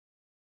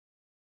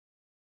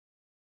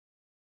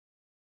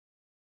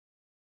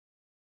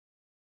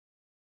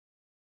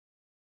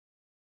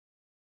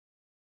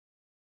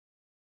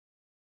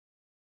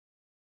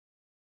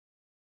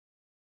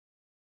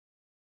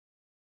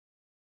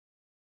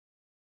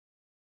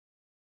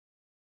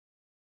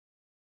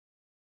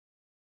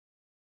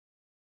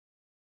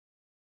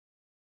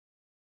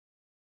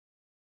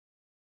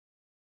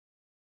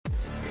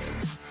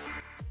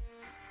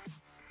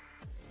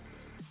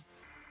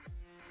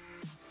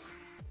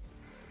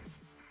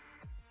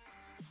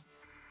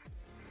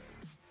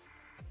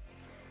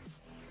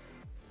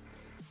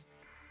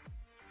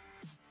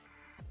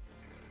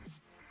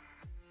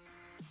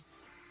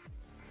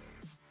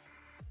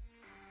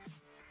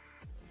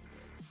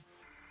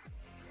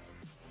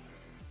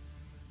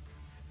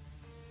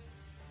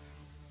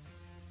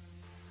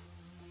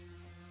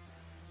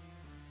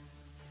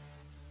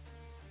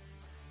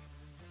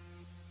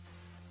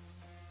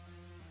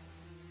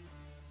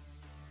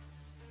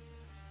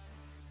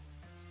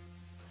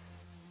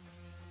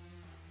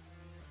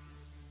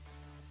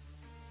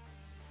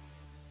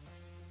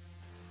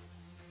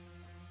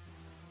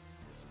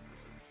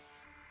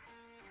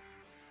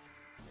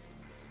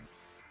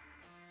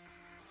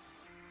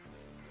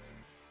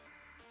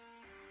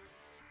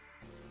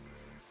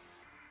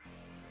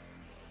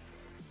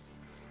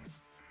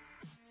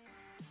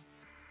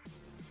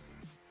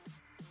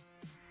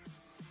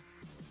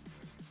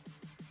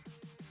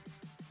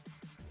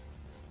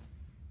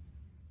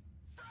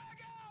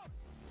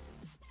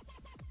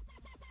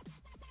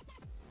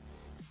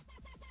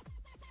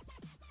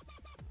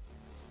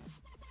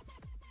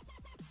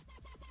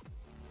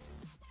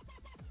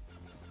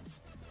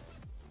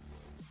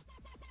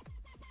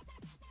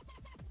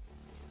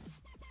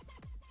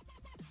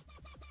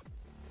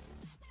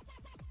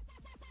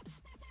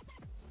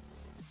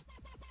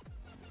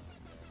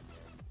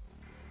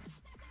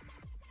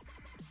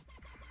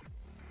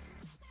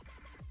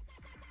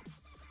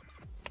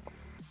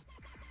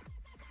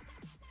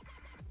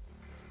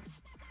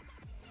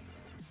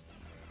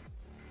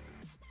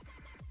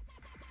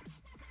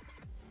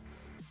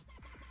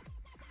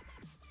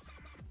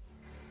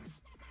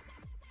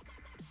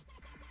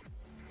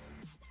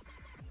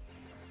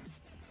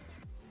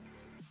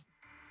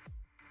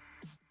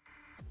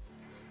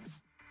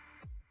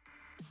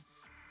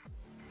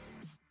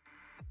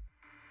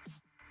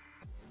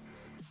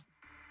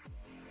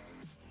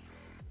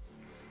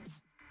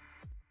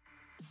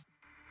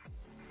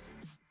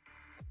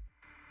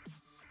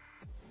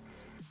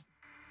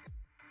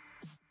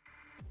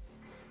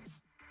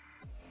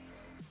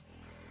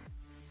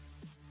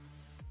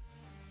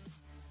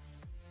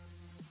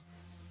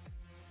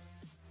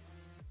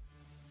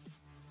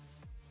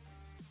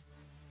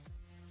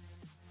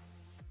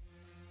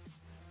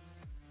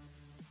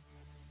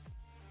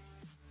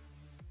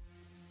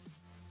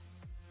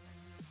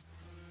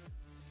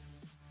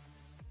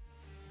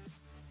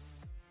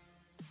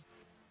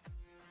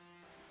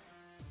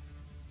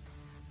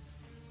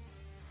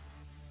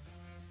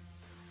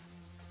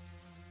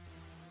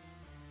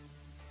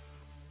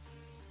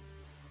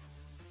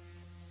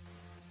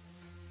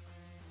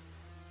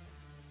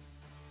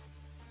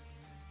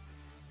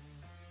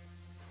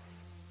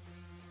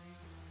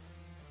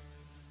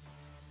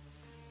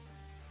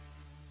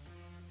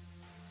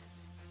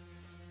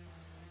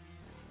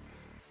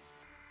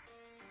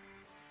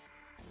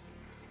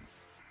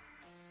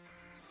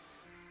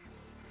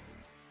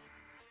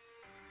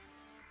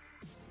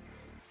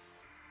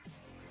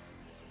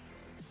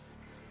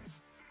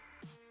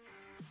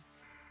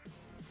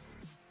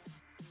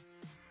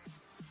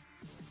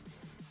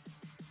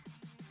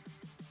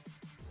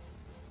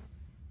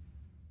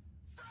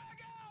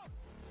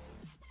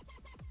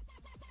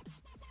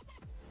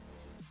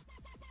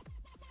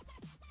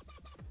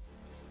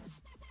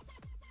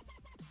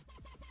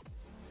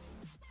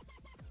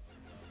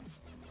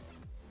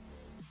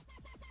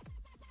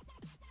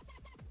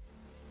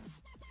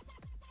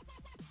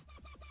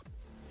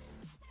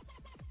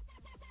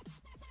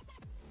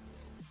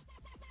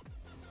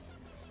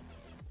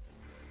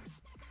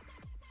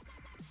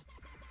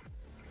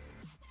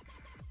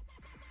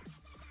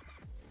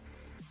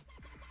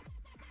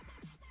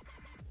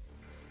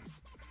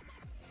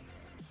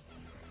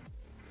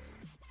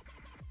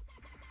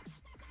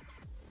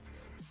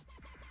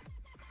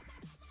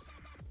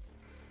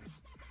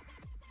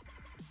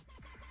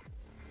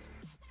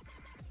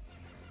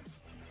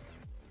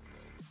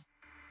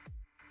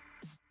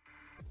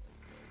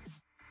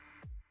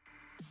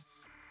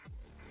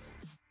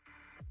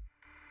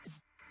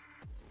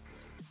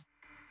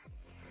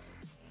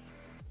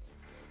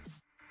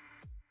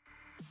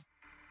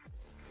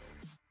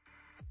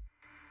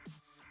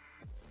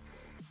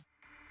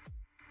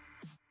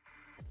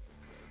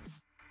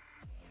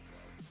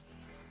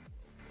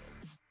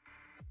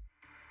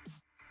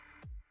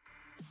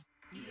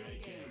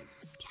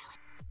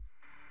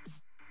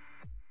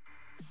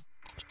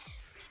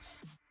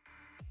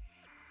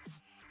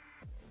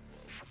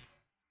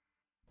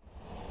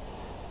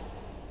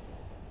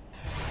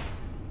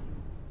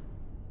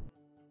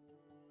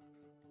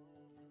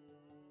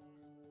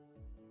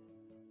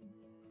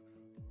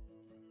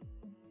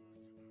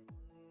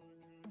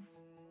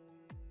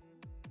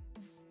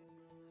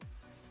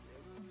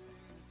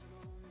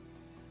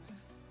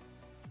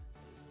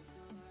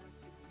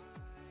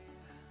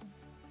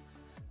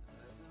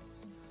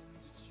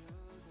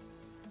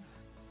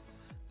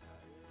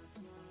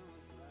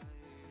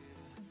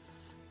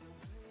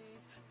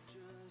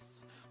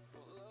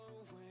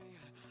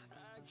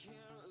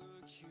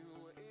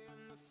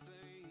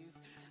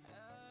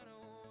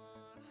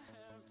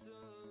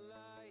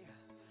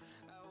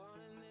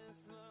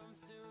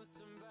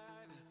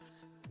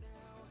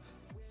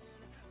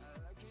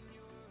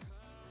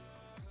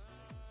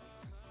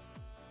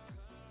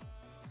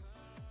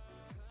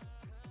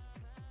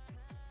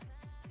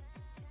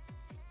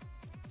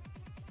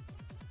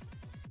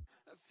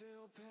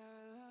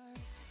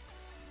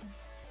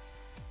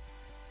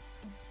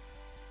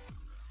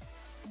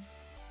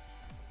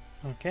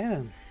Okay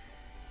then.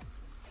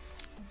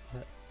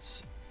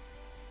 Let's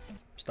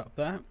stop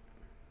that.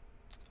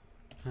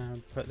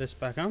 And put this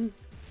back on.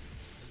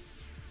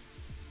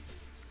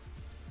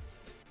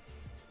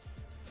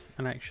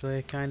 And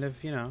actually kind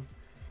of, you know,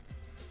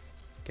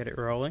 get it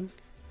rolling.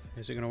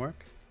 Is it gonna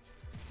work?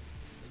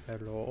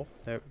 Hello.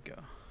 There we go.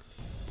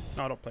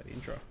 No, don't play the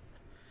intro.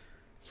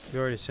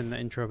 We've already seen the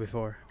intro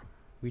before.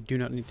 We do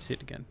not need to see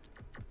it again.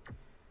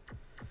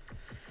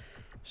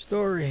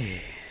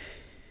 Story.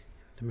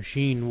 The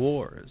Machine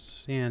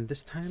Wars. And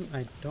this time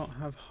I don't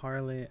have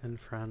Harley and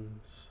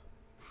friends.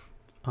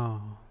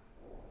 Oh.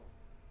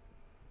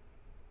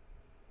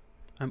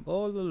 I'm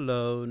all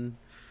alone.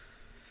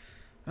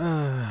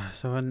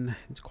 So when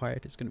it's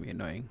quiet it's going to be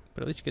annoying.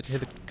 But at least you get to hear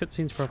the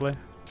cutscenes properly.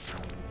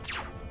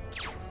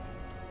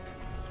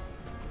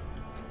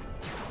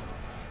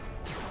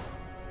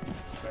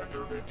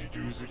 Sector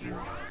 52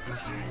 secure.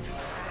 Proceeding.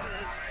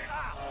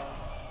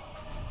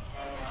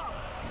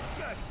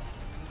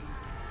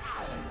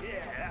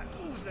 Yeah,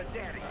 who's a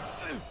daddy?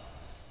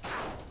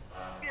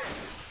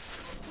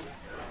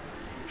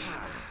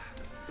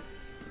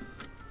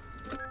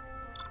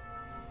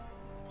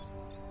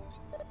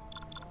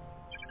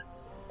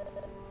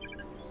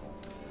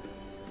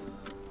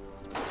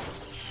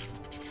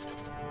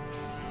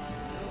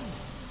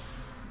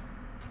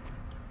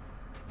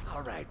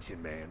 All right,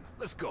 Tin Man,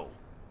 let's go.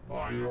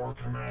 By your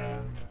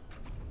command.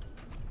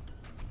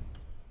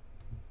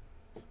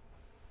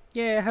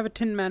 Yeah, I have a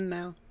Tin Man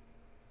now.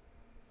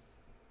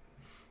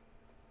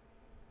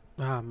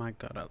 Oh my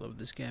god, I love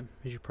this game,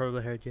 as you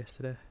probably heard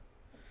yesterday.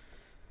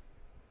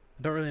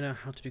 I don't really know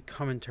how to do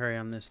commentary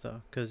on this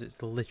though, because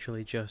it's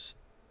literally just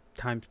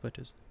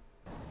TimeSplitters.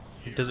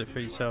 It does it for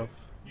yourself.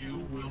 You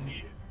will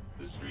need it.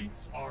 The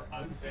streets are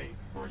unsafe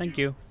for Thank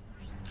you. humans.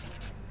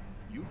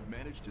 You've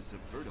managed to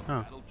subvert a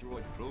Huh. battle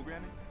droid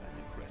programming? That's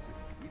impressive.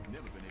 We've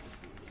never been able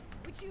to do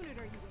it. Which unit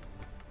are you in?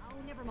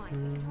 Oh, never mind.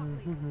 We can talk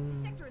later.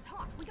 This sector is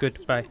hot. We gotta keep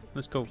Goodbye. moving.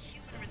 Let's go.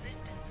 Human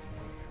resistance.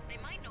 They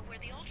might know where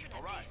the alternate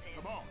All right, base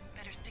is. come on.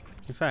 Better stick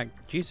with. In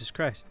fact, Jesus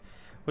Christ,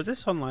 was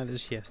this online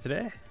as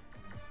yesterday?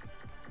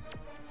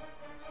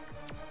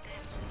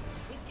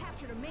 We've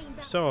captured a main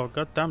battle. So,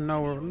 goddamn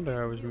no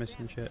wonder I was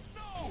missing shit.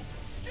 No!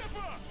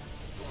 Skipper!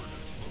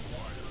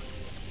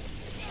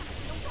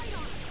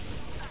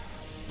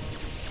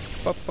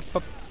 Pop, pop,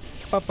 pop,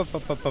 pop, pop,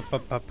 pop, pop, pop,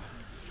 pop, pop.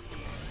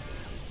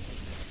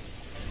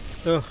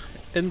 Ugh,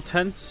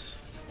 intense.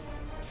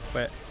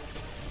 Wait.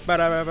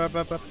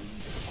 Ba-da-ba-ba-ba-ba.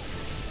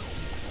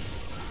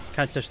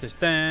 Can't touch this.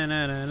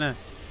 Da-na-na-na.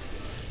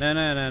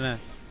 Na-na-na-na.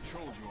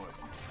 Control droid.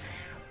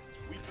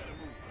 We better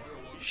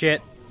move.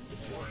 Shit.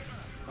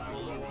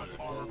 Follow us,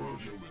 Arbor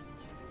human.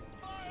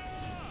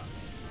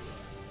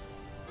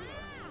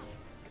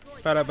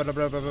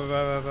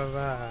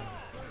 Ba-da-ba-da-ba-ba-ba-ba-ba.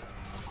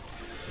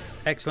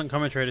 Excellent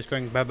commentary just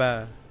going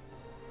ba-ba.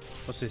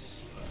 What's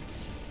this?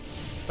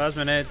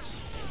 Plasma nades.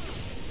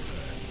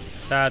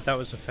 That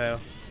was a fail.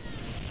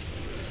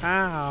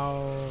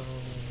 Ow.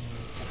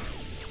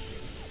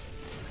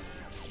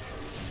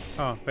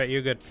 Oh, wait,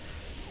 you're good.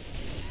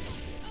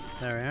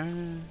 There we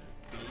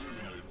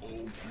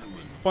are.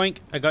 Boink,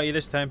 I got you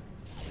this time.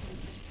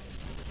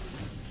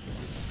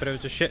 But it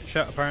was a shit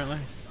shot apparently.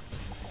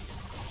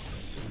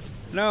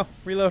 No,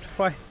 reload,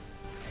 why?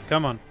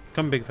 Come on,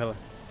 come big fella.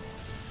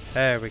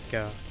 There we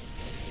go.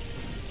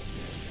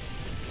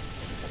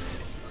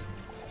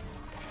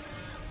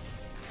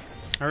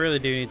 I really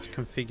do need to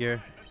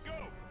configure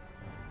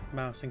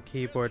mouse and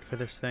keyboard for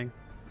this thing.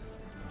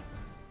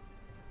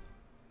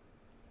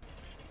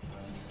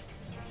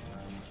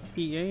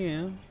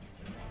 Yeah.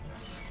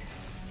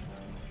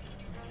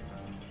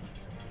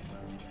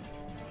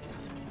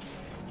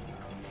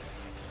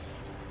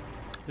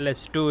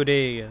 Let's do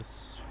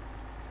this.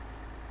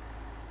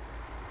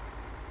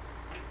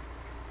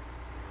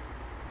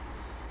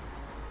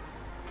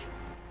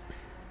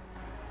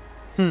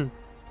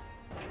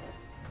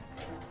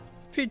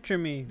 Feature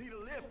me. Need a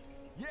lift?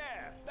 Yeah,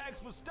 thanks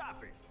for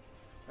stopping.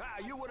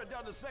 You would have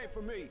done the same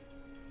for me.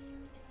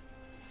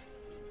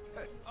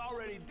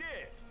 Already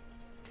did.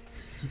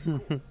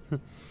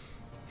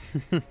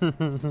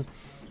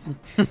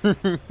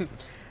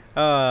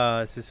 Oh,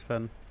 this is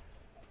fun.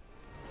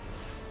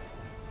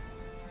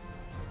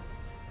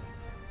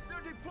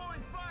 They're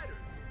deploying fighters.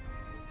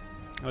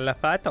 La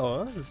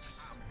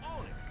Fatos.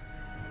 On it.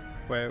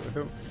 Wait,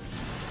 who?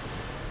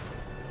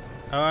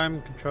 Oh,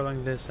 I'm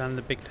controlling this and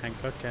the big tank.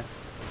 Okay.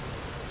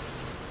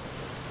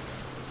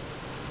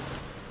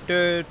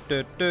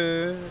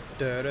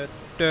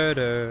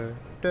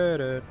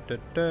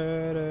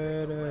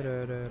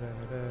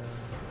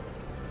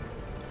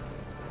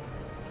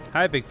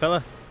 Hi, big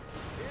fella.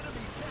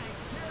 Enemy tank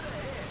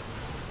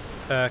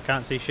dead ahead.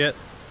 Can't see shit.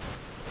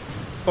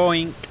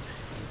 Boink.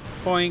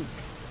 Boink.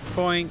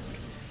 Boink.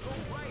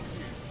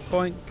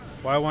 Boink.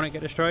 Why won't it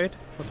get destroyed?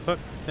 What the fuck?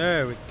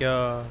 There we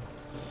go.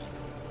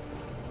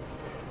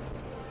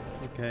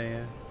 Okay,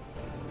 yeah.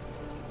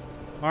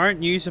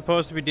 Aren't you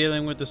supposed to be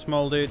dealing with the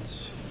small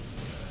dudes?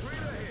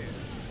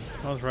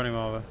 I was running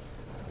over.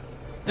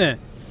 Eh.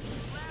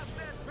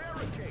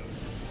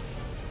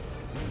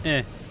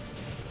 Eh.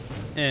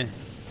 Eh.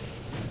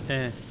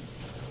 Eh.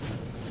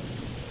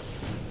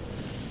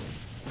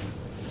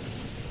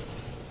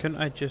 Couldn't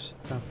I just...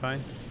 Oh,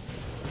 fine.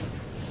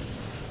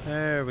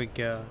 There we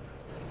go.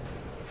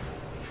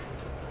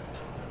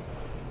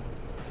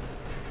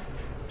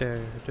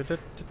 They're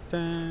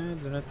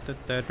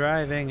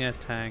driving a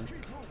tank.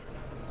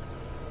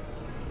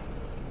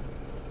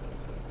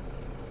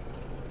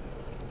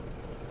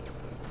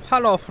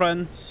 Hello,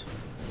 friends.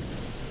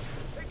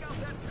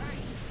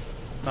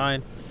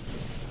 Fine.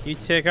 You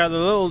take out the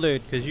little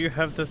dude, because you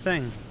have the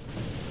thing.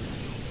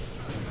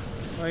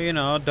 Well, you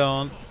know,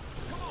 don't.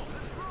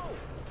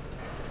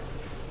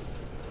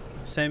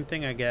 Same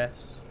thing, I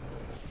guess.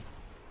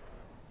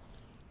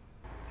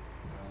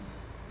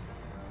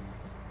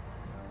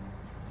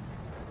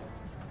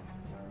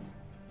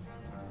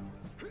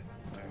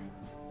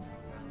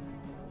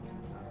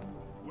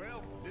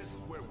 Well, this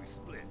is where we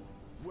split.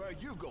 Where are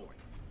you going?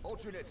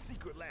 Alternate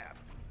secret lab.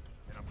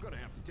 And I'm gonna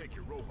have to take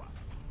your robot.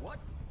 What?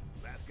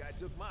 Last guy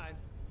took mine.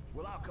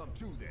 Well, I'll come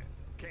too then.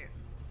 Can't.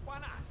 Why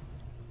not?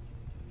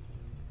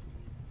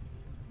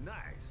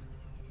 Nice.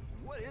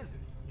 What is it?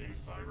 A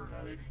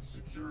cybernetic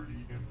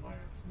security implant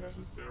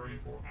necessary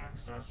for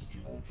access to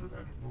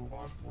Ultranet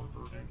robot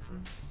worker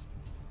entrance.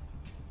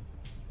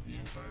 The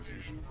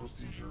implantation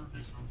procedure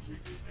is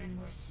completely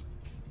painless.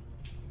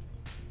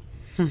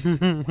 Why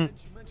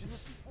didn't you mention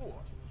this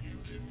before? You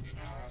didn't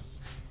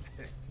ask.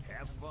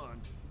 Have fun.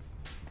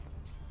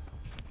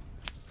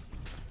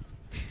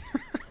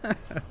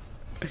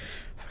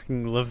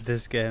 Fucking love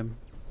this game.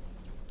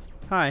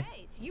 Hi.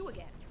 Hey, it's you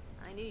again.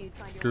 I knew you'd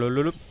find your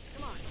Glulup.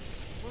 Come on.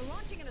 We're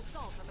launching an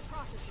assault on the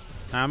processing.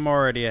 I'm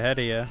already ahead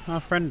of you.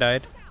 Our friend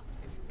died.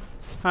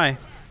 Hi.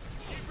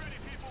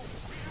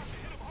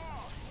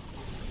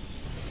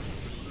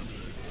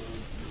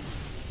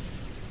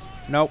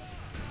 Nope.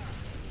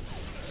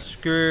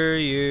 Screw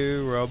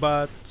you,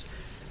 robots.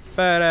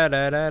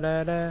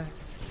 Ba-da-da-da-da-da.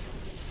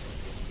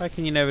 Why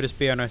can you never just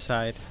be on our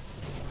side?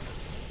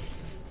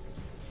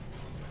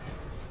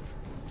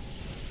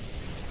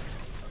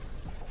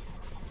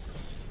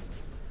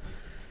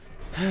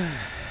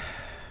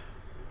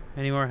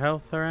 Any more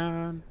health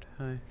around?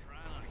 Hi.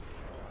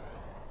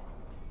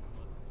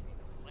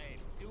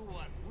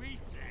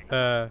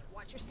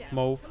 Watch your step.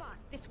 Move. Come on,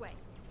 this way.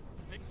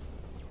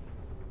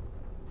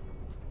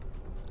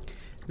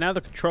 Now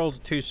the controls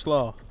are too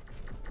slow.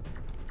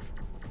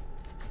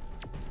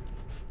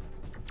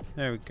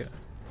 There we go.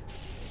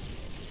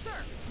 Sir,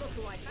 look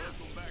who I found.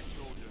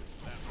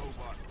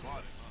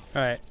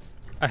 Alright.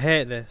 I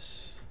hate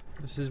this.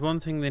 This is one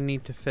thing they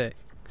need to fix.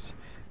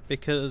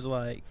 Because,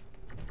 like,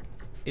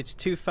 it's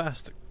too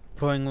fast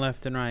going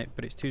left and right,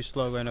 but it's too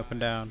slow going up and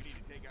down.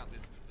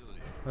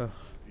 Ugh.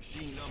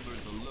 Machine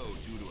numbers are low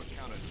due to a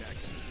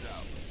counterattack to the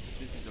south.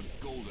 This is a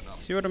golden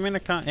opportunity. See what I mean? I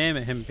can't aim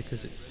at him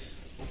because it's...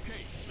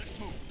 Okay, let's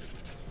move.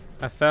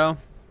 I fell.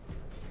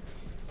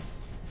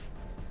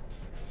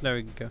 There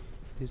we go.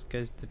 These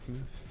guys did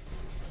move.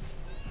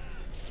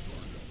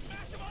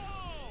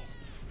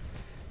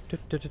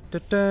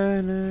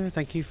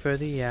 Thank you for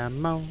the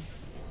ammo.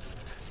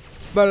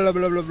 Blah blah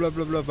blah blah blah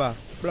blah blah blah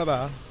blah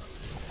blah.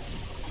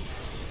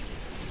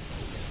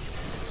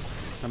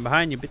 I'm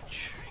behind you,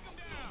 bitch.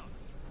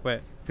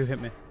 Wait, who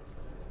hit me?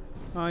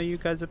 Oh, you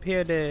guys up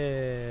here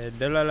dead.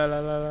 La la la la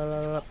la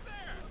la la.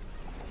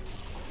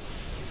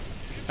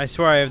 I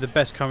swear I have the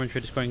best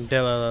commentary just going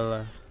da la la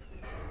la.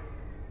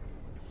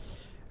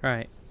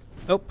 Right.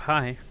 Oh,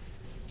 hi.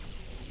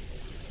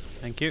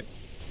 Thank you.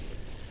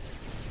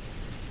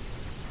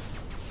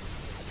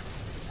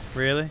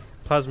 Really?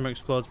 Plasma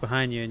explodes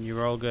behind you and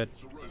you're all good.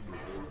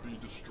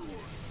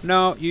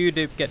 No, you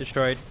did get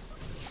destroyed.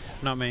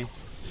 Not me.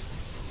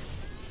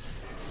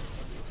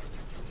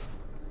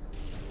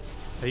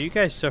 Are you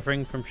guys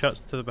suffering from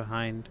shots to the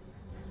behind?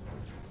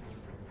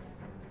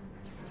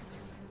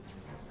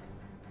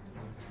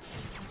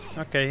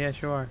 Okay, yeah,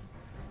 sure.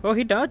 Oh,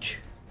 he dodge?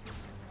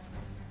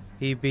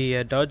 He be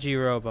a dodgy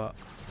robot.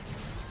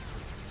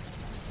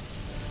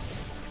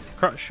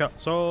 Crotch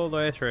shots all the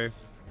way through.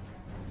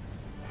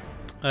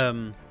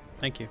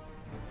 Thank you.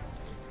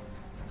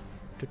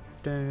 We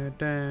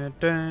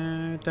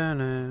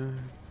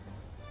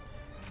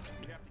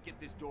have to get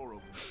this door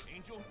open.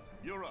 Angel,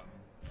 you're up.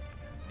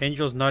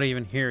 Angel's not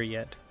even here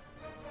yet.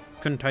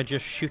 Couldn't I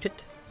just shoot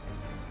it?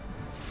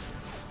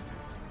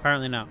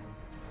 Apparently not.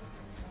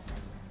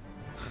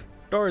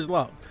 Door is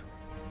locked.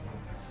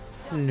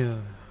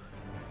 No.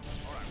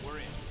 Alright, we're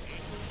in.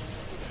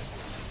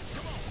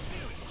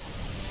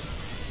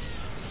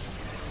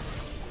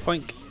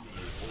 Boink.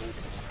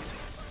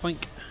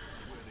 Boink.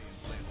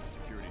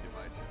 Security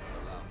devices that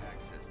allow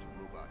access to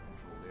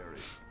robot-controlled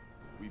areas.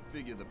 We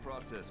figure the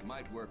process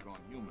might work on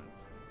humans.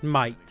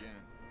 Might. Again,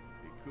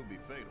 it could be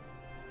fatal.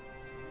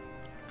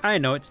 I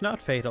know it's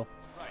not fatal.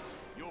 Right,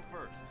 you're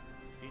first.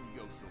 In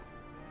you go, soldier.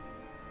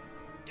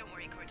 Don't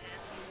worry,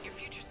 Cortez. Your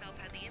future self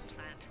had the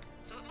implant,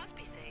 so it must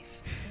be safe.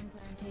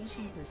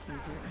 Implantation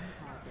procedure in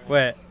progress.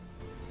 Wait.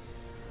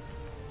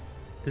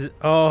 Is it?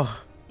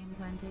 Oh.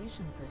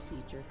 Implantation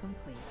procedure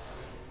complete.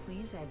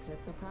 Please exit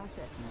the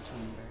processing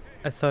chamber.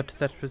 I thought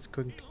that was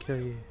going to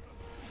kill you.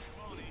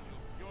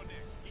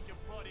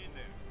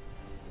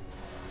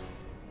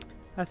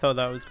 I thought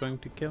that was going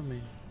to kill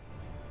me.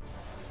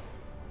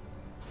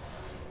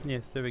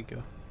 Yes, there we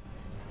go.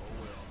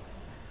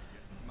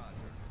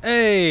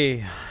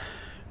 Hey!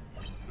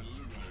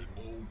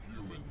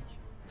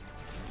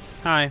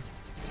 Hi.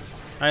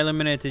 I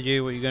eliminated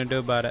you. What are you gonna do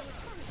about it?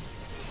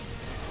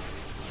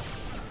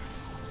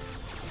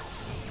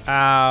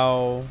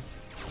 Ow.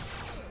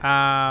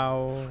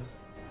 Ow.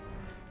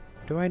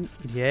 Do I?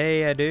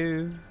 Yay, I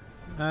do.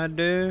 I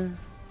do.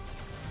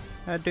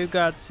 I do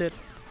got it.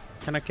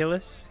 Can I kill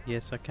this?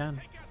 Yes, I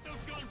can.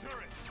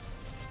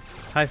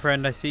 Hi,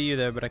 friend. I see you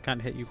there, but I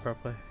can't hit you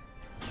properly.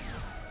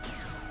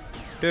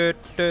 Doot,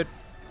 doot.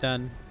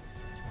 Done.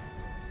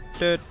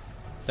 Doot.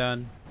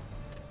 Done.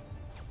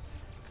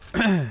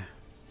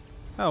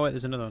 Oh, wait,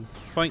 there's another one.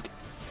 Boink.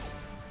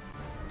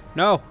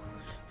 No!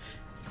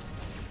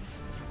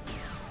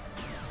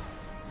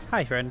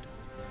 Hi, friend.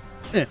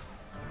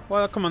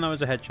 Well, come on, that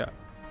was a headshot.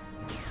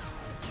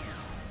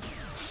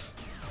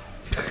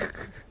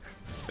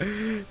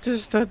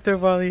 Just stood there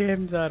while he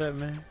aimed that at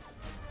me.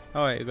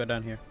 Oh, wait, you go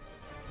down here.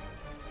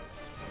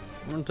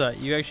 What's that?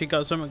 You actually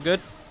got something good?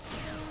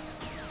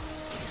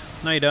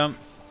 No, you don't.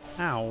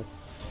 Ow.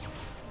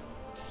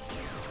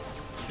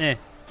 There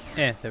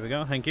we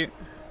go, thank you.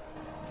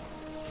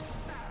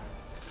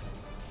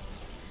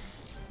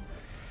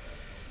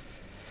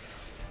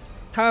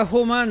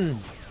 Oh man,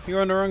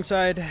 you're on the wrong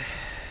side.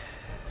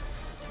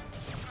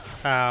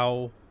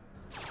 Ow.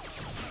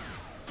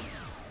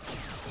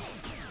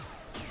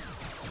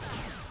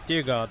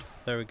 Dear God,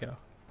 there we go.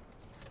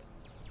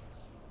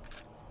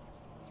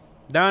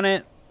 Done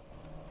it.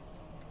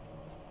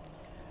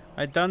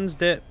 I done'd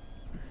it.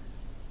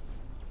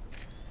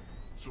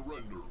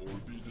 Surrender or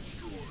be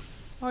destroyed.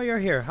 Oh, you're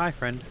here. Hi,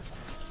 friend.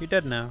 You're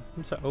dead now.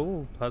 I'm so.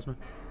 Oh, plasma.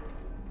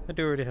 I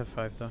do already have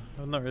 5 though.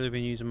 I've not really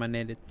been using my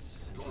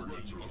nadits.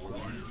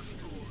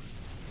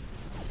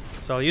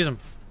 So I'll use them.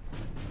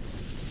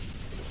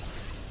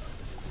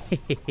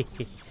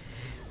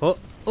 Oh,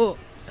 oh.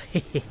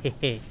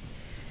 Isn't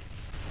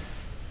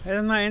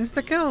that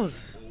insta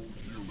kills?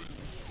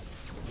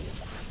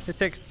 It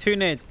takes 2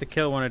 nades to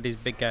kill one of these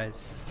big guys.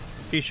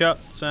 A few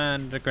shots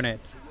and a grenade.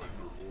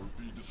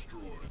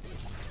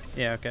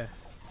 Yeah, okay.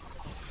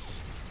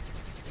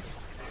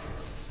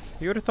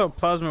 You would have thought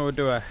plasma would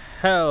do a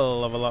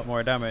hell of a lot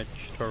more damage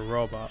to a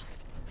robot.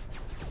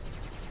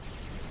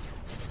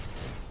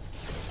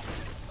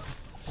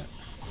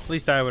 At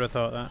least I would have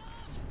thought that.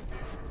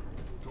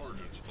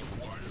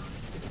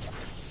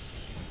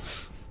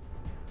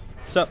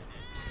 What's up?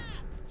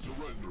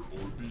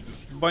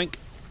 Boink.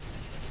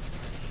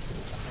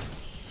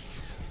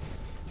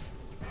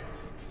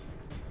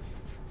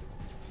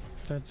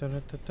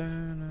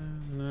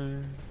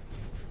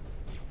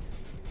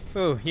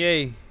 Oh,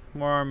 yay.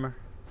 More armor.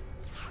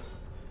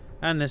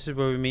 And this is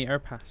where we meet our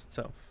past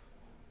self.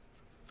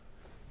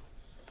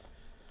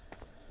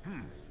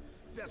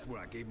 That's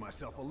where I gave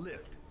myself a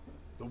lift.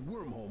 The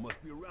wormhole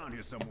must be around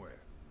here somewhere.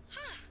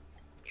 Huh.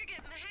 You're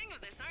getting the hang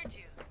of this, aren't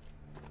you?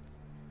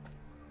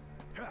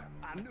 Ha!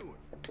 I knew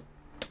it.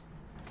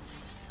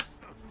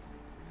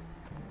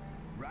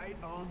 Right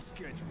on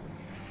schedule.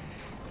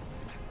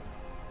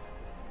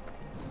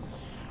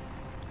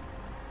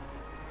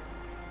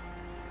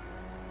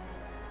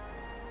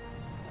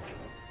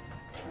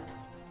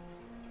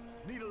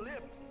 Need a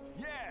lift?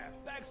 Yeah,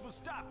 thanks for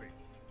stopping.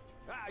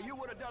 You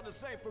would have done the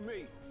same for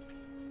me.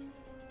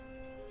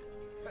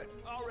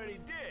 Already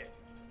did.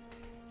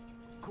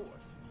 Of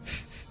course.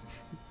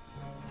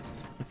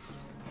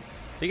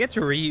 They get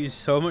to reuse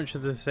so much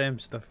of the same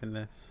stuff in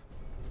this.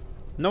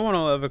 No one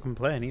will ever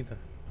complain either.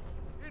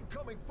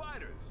 Incoming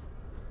fighters.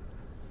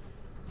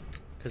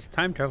 Because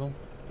time travel.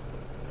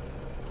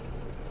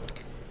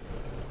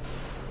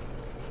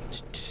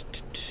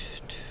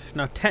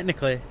 Now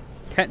technically,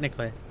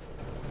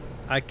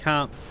 I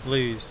can't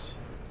lose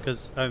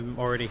because I'm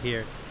already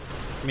here,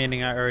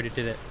 meaning I already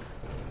did it.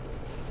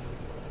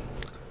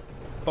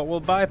 But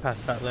we'll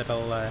bypass that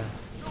little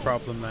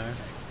problem there.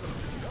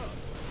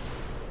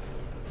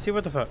 See,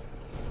 what the fuck?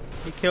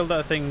 He killed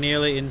that thing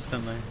nearly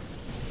instantly.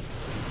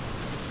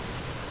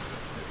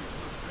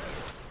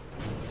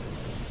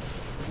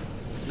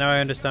 Now I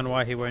understand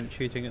why he weren't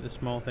shooting at the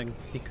small thing.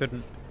 He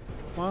couldn't.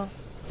 What?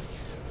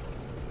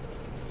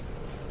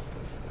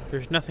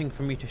 There's nothing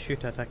for me to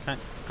shoot at.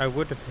 I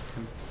would have hit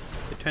him.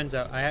 It turns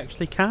out I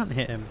actually can't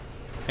hit him.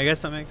 I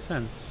guess that makes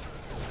sense.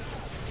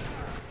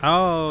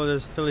 Oh,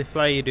 there's still a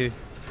fly you do.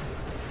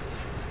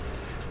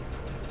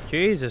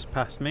 Jesus,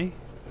 past me.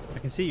 I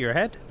can see your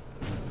head.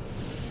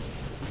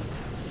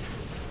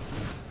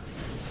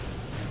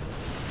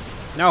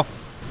 No.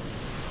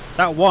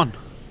 That one.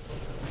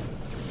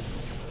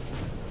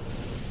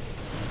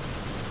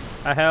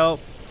 I help.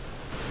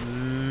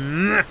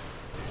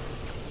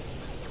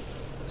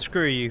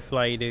 Screw you,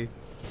 fly you do.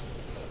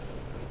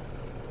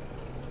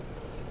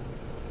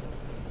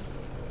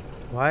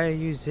 Why are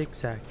you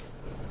zigzag?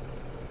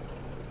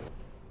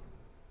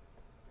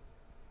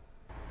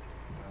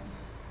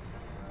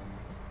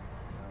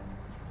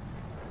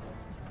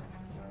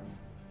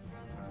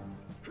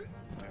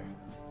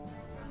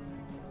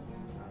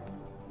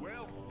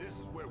 Well, this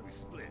is where we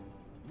split.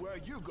 Where are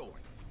you going?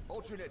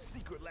 Alternate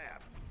secret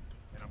lab.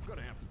 And I'm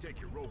gonna have to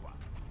take your robot.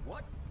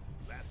 What?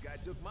 Last guy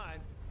took mine.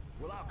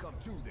 Well, I'll come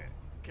too then.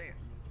 Can't.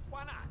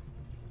 Why not?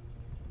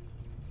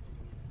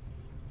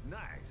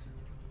 Nice.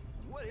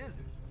 What is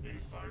it? A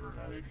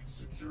cybernetic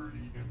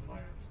security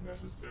implant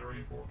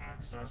necessary for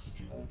access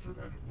to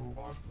Ultranet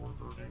robot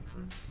worker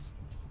entrance.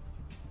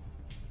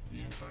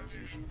 The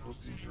implantation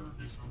procedure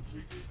is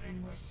completely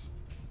painless.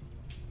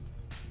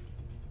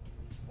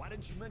 Why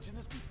didn't you mention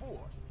this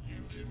before? You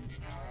didn't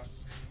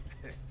ask.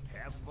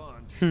 Have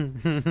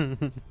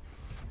fun.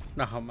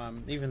 Oh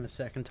man, even the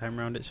second time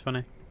round it's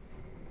funny.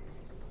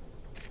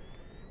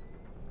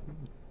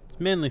 It's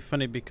mainly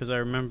funny because I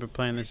remember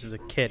playing this as a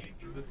kid.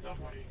 Through the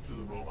subway to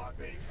the robot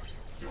base.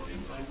 Your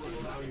implant will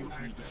allow you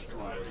access to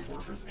the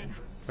worker's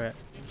entrance. Right.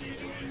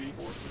 Engaging enemy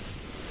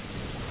forces.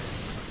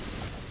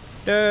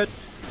 Dead.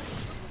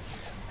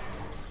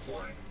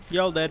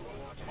 Y'all dead.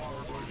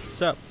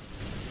 What's up?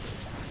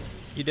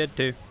 You dead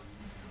too.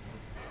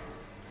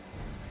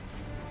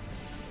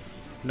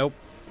 Nope.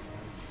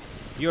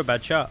 You're a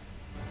bad shot.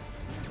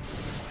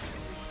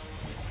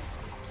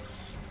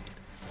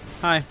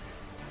 Hi.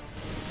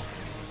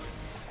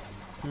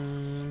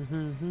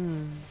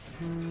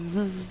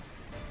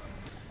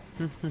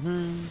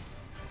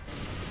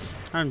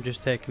 I'm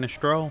just taking a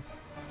stroll.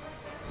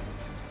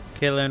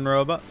 Killing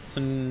robots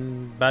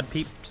and bad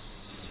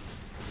peeps.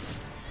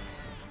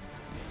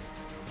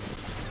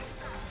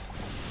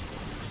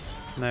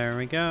 There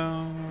we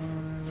go.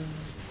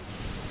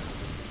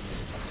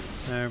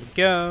 There we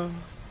go.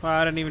 Well,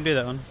 I didn't even do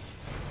that one.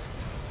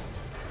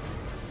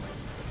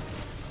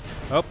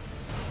 Oh.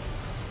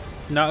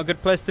 Not a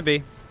good place to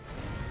be.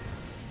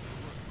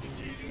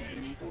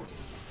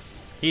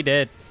 He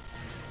did.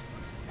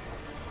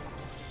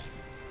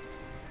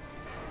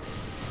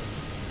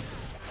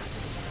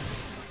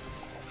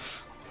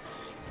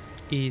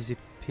 Easy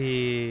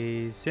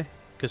peasy.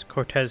 Because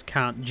Cortez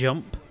can't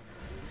jump.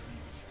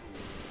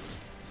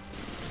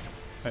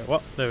 Wait,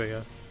 what? There we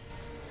go.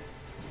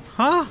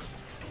 Huh?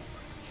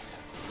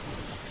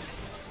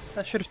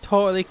 That should have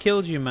totally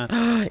killed you,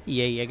 man.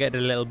 Yay, I got a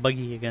little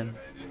buggy again.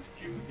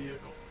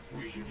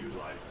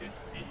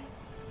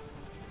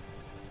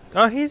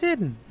 Oh, he's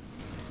hidden.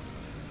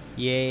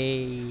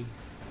 Yay.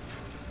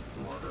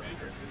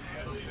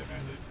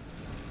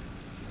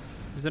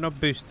 Is there no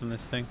boost on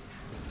this thing?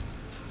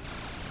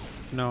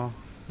 No,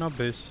 no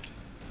boost.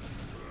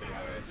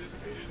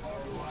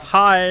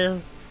 Hi.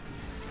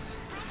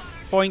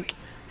 Boink.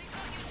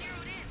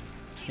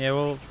 Yeah,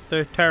 well,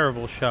 they're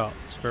terrible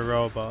shots for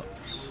robots.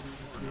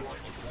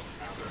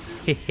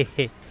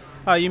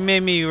 Oh, you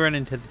made me run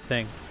into the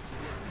thing.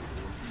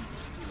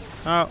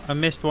 Oh, I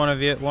missed one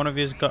of you. One of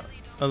you's got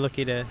a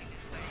lucky day.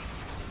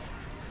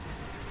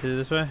 Is it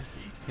this way?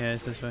 Yeah,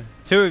 it's this way.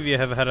 Two of you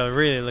have had a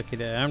really lucky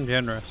day. I'm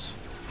generous.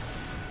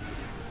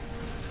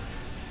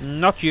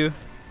 Not you.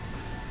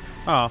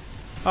 Oh.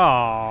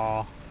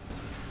 Oh.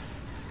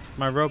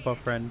 My robot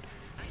friend.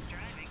 Nice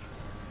driving.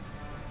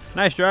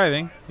 Nice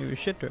driving. You were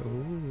shit.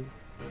 Ooh.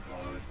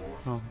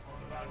 Oh.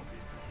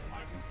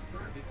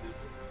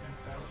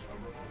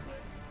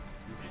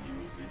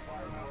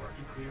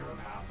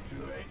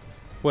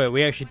 Wait,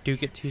 we actually do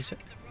get to use it.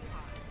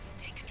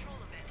 Take control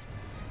of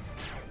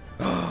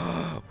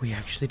it. We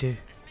actually do.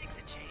 This makes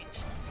a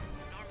change.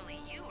 Normally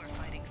you are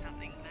fighting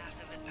something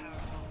massive and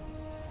powerful.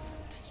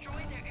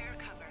 Destroy their air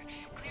cover.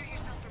 Clear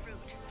yourself a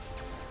route.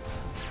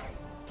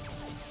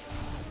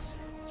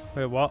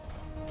 Wait, what?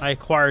 I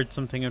acquired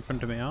something in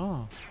front of me.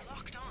 Oh. You're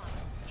locked on.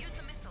 Use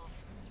the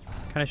missiles.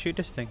 Can I shoot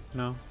this thing?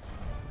 No.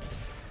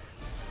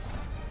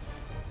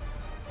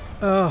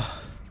 Ugh.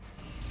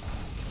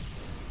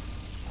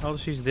 I'll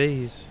just use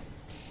these.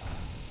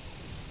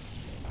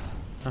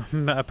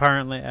 I'm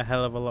apparently a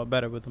hell of a lot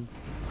better with them.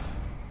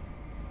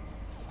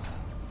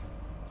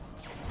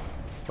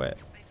 Wait.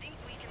 I think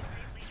we can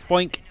safely say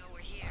Boink. they know we're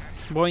here.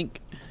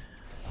 Boink.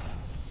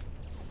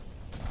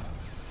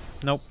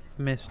 Nope.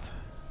 Missed.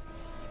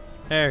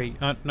 There you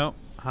go. No.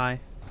 Hi.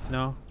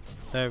 No.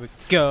 There we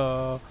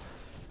go.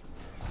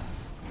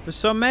 There's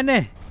so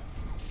many.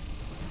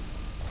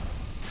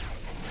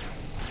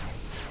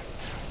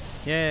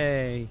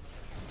 Yay.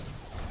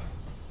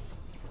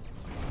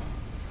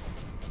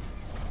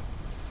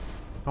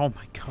 Oh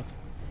my god.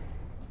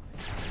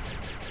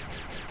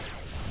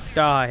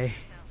 Die.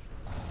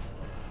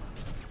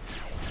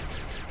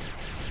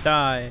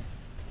 Die.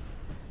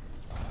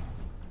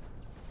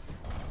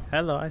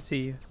 Hello, I see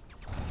you.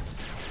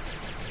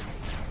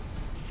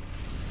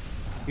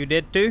 You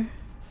did too?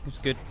 It's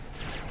good.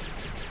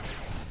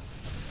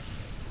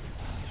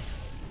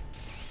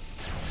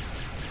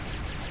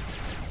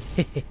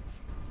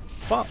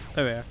 What?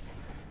 There we are.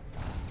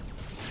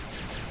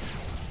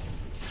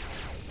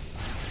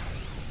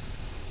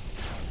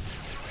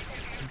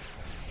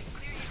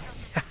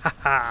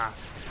 Haha!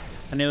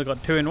 I nearly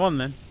got 2 in 1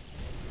 then.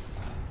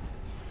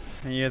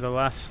 And you're the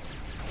last.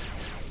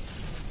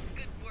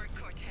 Good work,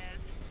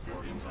 Cortez.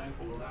 Your implant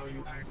will allow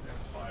you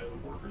access via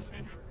the worker's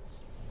entrance.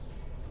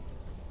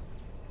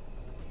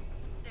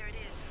 There it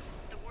is.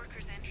 The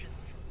workers'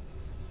 entrance.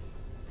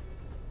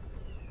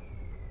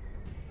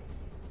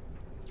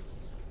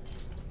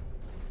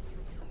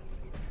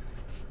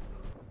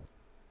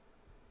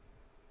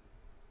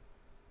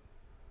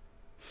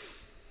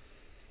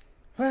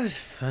 That was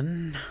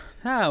fun.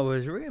 That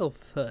was real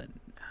fun.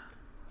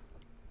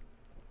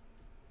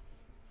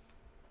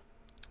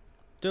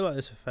 Do like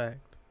this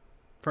effect.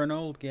 For an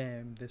old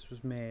game, this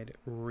was made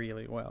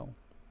really well.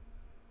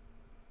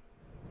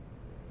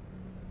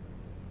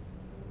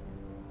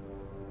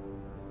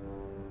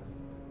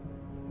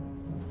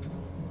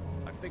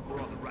 I think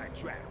we're on the right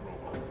track,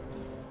 Robo.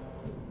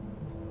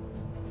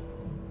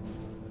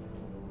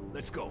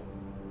 Let's go.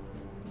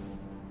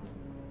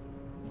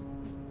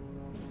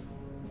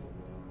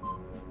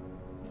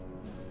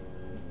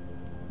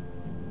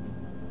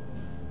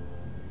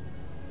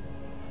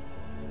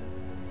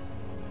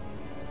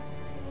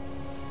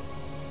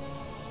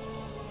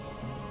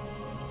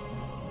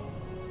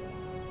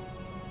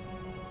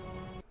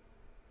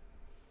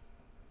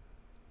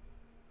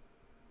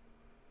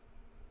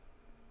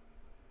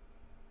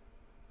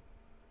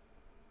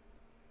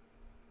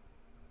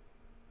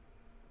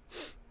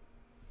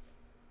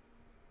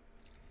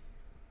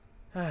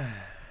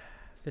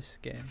 This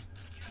game.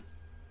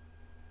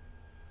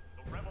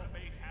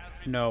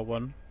 No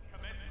one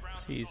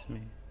sees me.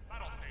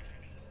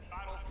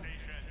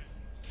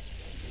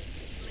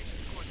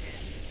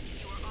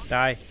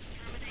 Die.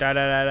 Die, die,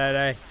 die, die,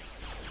 die.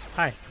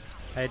 Hi.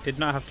 I did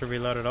not have to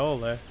reload at all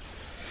there.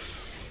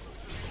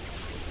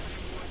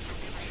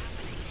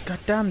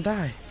 Goddamn,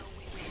 die.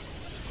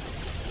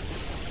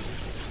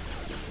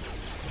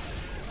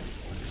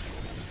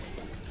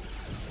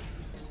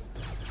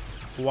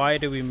 Why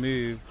do we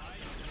move?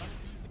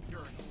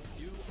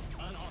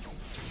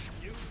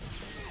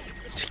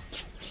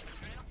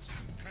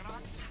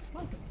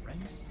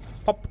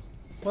 Pop.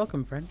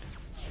 Welcome, friend.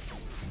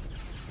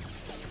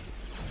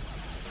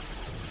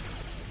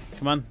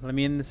 Come on, let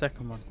me in the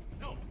second one.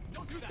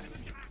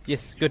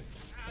 Yes, good.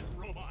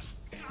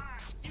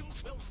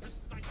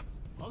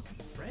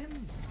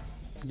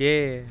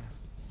 Yeah.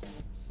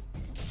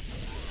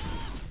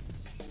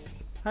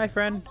 Hi,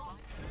 friend.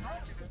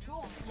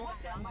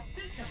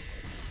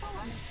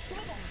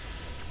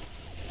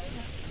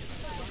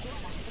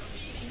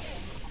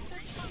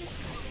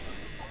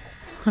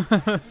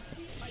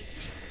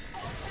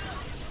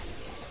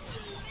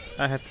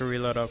 I have to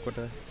reload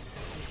awkwardly.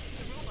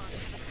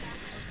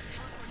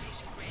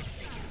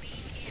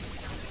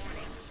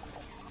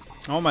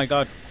 Oh my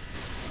god.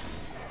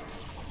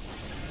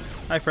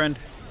 Hi, friend.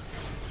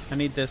 I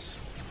need this.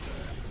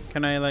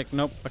 Can I, like,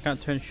 nope, I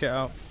can't turn shit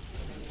off.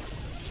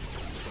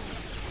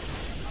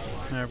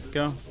 There we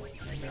go.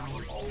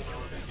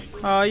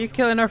 Oh, you're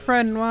killing our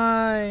friend,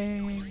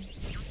 why?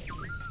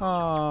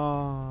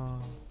 Oh.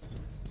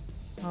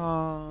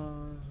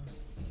 Oh.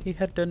 He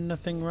had done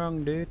nothing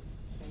wrong, dude.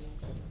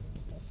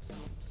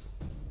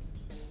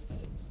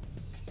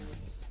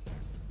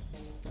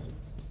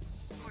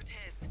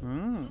 Cortez,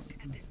 Mm. look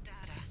at this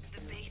data.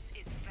 The base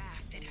is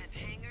vast. It has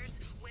hangars,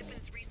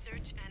 weapons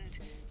research, and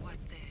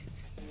what's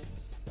this?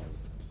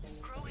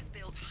 Crow has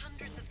built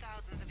hundreds of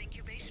thousands of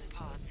incubation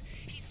pods.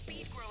 He's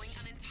speed growing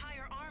an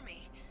entire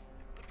army.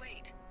 But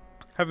wait.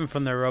 Having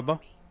fun there,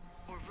 Robo.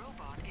 Or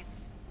robot,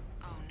 it's...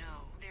 Oh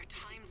no, they're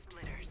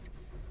TimeSplitters.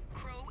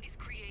 Crow is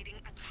creating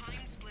a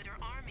TimeSplitter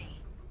army.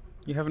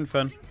 You having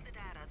fun? According to the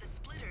data, the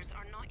splitters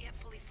are not yet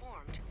fully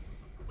formed.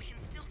 We can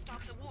still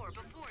stop the war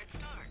before it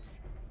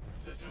starts.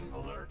 System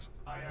alert.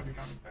 I have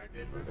become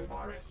infected with a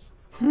virus.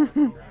 Our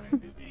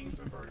programming is being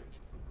subverted.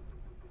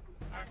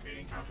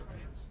 Activating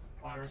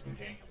countermeasures. Virus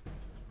contained.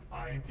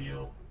 I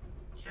feel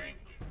strange.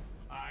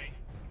 I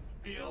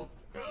feel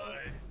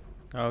good.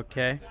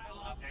 Okay.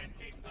 Saddle up and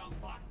kick some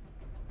butt.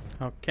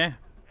 Okay. An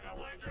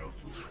electro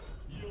tool.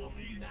 You'll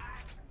need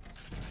that.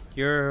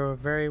 You're a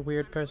very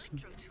weird person.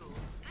 Electro tool.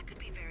 That could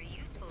be very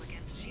useful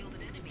against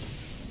shielded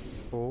enemies.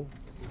 Oh.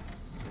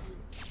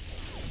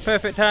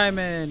 Perfect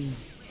timing.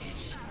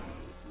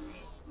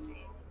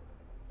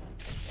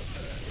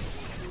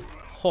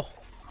 Ho.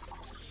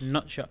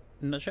 Nut shot.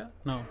 Nut shot?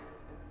 No.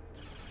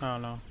 Oh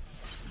no.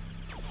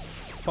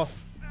 Ho.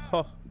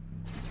 Ho.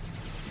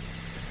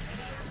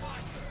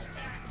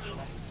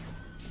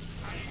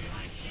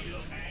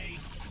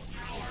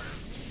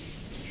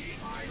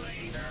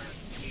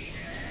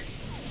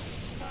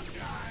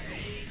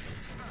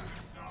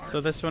 So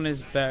this one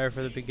is better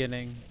for the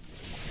beginning.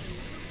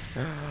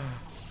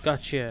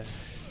 Gotcha.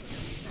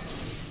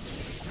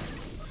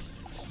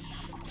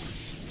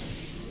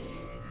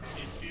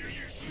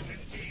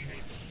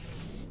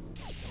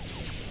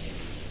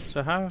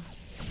 So how?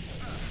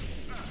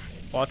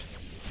 What?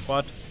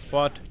 What?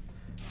 What?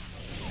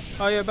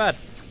 Oh, you're bad.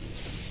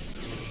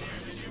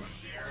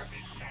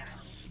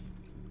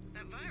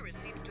 That virus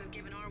seems to have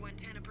given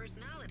R110 a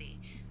personality.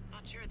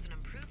 Not sure it's an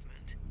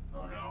improvement.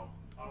 Oh no,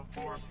 a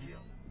force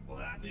field. Well,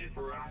 that's it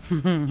for us.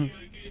 Give it a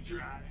good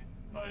try.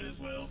 Might as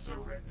well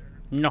surrender.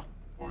 No.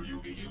 Or you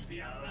can use the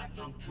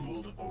electro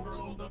tool to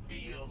overload the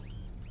field.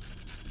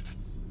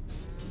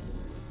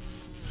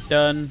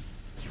 Done.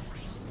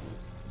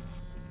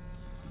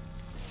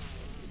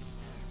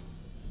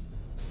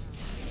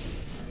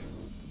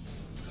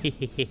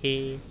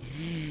 Hehehe.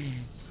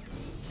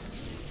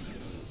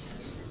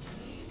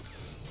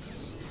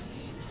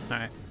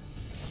 Alright.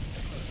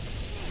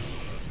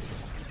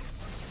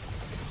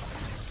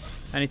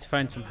 I need to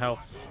find some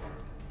health.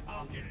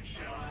 I'll get a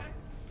shot.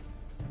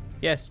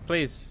 Yes,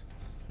 please.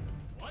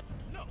 What?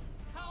 No.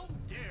 How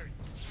dare you?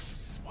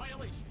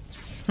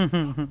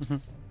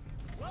 Violation.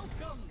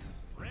 Welcome,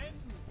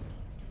 friends.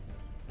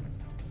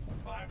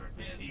 If I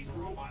pretend these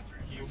robots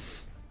are human,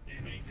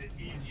 it makes it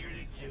easier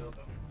to kill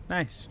them.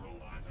 Nice.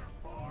 Robots are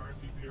far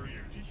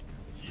superior to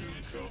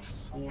humans. Go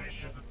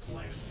squish at the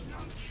slightest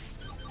touch.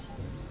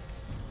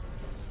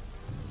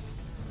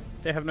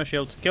 They have no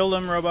shields. Kill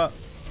them, robot.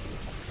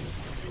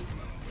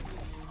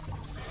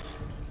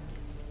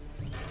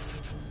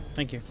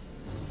 Thank you.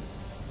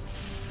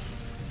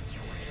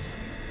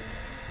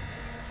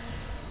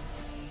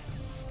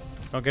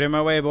 Don't get in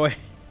my way, boy.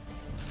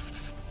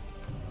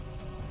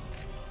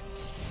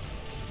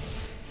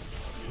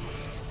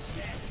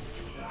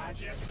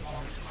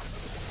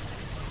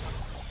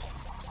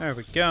 There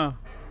we go.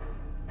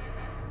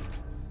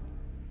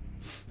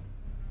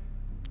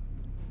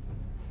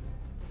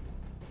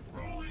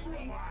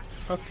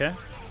 Okay.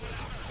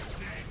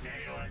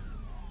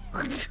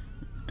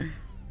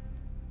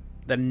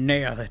 Then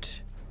nail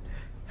it.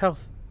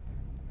 Health.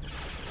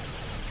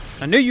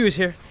 I knew you was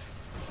here,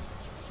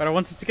 but I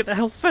wanted to get the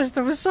health first.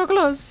 I was so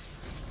close.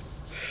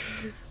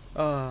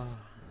 Oh,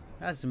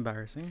 that's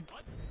embarrassing.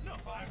 What? No.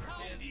 How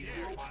dare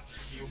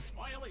you?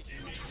 Violation.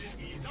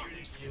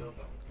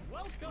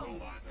 Welcome,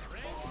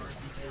 friends.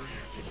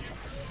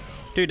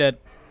 Two dead.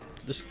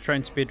 Just try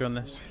and speedrun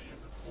this.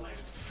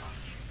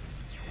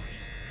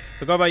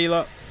 Forgot about you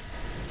lot.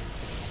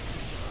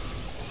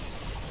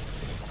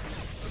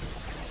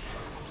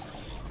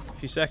 A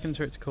few seconds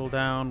for it to cool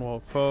down.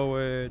 Walk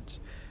forward.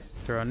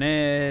 Throw a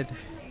nade.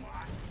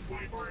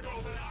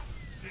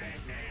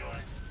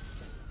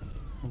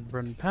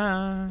 Run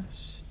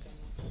past.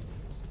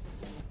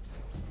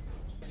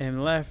 Aim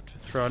left.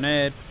 Throw a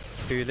nade.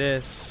 Do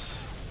this.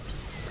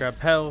 Grab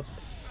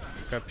health.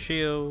 Grab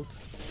shield.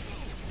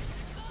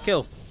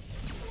 Kill.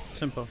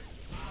 Simple.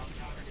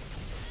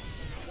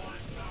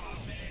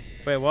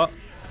 Wait, what?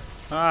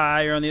 Ah,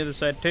 you're on the other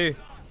side too.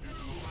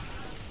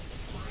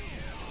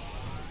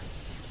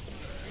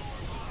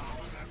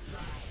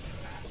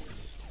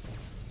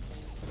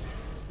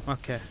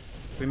 Okay,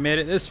 we made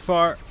it this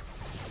far.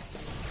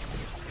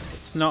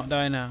 Let's not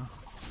die now.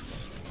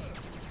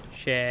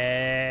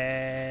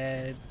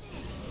 Shit.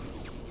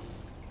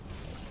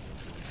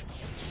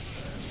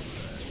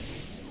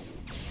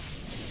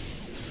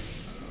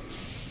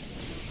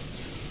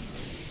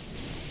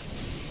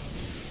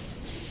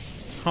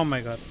 Oh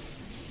my god.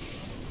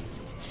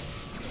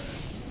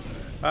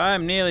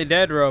 I'm nearly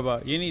dead,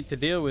 robot. You need to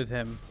deal with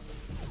him.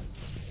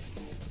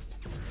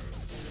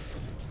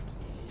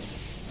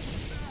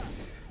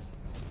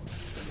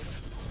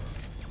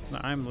 No,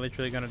 I'm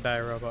literally gonna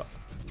die, robot.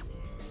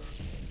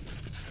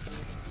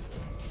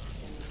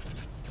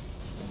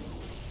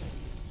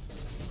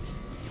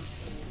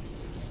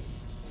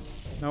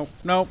 Nope,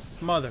 nope,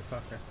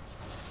 motherfucker.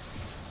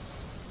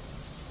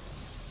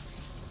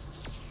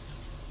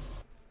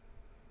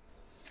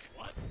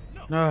 What?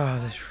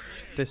 No. Oh,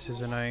 this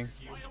is annoying.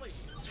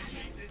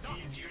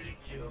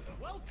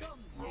 Welcome,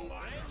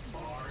 Robots are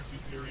far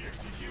superior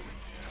to humans.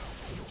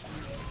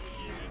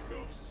 Humans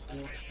go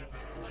squish at the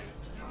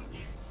slightest touch.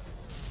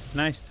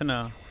 Nice to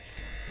know.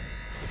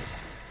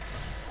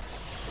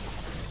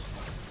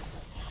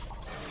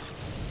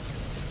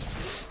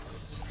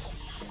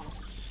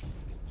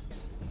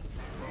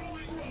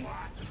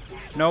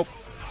 Nope.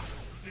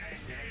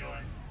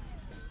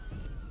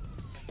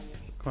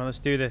 Come on, let's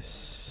do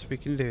this. We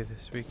can do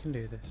this. We can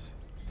do this.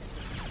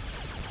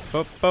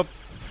 Up, up.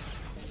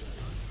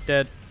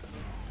 Dead.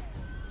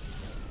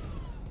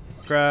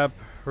 Grab.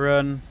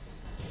 Run.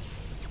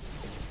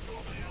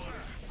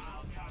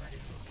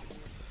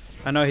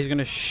 I know he's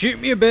gonna shoot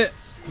me a bit,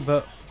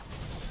 but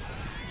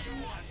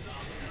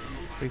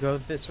we go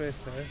this way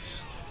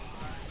first.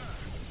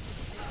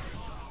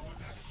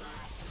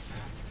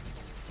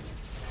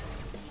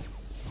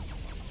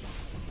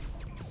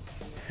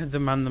 The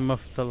man, the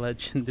muff, the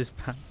legend is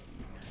back.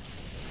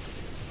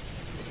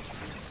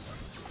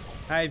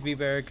 Hi,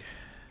 V-Berg.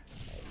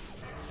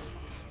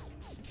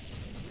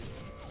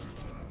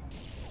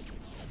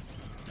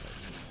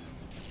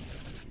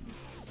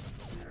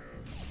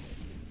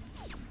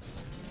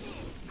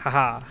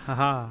 Haha,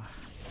 haha.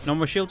 No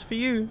more shields for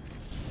you.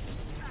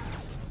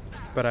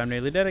 But I'm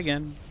nearly dead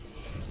again.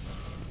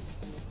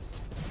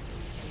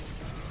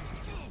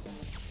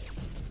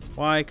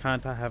 Why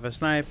can't I have a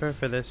sniper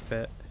for this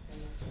bit?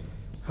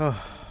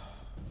 Oh.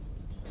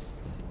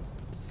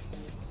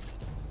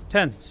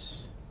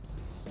 Tense.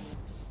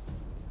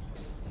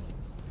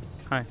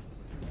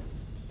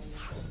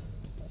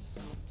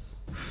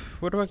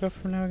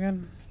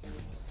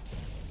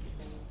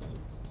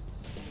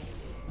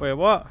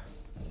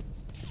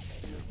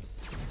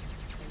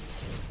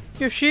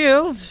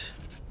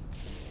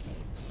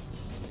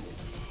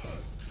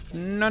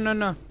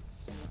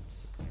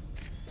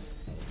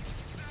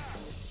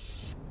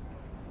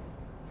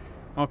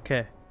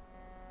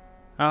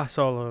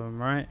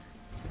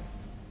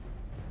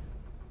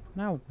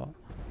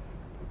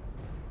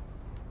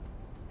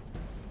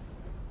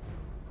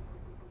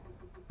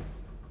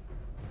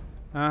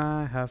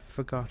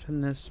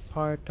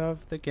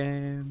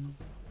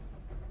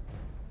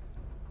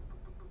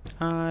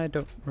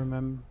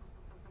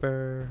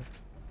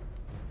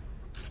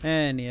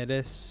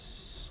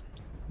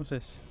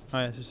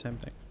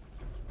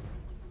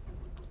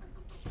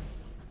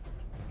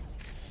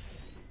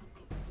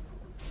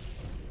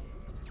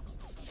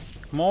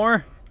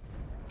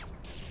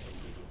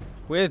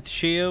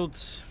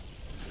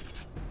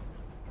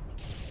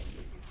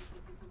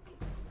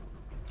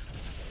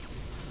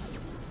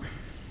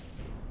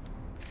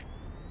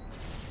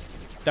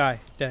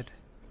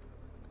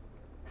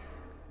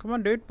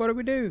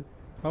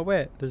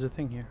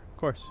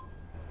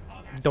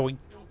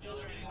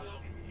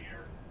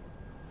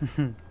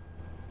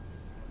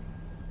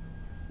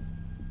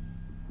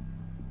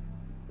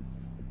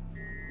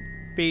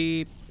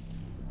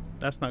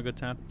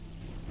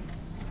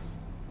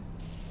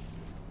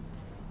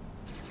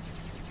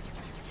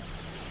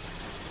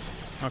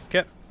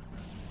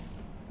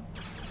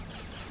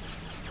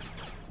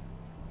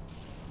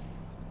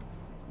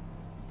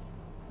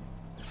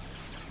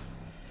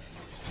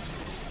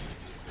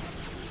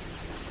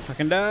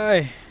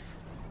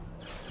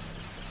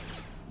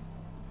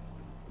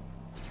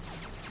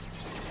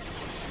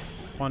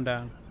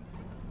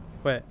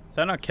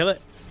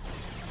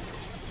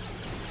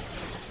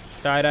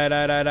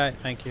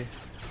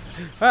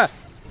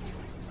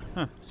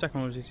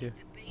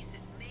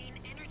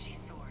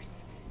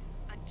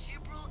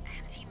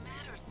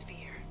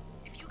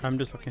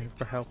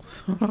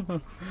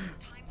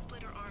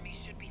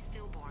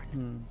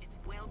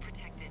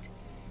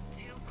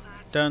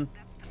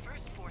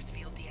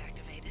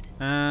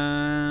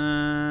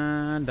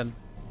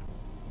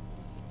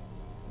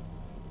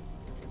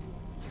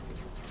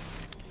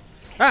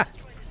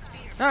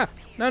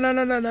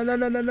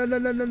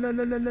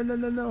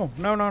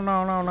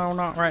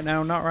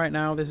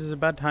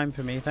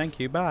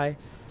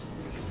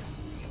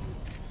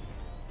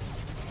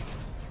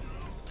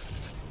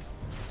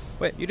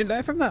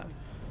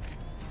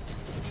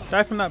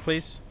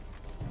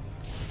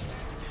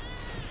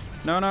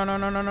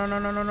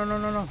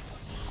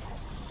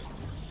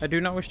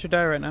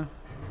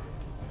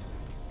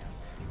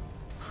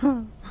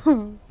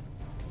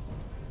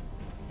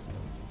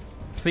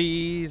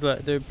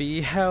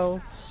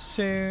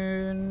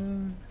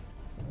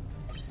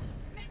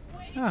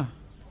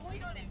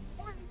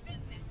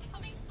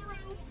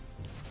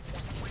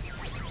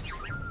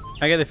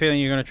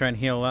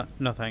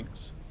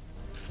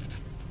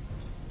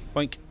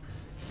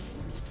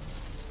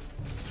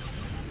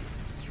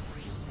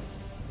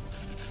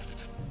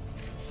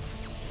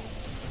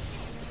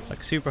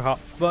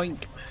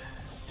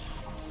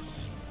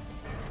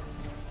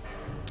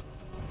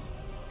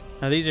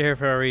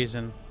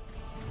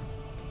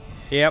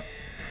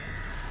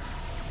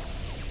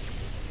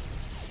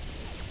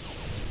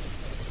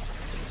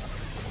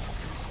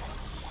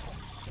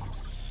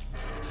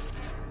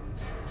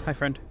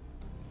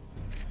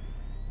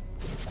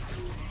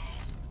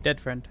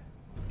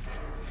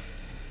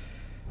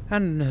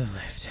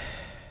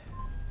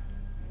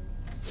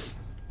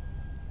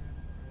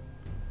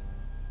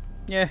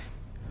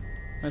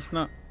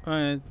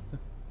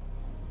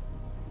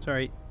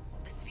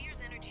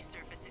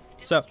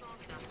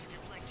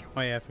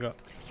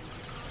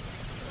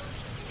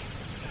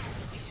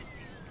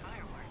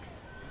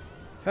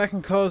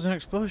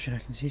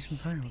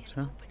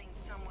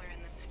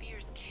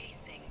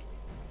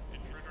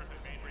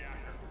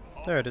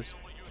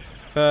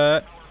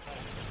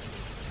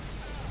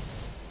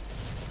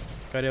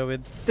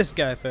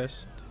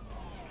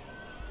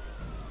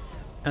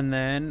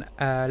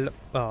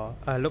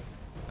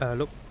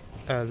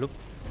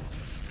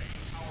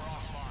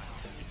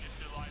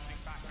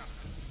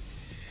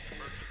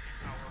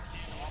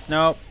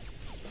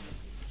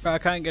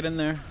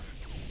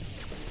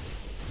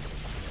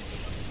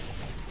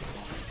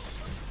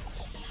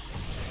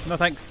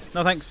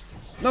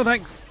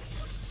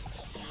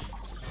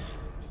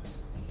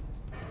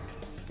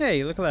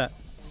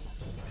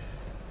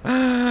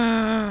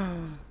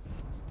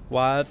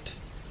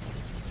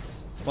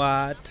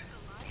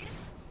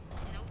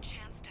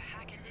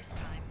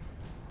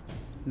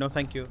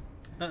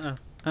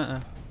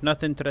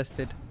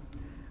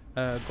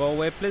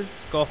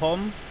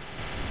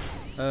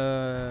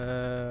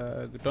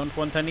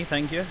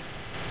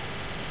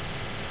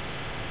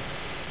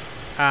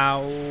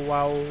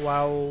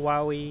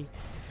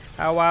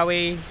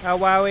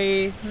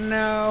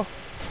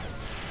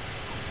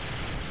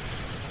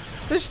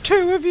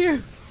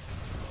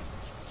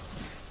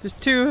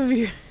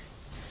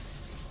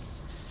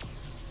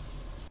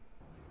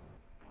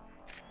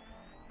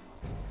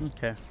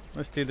 Okay,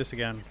 let's do this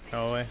again,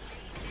 shall we? Let's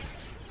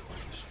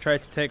try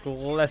to take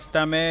less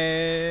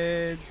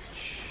damage.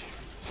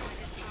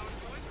 This power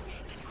source and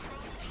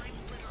Crow's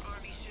TimeSplitter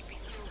army should be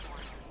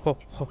stillborn. Oh,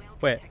 It's oh, well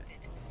wait.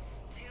 protected.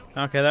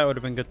 Okay, that would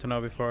have been good to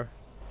know before.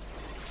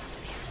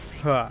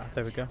 Ah,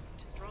 there we go.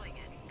 Destroying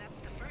it. That's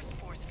the first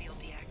force field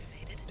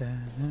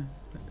deactivated.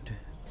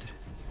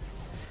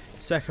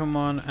 Second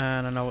one,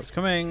 and I know what's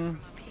coming.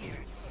 Up here,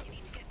 you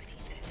need to get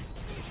beneath it.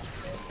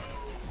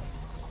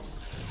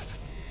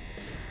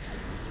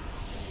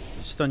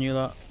 Stun you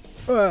lot.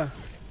 Ah.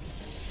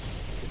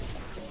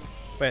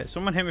 Wait,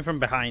 someone hit me from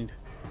behind.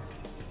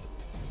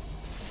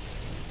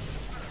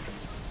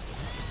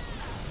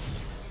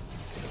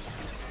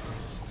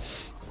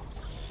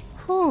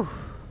 Whew.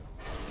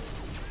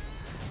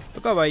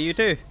 Forgot about you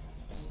too.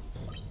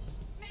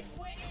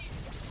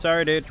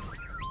 Sorry, dude.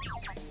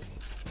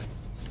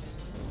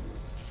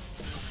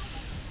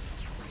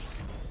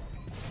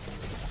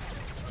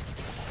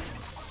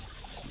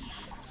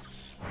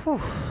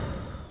 Whew.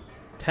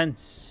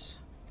 Tense.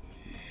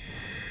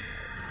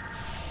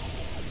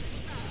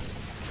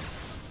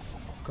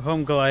 Go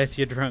home, Goliath,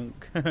 you're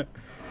drunk.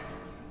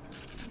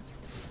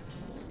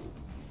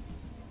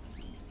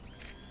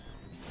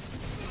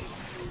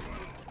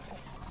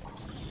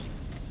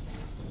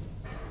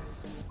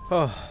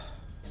 Oh.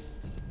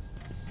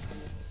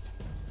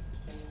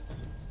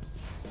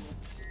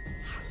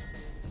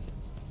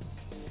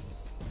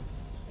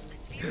 The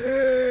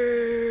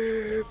sphere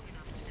enough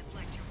to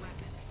deflect your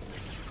weapons.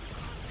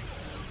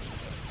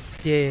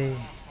 Yay.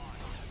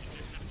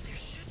 There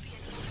should be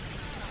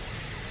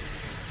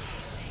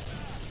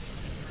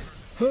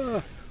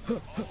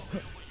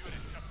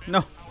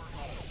No.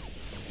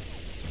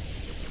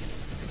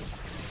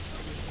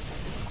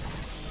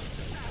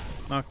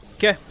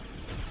 Okay.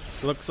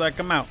 Looks like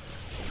I'm out.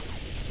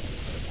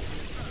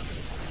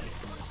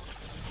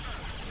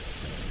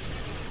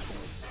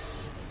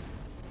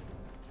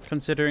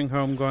 Considering who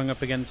I'm going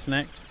up against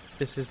next,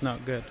 this is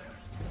not good.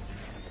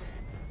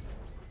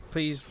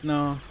 Please,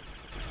 no.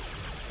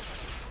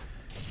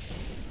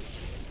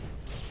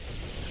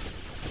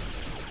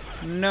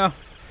 No.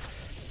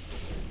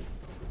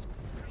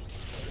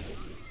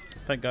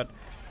 Thank God.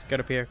 Let's get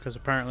up here, because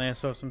apparently I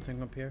saw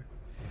something up here.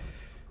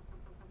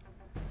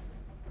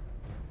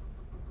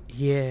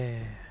 Yeah.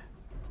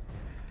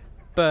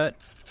 But,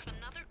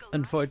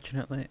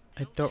 unfortunately,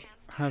 I don't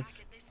have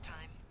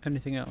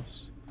anything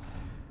else.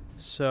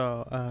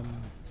 So,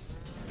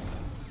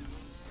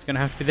 it's gonna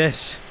have to be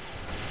this.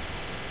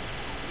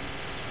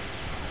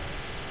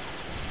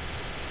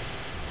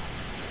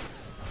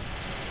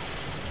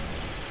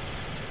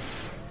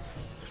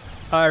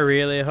 I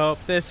really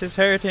hope this is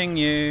hurting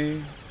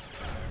you,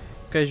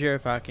 'cause you're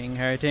fucking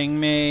hurting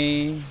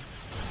me.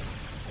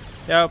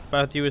 Yep, I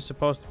thought you were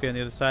supposed to be on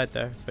the other side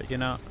there, but you're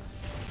not.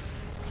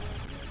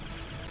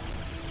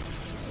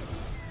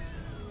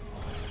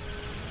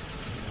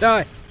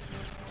 Die!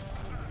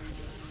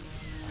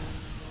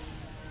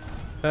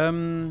 How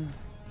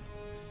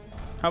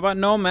about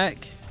no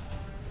mech?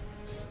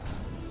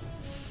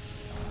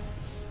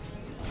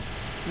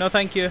 No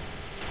thank you.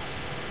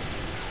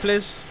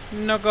 Please,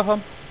 no, go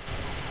home.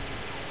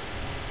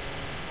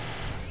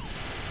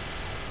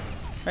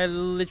 I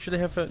literally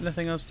have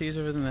nothing else to use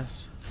other than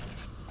this.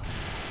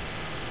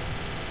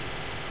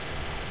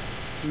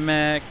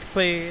 Mech,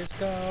 please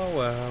go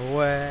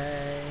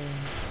away.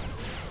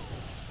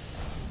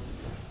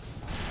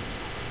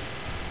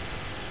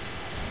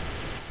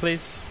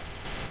 Please.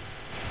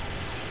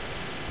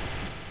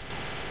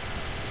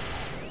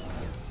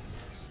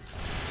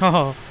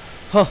 Oh,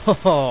 ho ho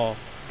ho.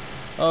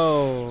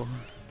 Oh.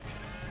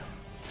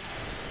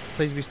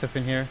 Please be stuff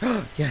in here.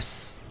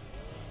 Yes.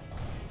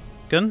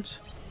 Guns?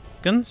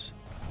 Guns?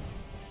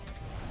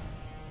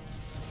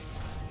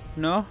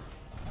 No?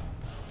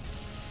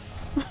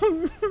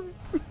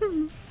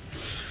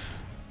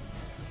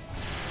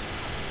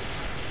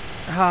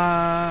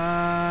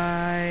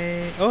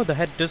 Hi. Oh, the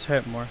head does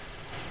hurt more.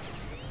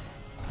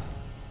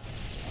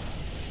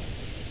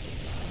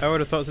 I would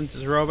have thought since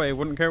it's a robot, it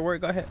wouldn't care where it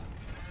got hit.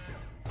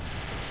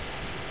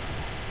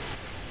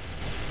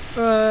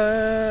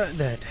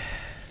 Dead.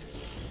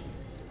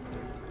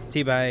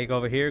 Teabag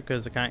over here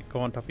because I can't go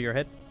on top of your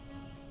head.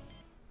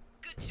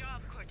 Good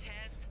job,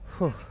 Cortez.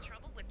 Whew. Having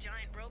trouble with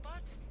giant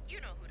robots?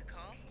 You know who to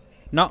call.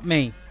 Not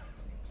me.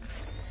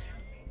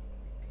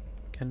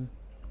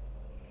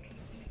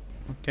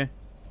 Okay.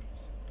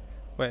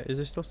 Wait, is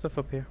there still stuff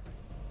up here?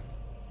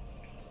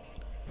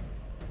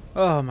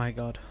 Oh my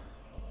god.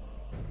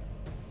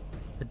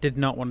 I did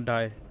not want to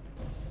die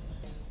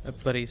a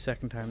bloody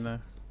second time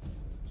there.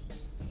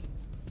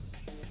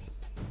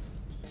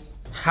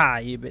 Ha,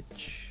 you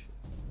bitch.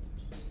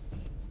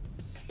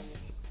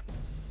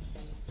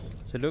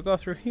 So do I go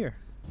through here?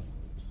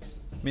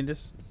 I mean,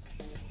 this...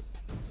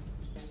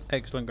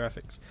 Excellent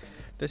graphics.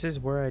 This is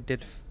where I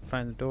did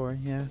find the door.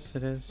 Yes,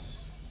 it is.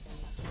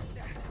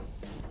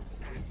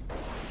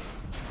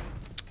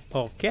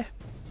 Okay.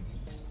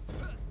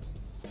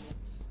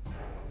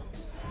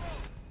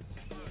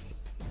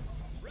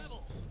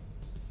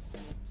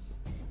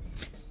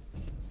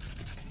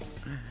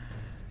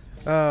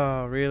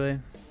 Oh, really?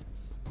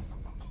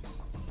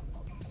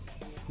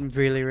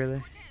 Really, really?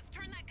 Cortez,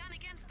 turn that gun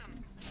against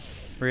them.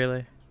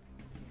 Really?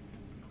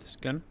 This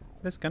gun?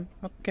 This gun?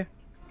 Okay.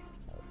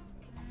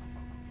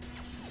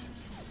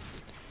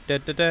 Da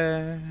da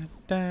da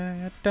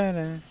da da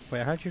da.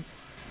 Wait, how'd you?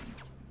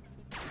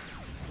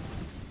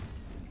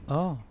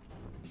 Oh.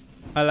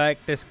 I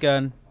like this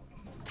gun.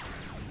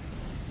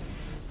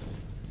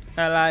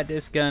 I like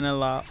this gun a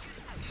lot. That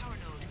power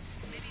node.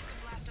 Maybe you can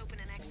blast open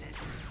an exit.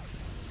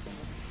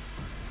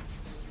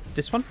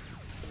 This one?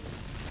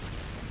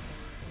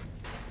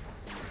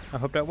 I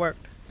hope that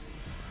worked.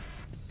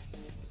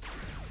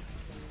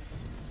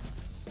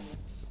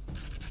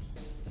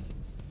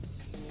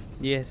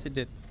 Yes, it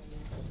did.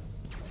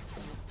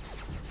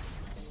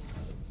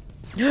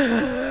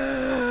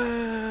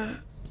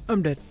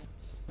 I'm dead.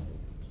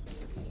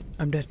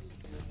 I'm dead.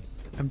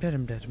 I'm dead,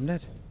 I'm dead, I'm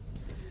dead.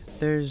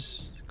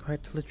 There's quite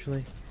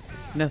literally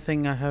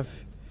nothing I have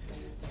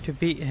to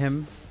beat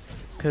him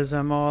because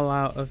I'm all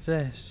out of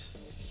this.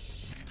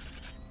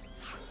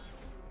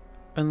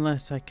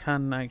 Unless I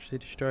can actually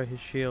destroy his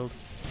shield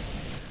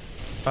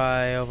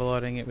by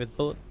overloading it with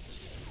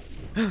bullets.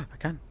 I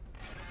can.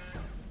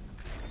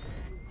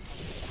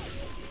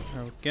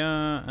 There we go,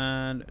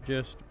 and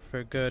just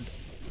for good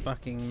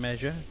fucking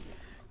measure,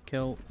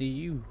 kill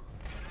you.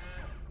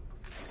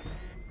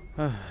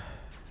 I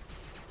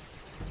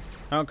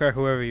don't care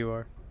whoever you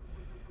are.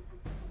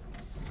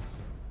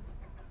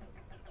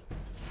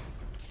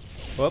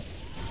 Whoop.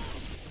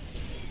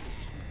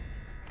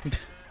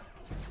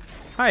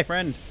 Hi,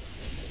 friend.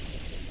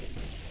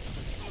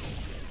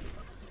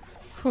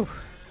 Whew.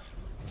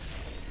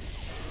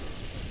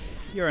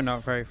 You're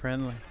not very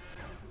friendly.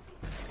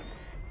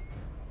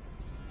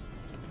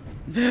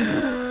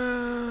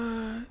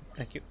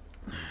 Thank you.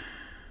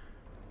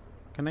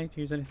 Can I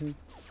use anything?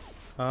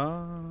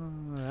 Oh,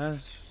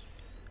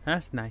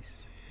 that's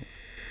nice.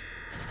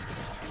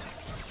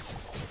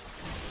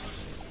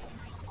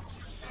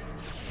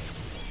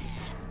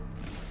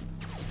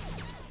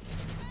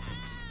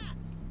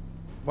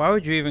 Why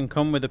would you even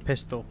come with a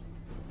pistol?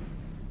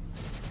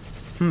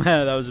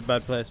 That was a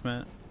bad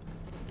placement.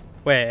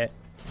 Wait.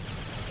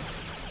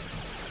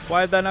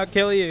 Why did that not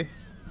kill you?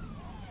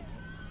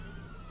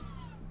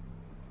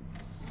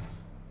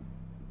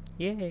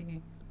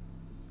 Yay.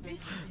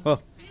 Oh.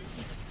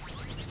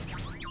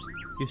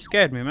 You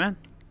scared me, man.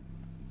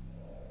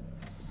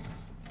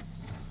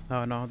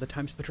 Oh no, the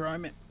TimeSplitter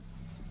army.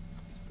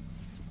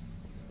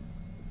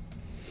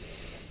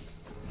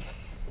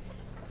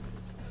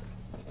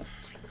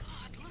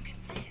 God, look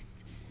at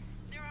this.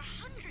 There are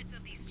hundreds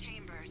of these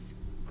chambers.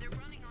 They're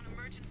running on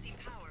emergency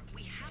power.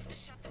 We have to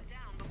shut them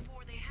down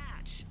before they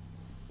hatch.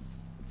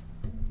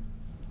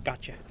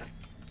 Gotcha.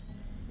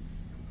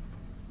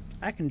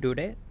 I can do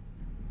that.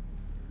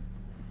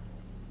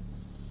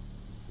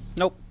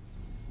 Nope.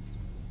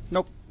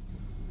 Nope.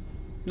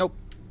 Nope.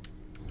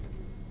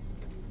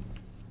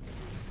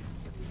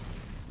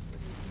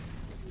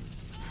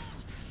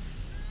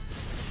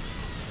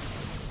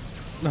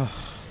 Oh.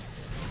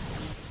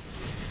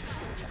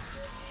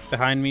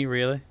 Behind me,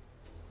 really?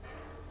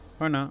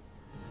 Or not?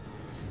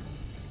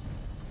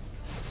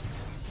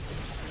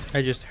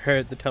 I just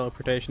heard the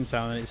teleportation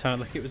sound and it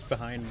sounded like it was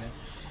behind me.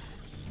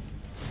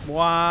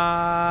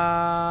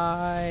 Why?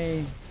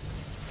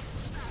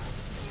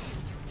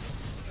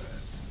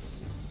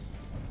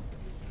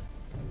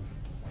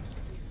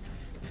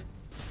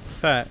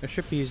 Fair, I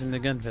should be using the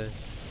gun for this.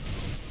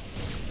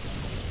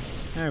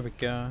 There we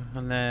go.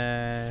 And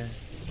then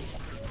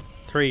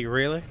 3,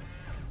 really?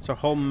 So a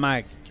whole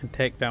mag can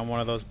take down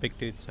one of those big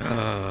dudes.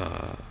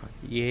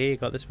 Yeah,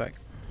 got this back.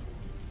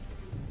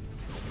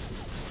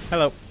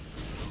 Hello.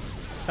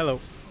 Hello.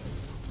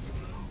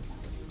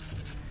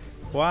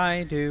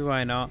 Why do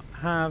I not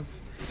have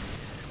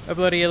a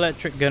bloody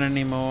electric gun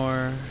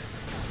anymore?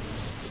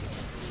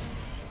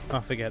 Oh,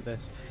 forget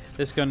this.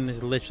 This gun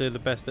is literally the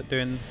best at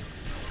doing...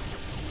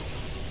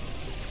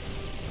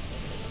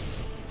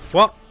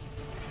 What?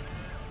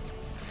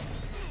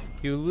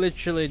 You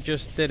literally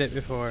just did it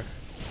before.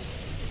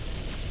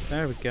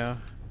 There we go.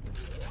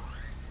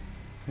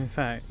 In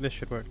fact, this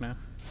should work now.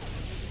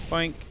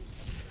 Boink.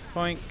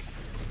 Boink.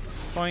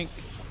 Boink.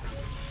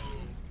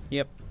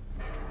 Yep.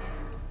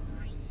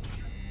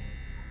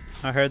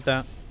 I heard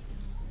that.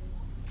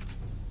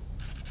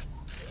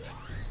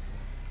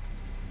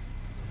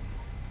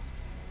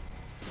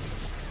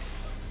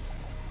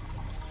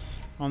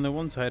 On the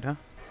one side, huh?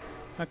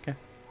 Okay.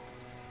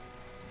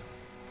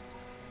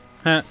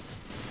 Huh.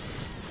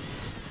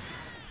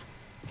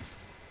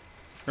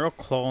 They're all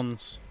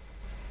clones.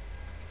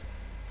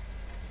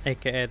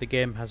 AKA the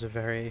game has a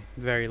very,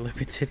 very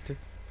limited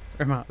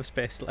amount of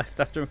space left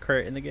after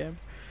creating the game.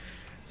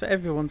 So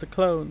everyone's a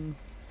clone.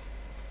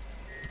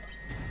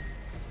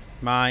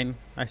 Mine.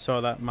 I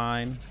saw that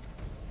mine.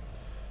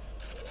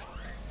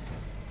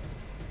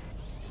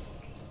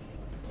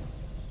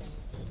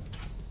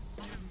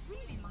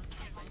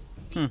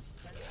 Hmm.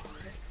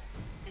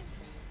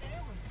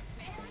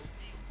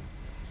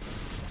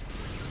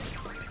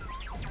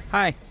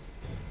 Hi.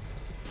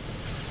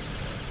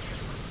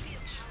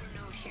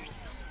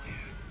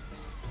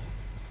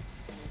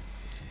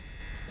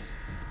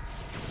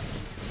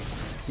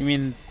 You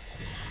mean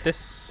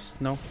this?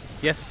 No.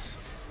 Yes.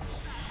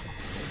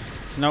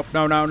 Nope.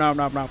 No. No. No.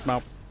 No. No.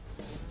 No.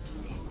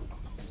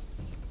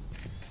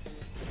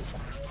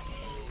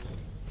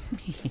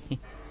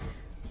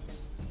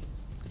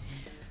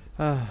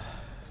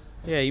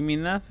 Yeah, you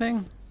mean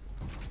nothing?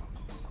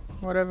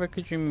 Whatever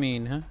could you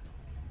mean, huh?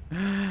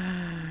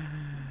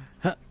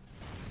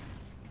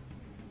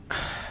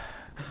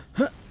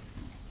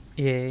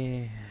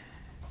 Yeah.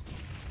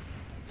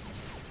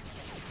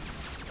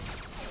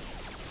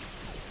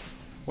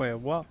 Wait,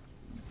 what?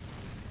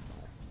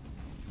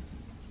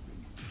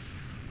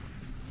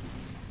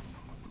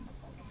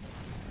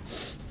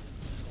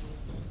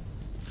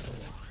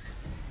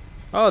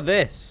 Oh,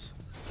 this.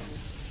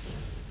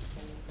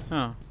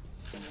 Oh.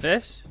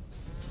 This?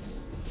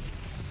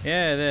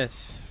 Yeah,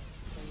 this.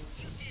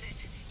 You did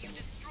it. You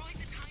destroyed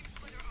the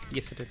TimeSplitter army.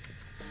 Yes, I did. Crow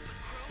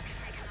can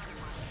make another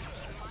one.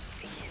 He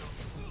must be killed.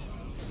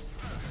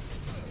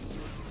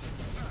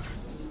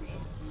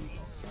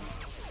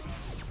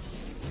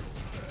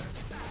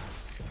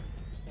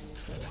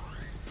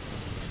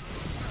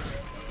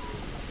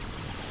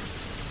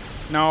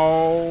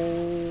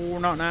 No,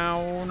 not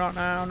now, not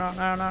now, not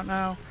now, not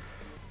now.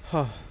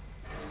 Oh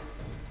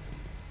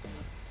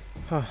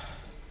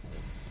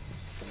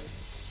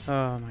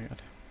my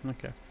god.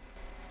 Okay.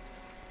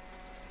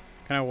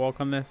 Can I walk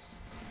on this?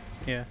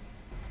 Yeah.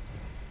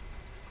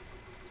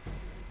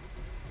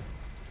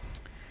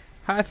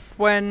 Half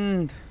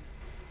wind.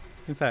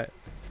 In fact,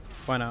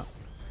 why not?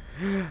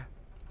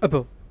 A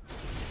bow.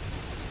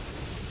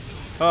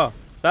 Oh,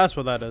 that's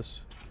what that is.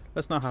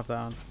 Let's not have that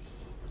on.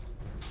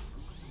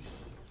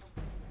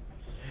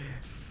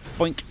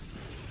 Boink.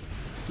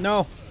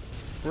 No.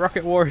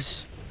 Rocket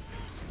Wars.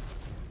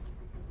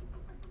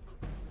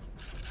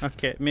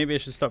 Okay, maybe I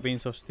should stop being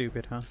so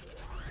stupid, huh?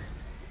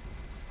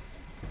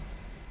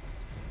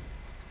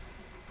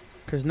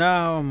 Because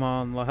now I'm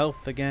on low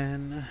health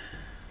again.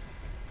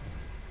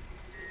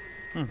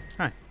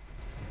 Hi.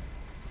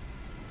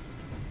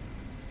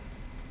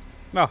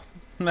 Oh,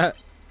 the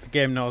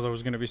game knows I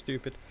was going to be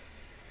stupid.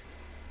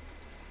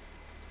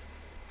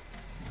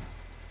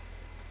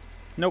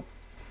 Nope.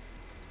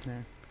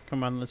 There.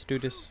 Come on, let's do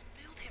this.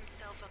 Built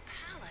himself a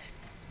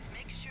palace.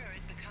 Make sure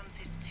it becomes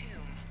his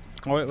tomb.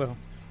 Oh, it will.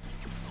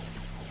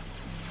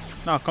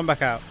 No, come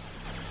back out.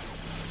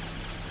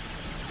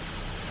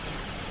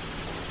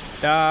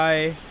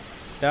 Die.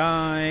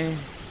 Die.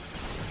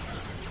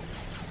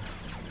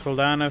 Cool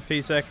down a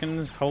few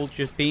seconds. Hold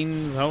your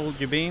beans. Hold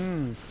your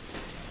beans.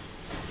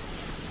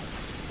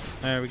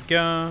 There we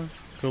go.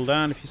 Cool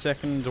down a few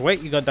seconds.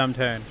 Wait your goddamn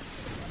turn.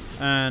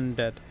 And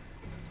dead.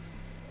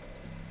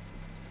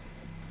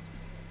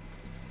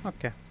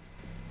 Okay.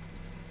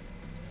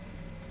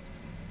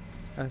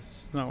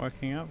 That's not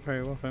working out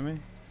very well for me.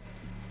 An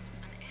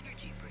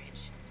energy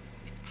bridge.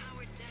 It's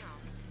powered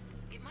down.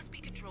 It must be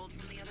controlled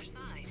from the other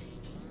side.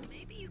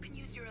 Maybe you can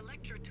use your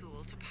electro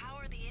tool to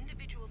power the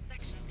individual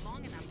sections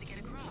long enough to get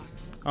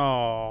across.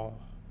 Oh,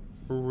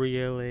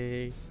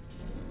 really?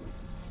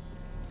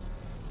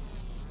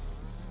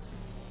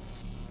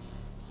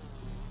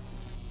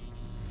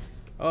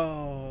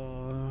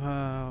 Oh,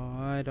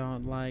 I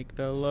don't like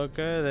the look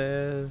of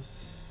this.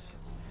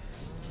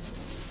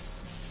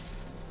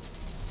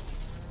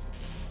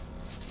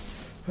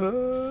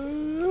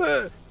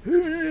 Cannot be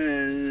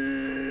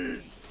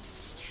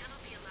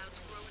allowed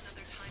to grow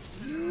another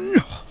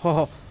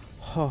TimeSplitter.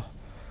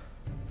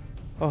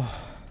 Oh.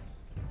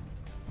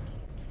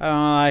 I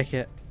don't like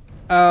it.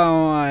 I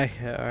don't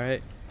like it,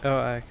 alright? I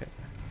don't like it.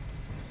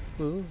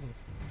 Ooh.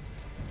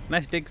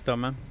 Nice digs though,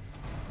 man.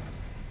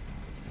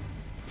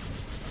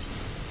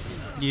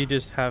 You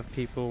just have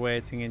people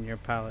waiting in your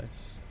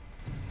palace.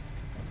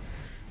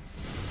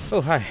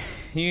 Oh, hi.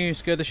 You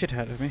scared the shit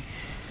out of me.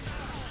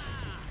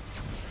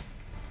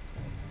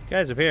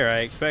 Guys up here,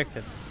 I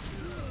expected.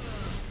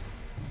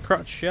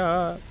 Crotch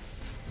shot.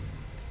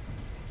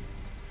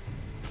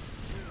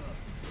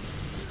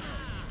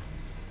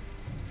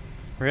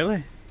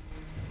 Really?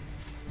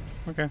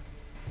 Okay.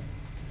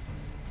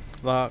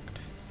 Locked.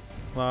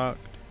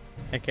 Locked.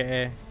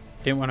 AKA,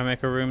 didn't want to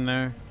make a room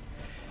there.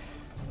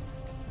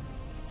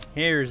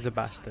 Here's the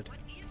bastard. What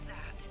is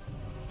that?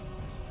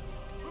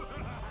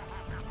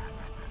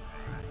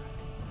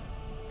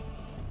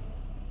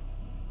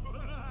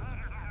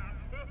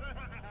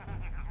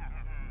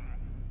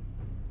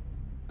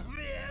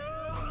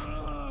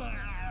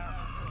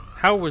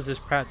 How was this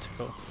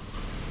practical?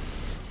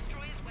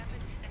 Destroy his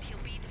weapons and he'll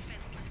be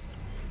defenseless.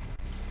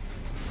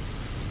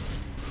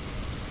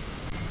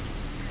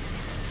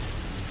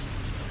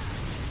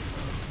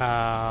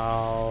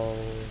 Ow.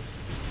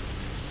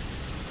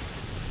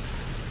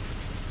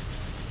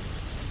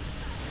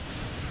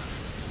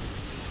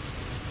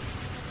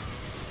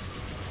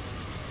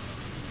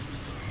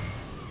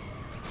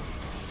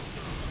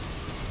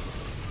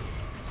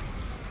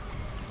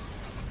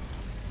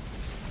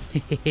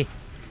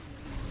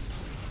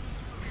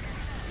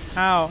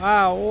 Ow,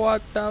 ow,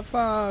 what the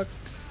fuck?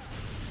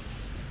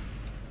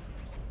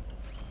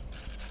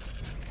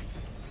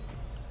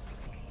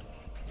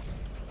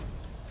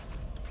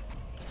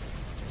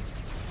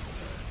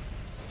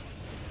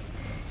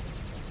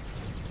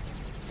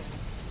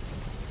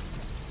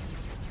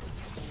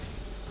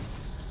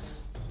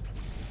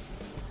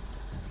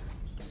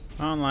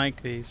 I don't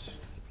like these.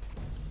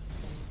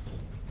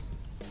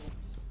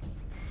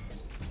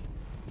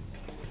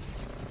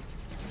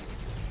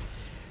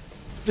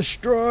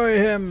 Destroy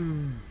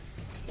him!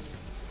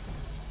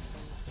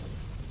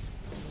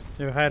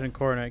 If I hide in a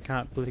corner, it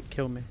can't bloody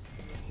kill me.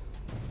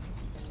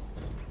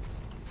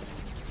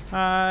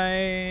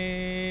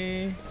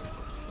 Hi!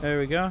 There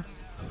we go.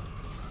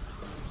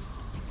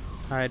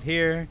 Hide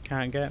here,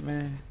 can't get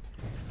me.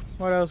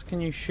 What else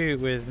can you shoot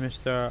with,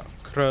 Mr.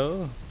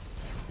 Crow?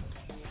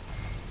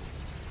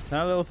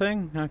 That little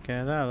thing?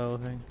 Okay, that little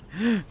thing.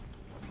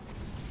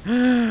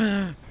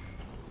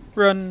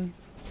 Run!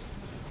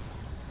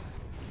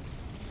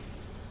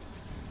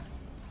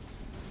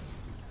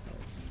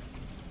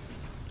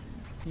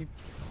 You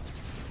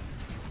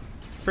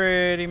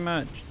pretty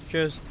much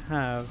just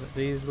have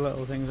these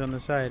little things on the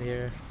side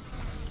here.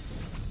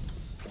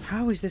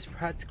 How is this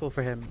practical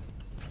for him?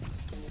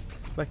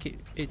 Like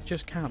it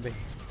just can't be.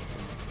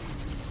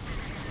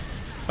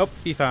 Oh,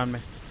 he found me.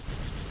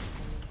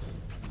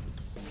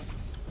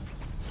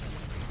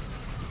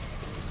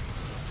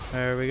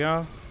 There we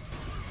go.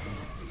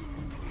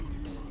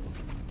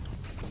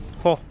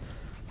 Ho!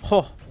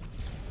 Ho!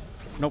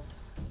 Nope.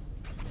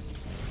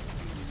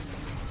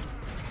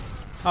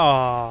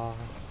 Ah!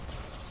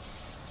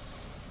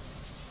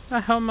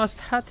 I almost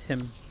had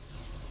him.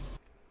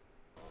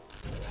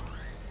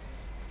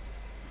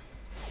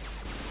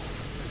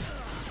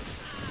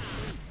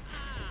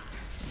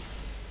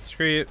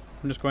 Screw you.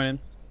 I'm just going in.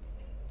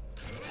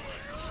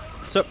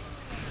 What's up?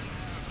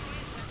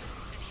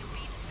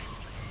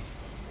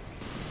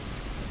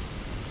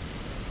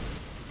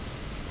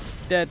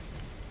 Dead.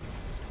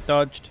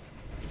 Dodged.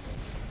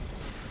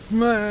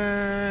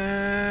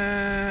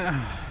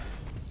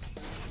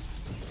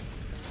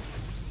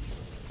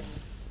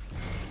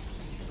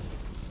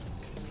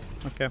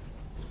 Okay.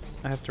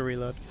 I have to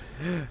reload.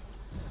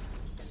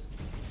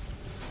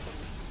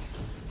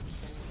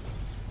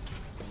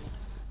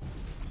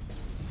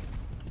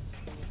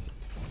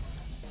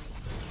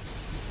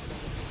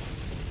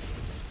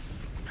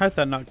 How'd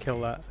that not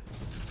kill that?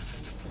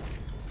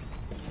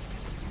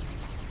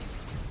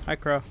 Hi,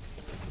 Crow.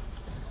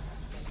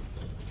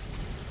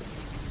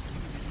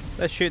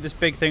 Let's shoot this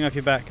big thing off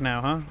your back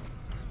now, huh?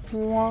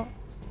 What?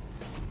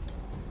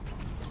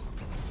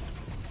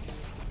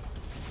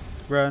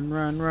 Run,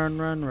 run, run,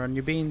 run, run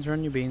your beans,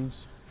 run your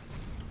beans.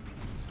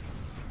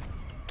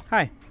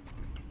 Hi.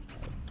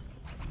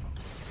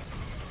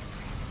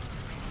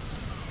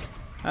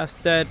 That's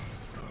dead.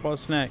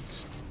 What's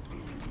next?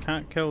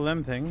 Can't kill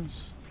them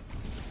things.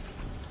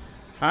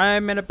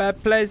 I'm in a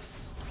bad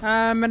place.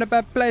 I'm in a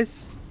bad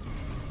place.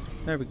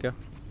 There we go.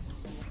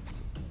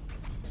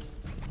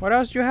 What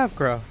else do you have,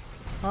 Crow?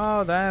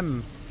 Oh,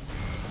 them.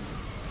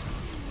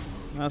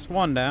 That's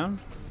one down.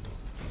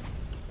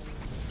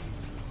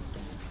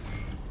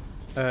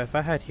 If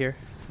I hide here,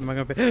 am I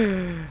gonna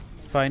be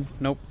fine?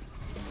 Nope.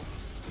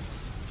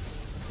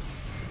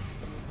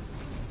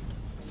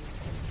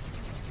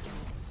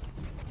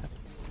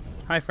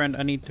 Hi, friend.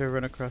 I need to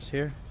run across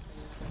here.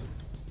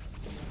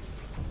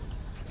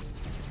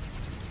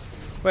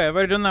 Wait, I've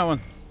already done that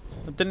one.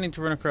 I didn't need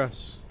to run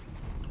across.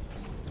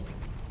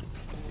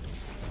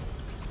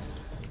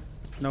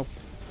 Nope.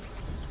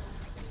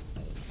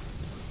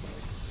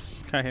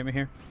 Can't hit me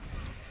here.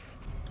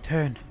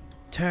 Turn.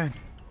 Turn.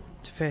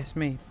 To face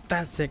me.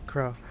 That's it,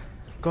 Crow.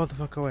 Go the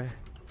fuck away.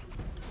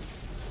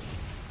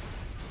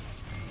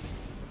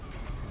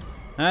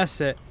 That's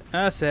it.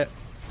 That's it.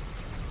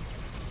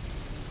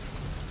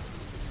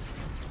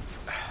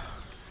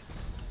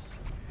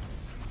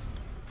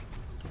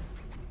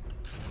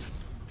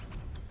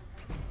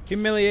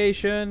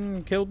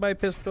 Humiliation. Killed by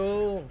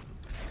pistol.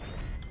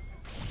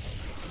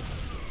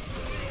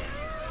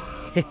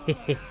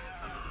 Hehehe.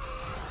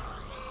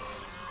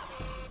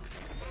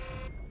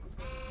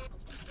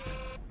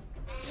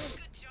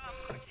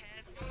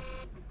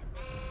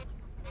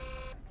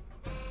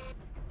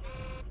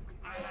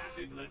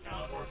 Into the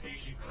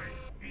teleportation crate.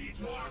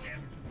 Needs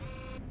walking.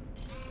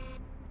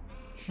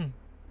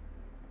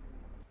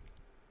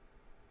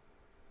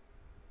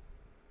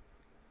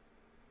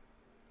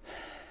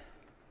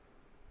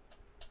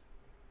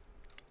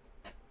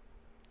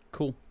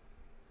 Cool.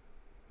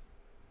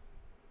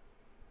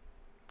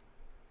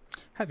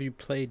 Have you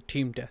played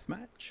Team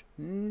Deathmatch?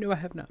 No, I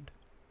have not.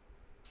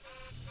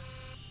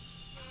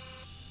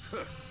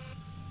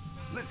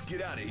 Let's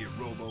get out of here,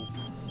 Robo.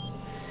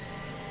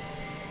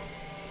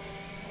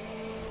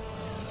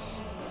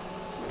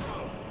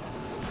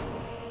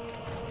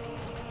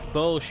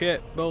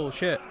 Bullshit,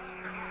 bullshit.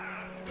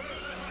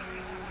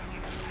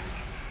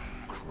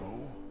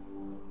 Crow?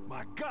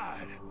 My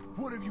God,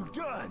 what have you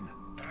done?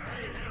 I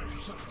have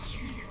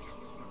succeeded,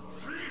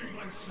 freeing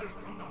myself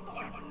from the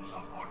bonds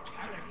of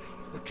mortality.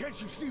 But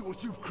can't you see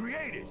what you've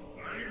created?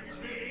 I've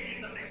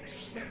created the next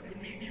step in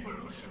the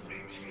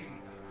evolutionary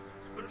chain.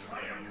 The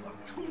triumph of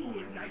 2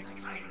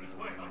 lifetimes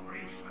worth of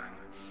research.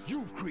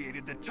 You've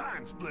created the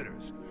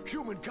TimeSplitters,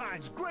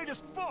 humankind's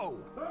greatest foe.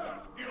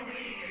 You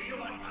mean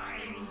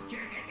humankind's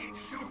genetic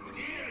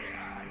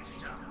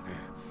superiors?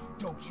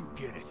 Don't you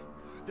get it?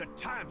 The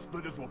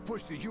TimeSplitters will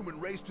push the human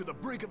race to the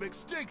brink of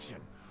extinction.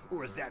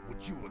 Or is that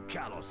what you and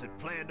Kalos had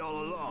planned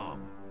all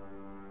along?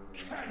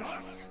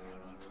 Kalos?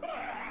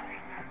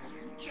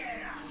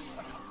 Kalos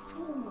was a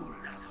fool.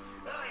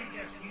 I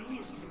just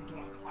used him to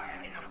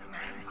acquire enough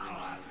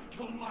manpower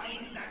to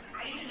mine that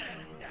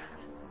island.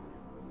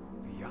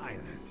 The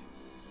island?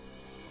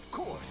 Of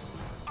course.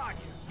 Anya,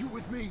 you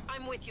with me?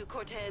 I'm with you,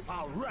 Cortez.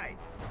 All right.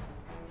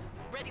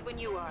 Ready when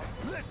you are.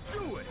 Let's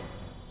do it!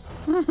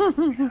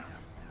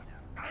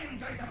 I'm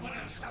going to put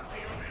a stop to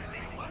your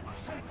meddling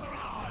once and for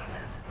all.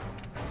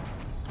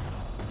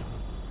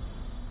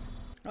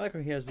 I like how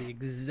he has the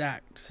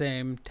exact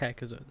same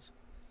tech as us.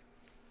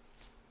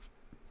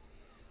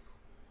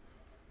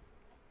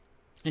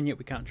 And yet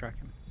we can't track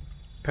him.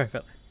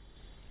 Perfectly.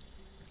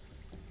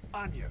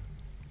 Anya.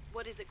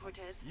 What is it,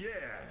 Cortez? Yeah.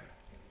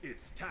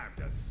 It's time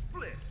to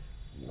split.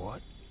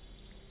 What?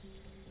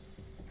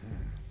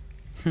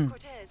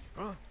 Cortez,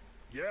 Huh?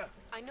 Yeah?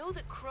 I know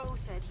that Crow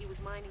said he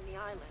was mining the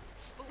island,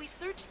 but we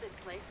searched this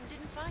place and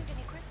didn't find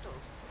any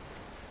crystals.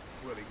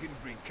 Well, he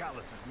didn't bring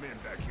Callus's men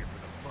back here for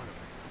the fun of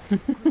it.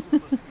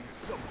 Crystals must be here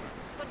somewhere.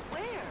 But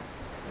where?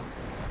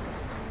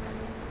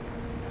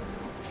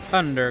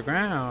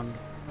 Underground.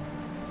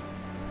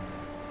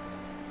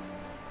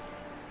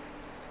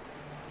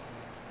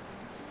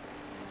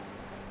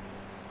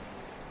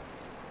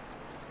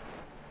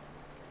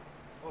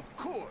 Of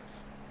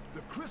course!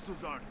 The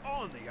crystals aren't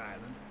on the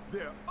island,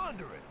 they're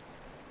under it.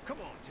 Come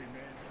on, Tin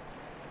Man.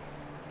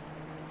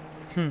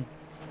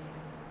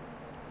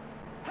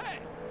 Hey!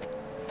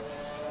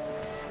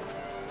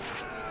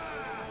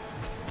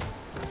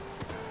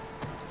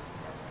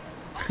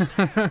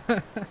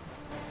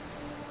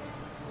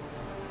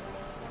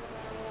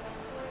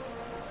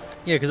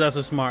 Yeah, because that's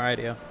a smart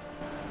idea.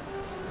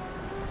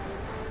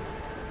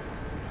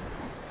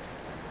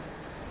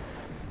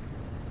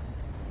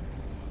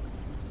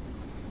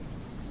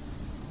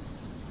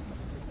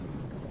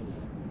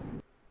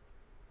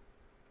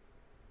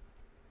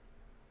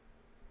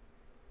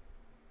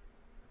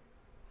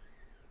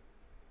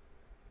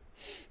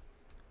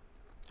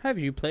 Have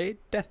you played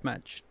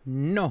Deathmatch?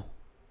 No.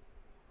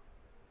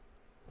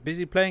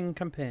 Busy playing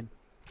campaign.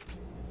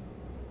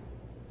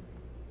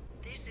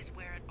 This is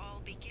where it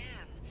all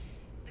began.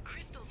 The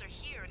crystals are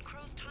here, and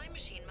Crow's time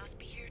machine must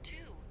be here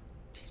too.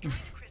 Destroy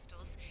the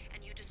crystals,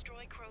 and you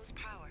destroy Crow's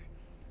power.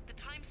 The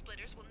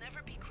TimeSplitters will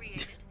never be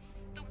created.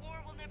 The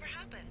war will never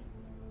happen.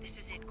 This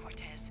is it,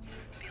 Cortez.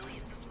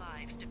 Billions of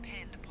lives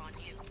depend upon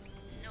you.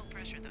 No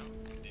pressure, though.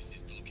 This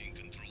is docking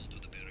control to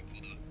the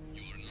Barracuda.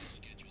 You are not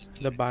scheduled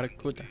to The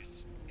Barracuda.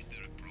 Is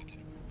there a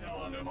problem? Tell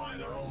them to mind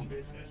their own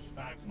business.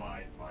 That's my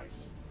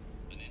advice.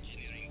 An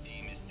engineering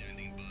team is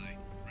standing by.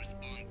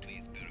 Respond,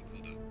 please,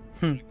 Barracuda.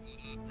 Hmm.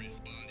 Barracuda,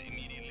 respond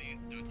immediately.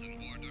 That's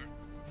an order.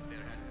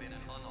 There has been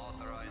an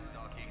unauthorized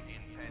docking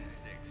in Pen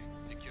 6.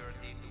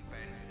 Security to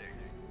Pen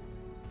 6.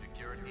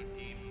 Security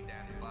team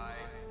stand by.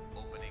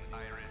 Opening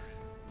iris.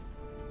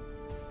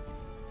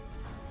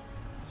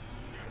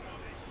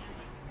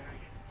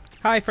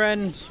 Hi,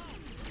 friends.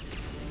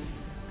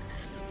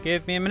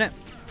 Give me a minute.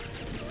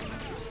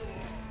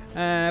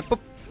 Boop,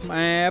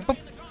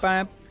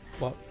 boop,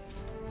 what?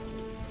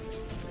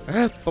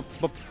 Boop,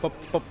 boop, boop,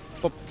 boop,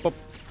 boop, boop,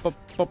 boop,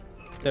 boop.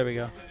 There we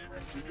go.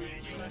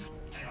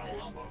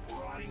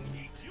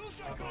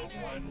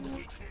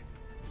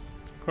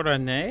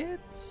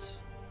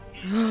 Grenades?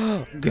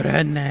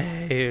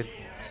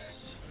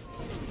 Grenades.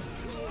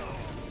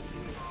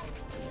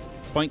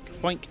 Boink,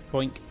 boink,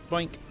 boink,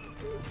 boink.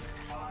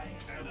 I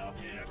am a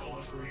pinnacle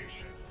of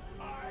creation.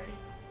 I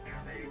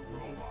am a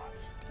robot.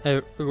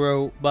 A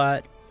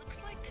robot.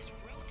 Looks like this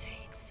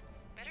rotates.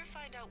 Better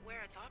find out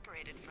where it's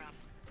operated from.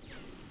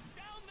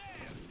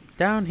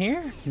 Down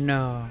here?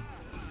 No.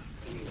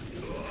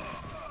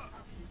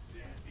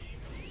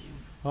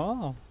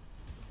 Oh.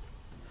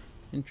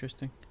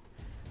 Interesting.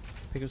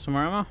 Pick up some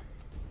more ammo.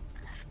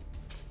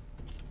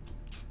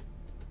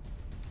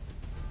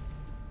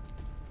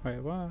 Wait,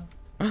 what?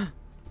 What's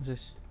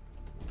this?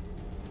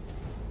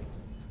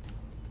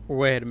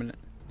 Wait a minute.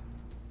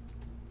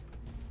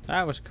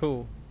 That was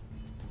cool.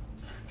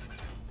 Look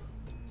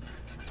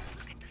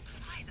at the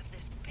size of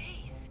this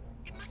base.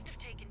 It must have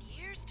taken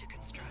years to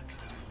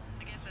construct.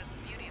 I guess that's the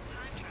beauty of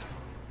time travel.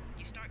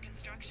 You start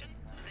construction,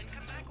 then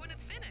come back when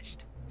it's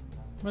finished.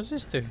 What's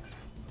this do?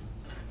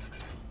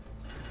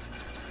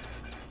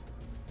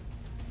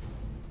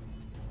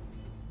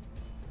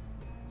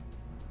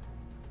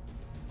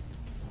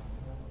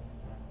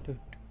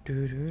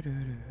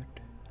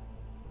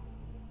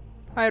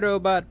 Hi,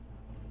 robot.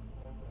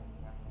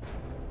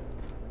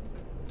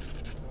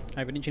 I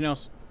have anything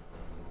else?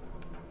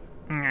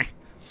 There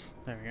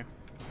we go.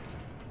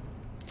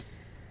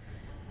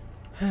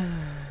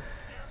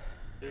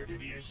 There could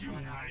be a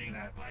human hiding in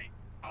that pipe.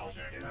 I'll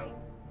check it out.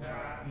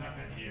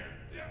 Nothing here.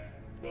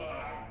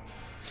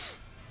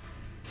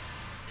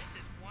 This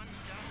is one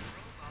dumb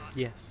robot.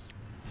 Yes.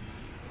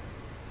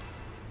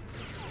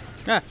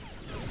 Ah!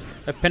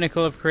 A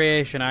pinnacle of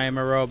creation. I am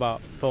a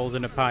robot. Falls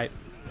in a pipe.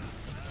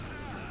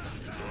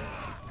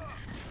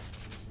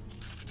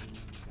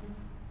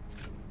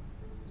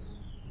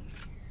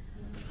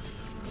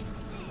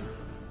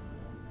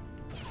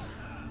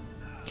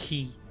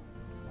 key.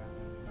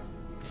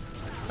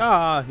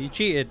 Ah, you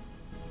cheated.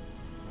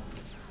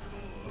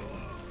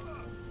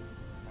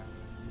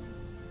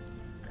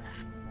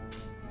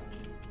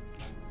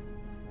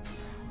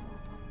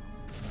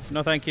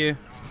 No, thank you.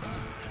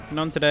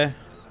 None today.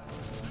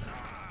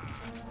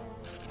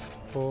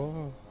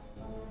 Oh.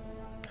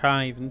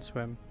 Can't even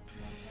swim.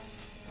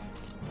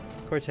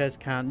 Cortez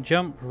can't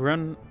jump,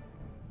 run,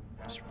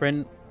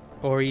 sprint,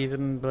 or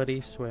even bloody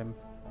swim.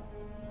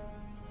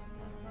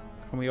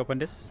 Can we open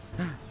this?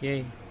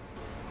 Yay.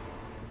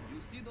 You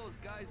see those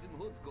guys in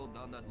hoods go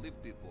down that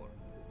lift before?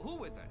 Who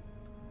were they?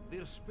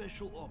 They're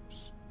special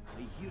ops. I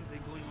hear they're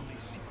going on a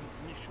secret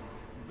mission.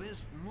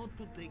 Best not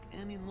to take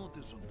any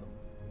notice of them.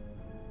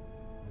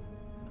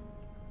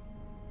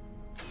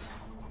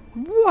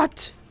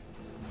 What?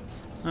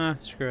 Ah,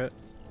 screw it.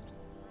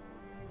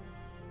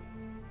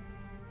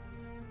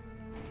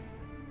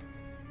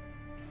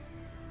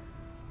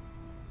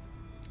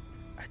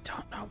 I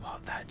don't know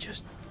what that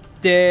just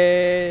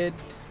did.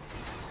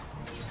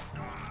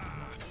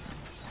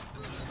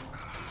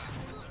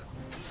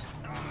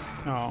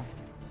 Oh.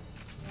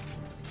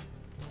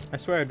 I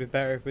swear it'd be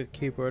better with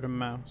keyboard and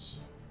mouse.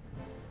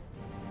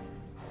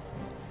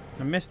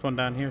 I missed one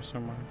down here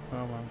somewhere.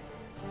 Oh well.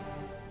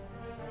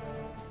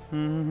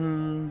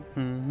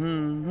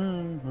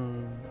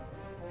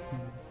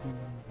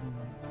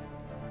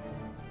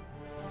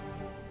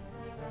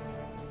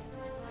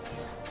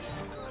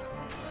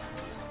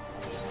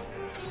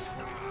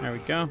 There we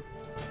go.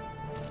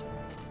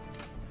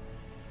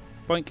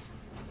 Boink.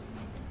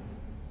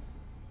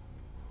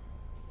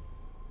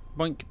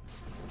 Boink.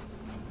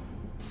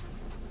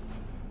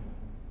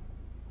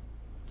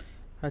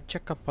 A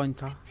checkup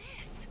pointer.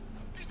 This.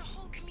 There's a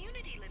whole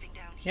community living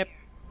down Yep. here.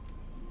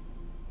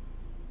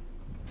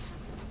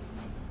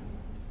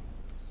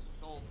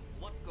 So,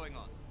 what's going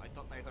on? I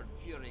thought I heard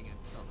cheering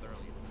and stuff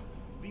earlier.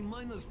 The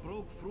miners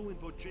broke through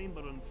into a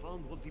chamber and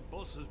found what the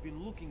boss has been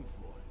looking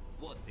for.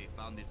 What, they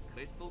found this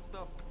crystal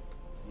stuff?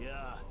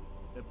 Yeah,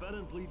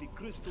 apparently the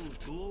crystals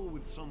glow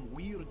with some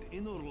weird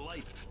inner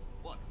light.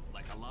 What,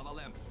 like a lava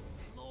lamp?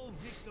 No,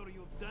 Victor,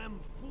 you damn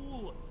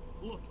fool!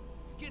 Look,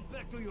 get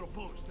back to your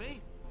post, eh?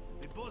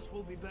 The boss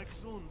will be back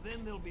soon,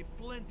 then there'll be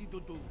plenty to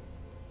do.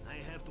 I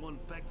have to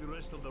unpack the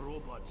rest of the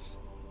robots.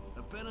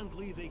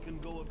 Apparently they can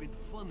go a bit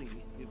funny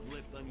if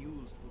left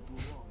unused for too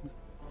long.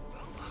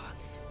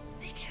 Robots?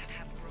 They can't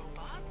have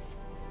robots.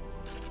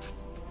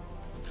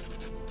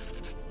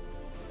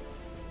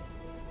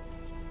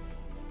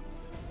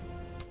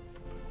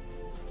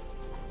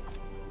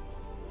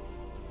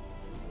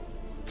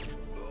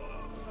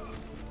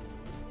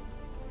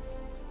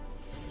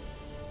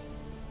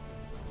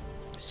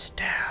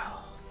 Stealth.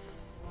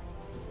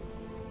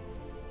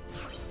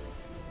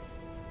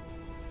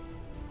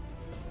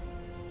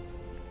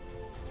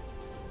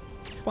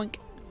 Boink.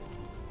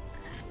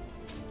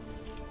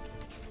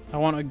 I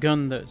want a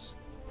gun that's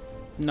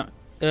not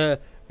a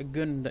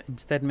gun that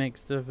instead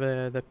makes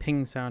the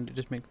ping sound. It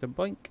just makes the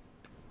boink.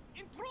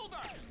 Intruder!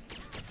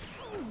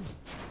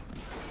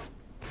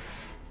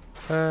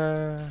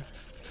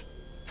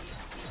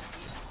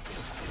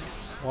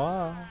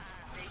 Wow.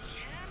 They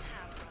can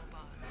have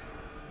robots.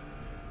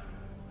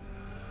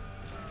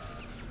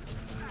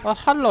 Oh,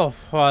 hello,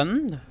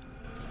 friend.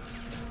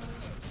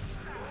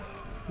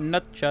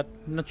 Nut shot,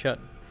 nut shot.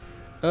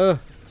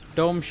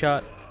 Dome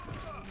shot.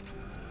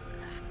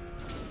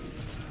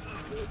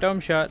 Dome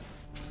shot.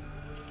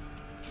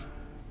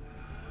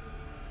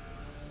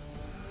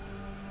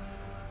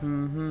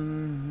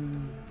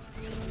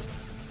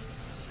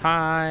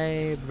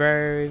 Hi,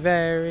 very,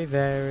 very,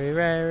 very,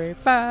 very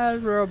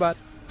bad robot.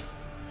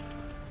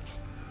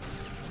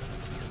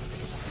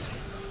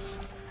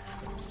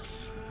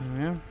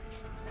 Yeah.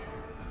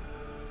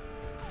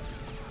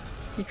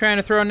 You trying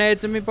to throw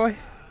nades at me, boy?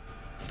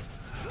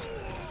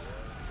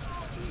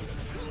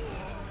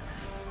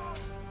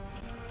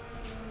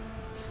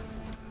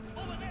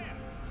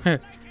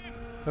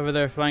 Over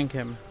there, flank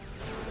him.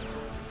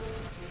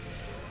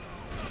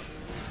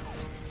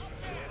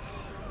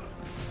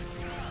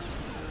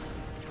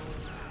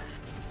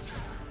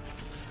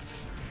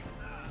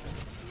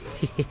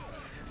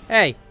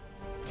 Hey!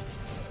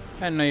 I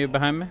didn't know you were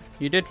behind me.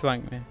 You did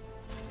flank me.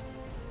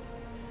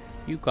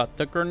 You got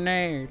the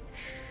grenades.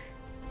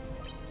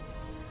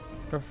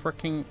 The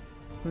freaking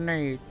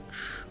grenades.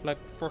 Like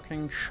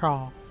freaking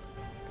Shaw.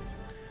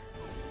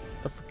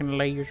 The freaking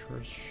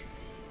lasers.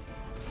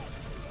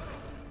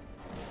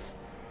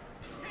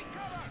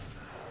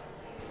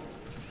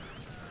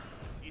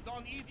 He's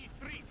on easy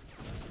street.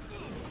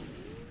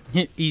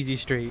 Easy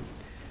street.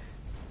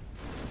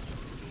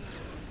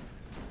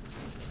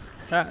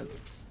 That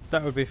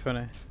would be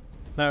funny.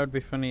 That would be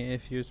funny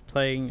if you was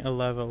playing a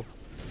level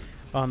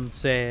on,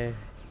 say,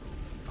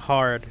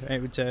 hard. It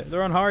would say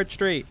they're on hard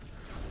street.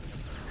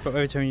 But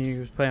every time you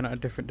was playing at a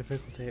different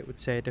difficulty, it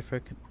would say a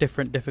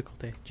different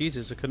difficulty.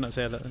 Jesus, I could not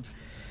say that then.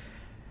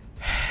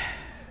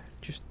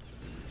 Just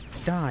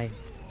die.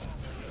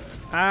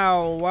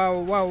 Ow! Wow!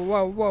 Wow!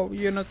 Wow! Wow!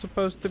 You're not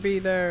supposed to be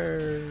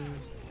there.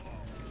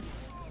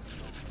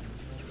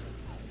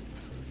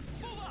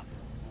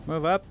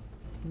 Move up.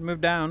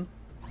 Move down.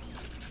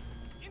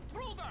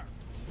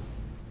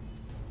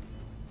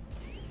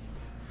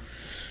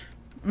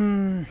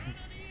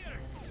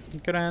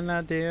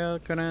 Grenadier.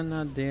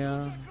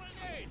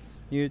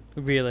 You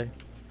really?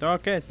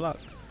 Okay, it's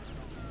locked.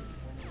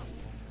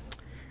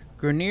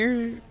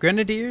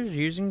 Grenadiers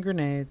using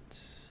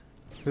grenades.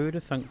 Who'd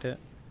have thunked it?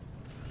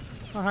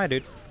 Oh, hi,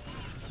 dude.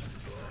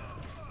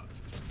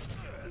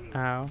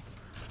 Ow.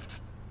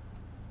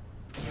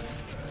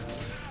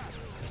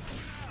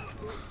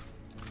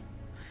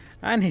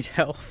 I need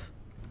health.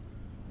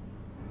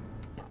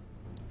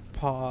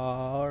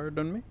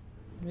 Pardon me?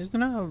 Isn't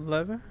that a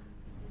lever?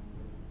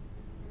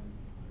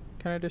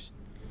 Can I just...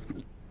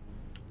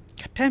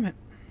 God damn it.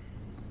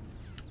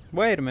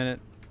 Wait a minute.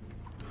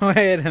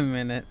 Wait a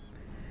minute.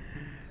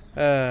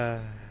 Oh,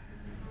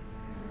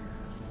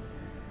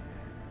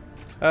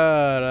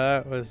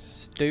 that was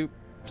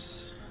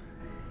stoops.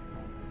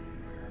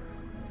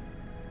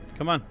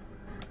 Come on.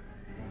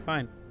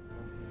 Fine.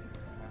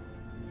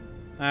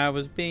 I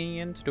was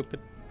being stupid.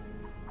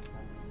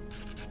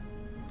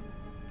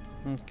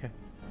 Okay.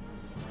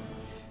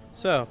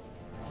 So.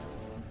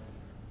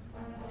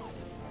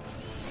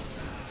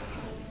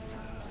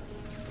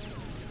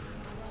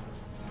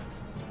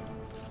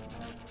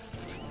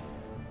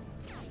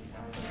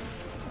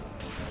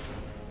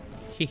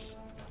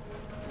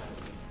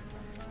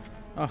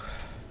 Oh.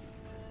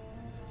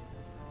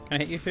 Can I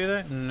hit you through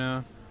that?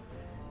 No.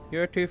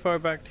 You're too far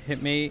back to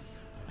hit me.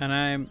 And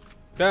I'm...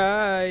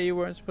 Ah, you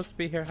weren't supposed to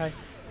be here. Hi.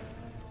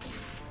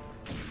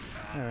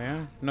 There we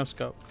are. No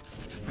scope.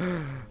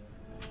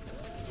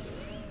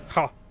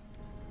 Ha!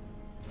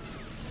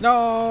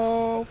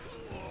 No!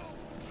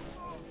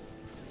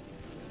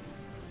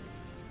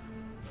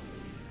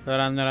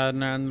 Run, run,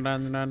 run,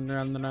 run, run,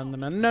 run,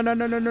 run, run. No, no,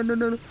 no, no, no, no,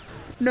 no,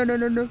 no, no,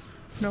 no, no,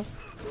 no.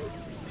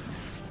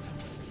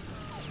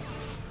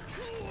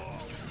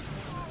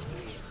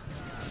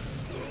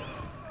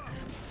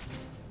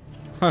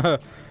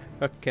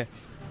 Okay.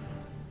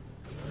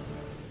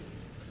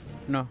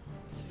 No.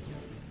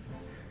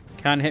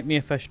 Can't hit me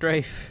if I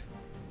strafe.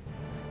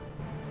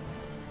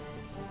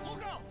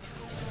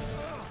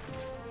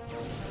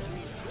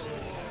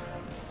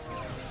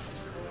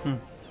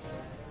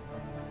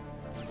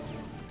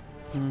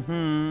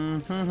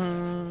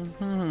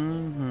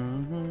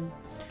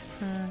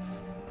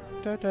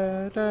 Da,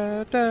 da,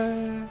 da,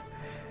 da.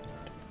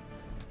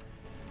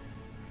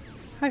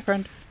 Hi,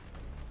 friend.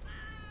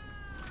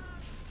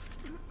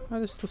 Oh,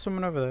 there's still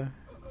someone over there.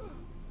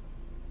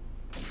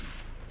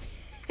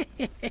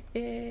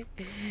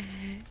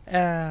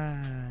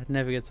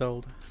 Never gets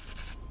old.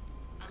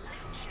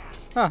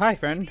 Oh, hi,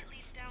 friend.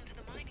 Leads down to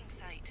the mining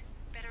site.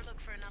 Better look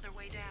for another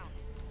way down.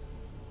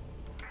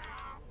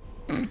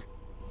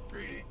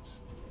 Greetings.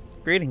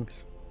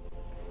 Greetings.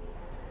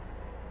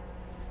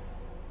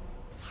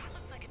 That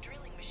looks like a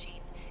drilling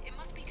machine. It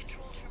must be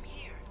controlled from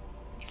here.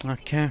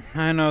 Okay,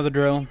 I know the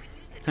drill.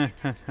 Use it to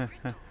detect the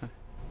crystals.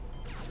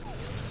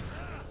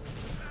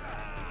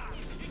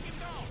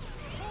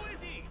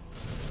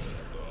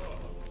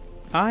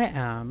 I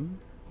am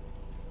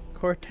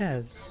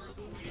Cortez.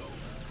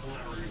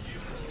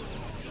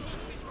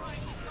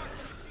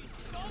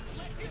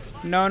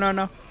 No, no,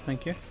 no.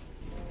 Thank you.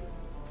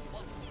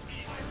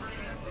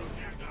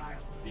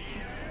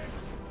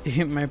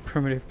 Eat my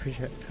primitive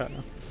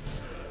projectile.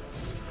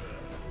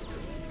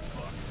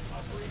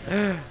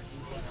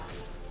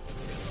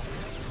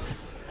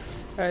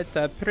 It's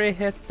a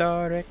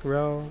prehistoric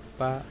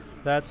robot.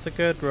 That's a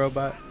good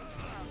robot.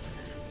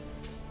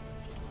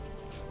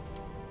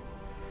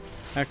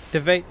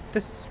 Activate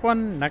this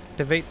one,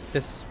 activate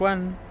this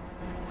one.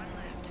 One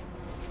left.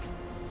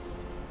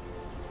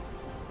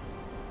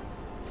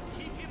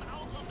 Keep him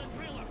out of the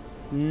driller.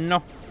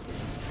 No.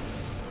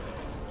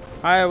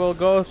 I will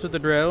go to the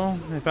drill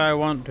if I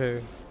want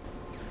to.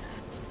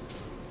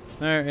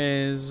 There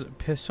is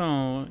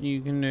pissant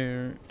you can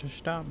do to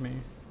stop me.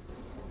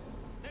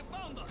 They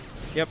found us.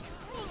 Yep.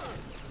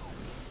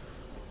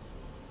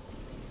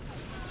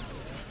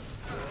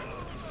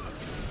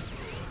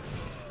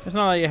 It's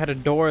not like you had a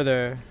door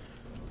there.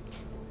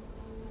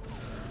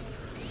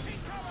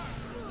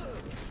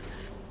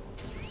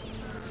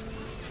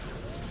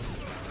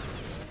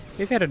 If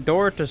you had a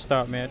door to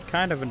stop me, I'd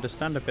kind of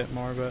understand a bit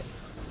more, but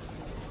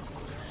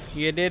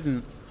you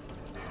didn't.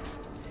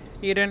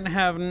 You didn't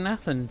have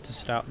nothing to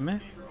stop me.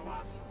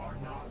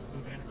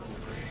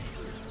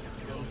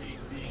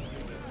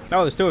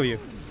 Oh, there's two of you.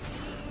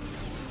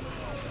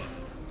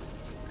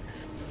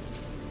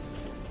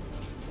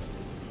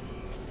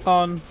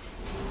 On.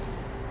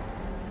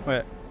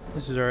 Wait,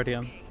 this is already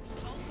on.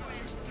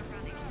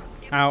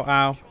 Ow,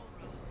 ow.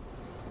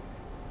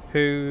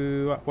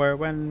 Who, what, where,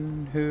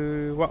 when?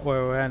 Who, what,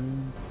 where,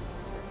 when?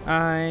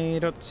 I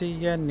don't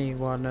see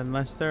anyone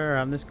unless they're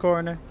around this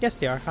corner. Yes,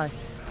 they are. Hi.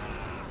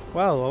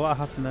 Well, what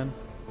happened then?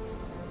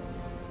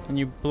 And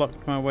you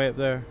blocked my way up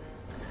there.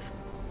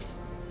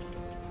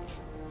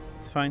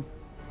 It's fine.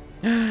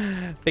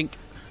 Bink.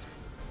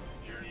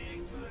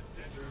 Journeying to the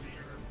center of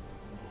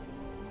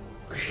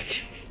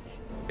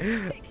the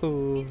earth.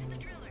 Ooh. Into the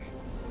driller.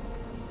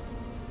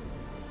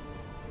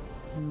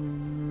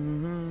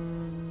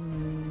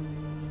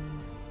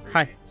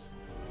 Hi.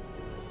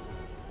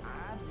 I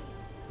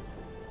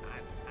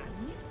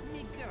miss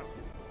me girl.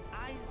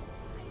 Eyes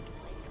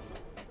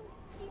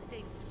like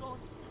they so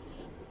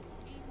sweet.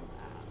 Skins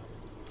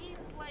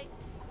like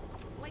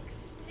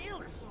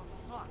silk, so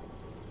soft.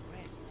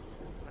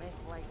 Breath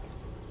like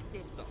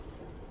TikTok.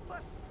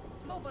 But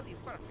nobody's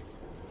perfect.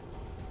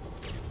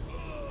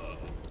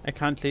 I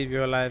can't leave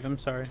you alive, I'm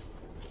sorry.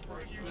 For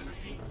a human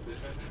machine,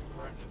 this has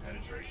impressive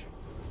penetration.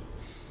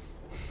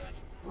 Such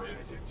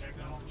primitive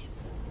technology.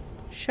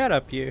 Shut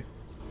up, you.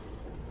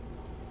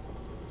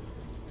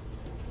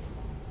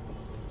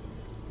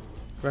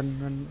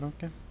 Run.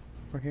 Okay.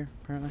 We're here,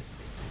 apparently.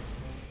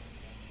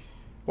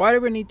 Why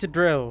do we need to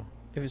drill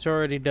if it's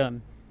already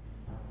done?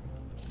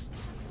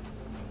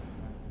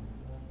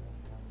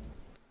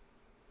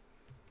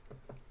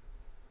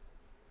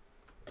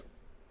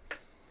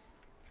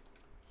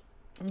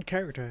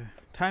 Character: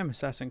 Time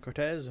Assassin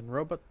Cortez and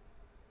Robot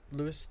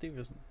Louis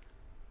Stevenson.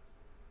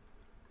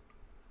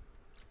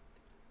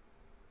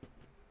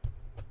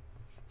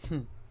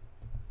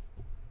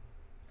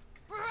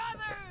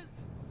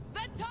 Brothers,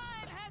 the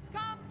time has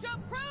come to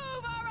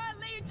prove our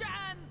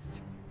allegiance.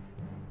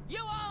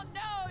 You all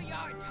know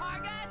your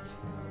target.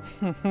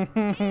 He has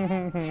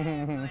dared to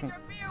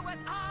interfere with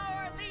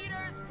our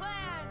leader's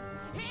plans.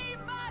 He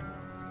must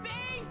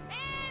be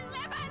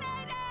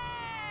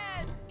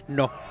eliminated.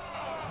 No.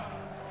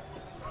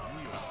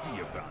 We'll see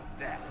about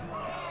that.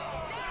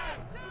 Death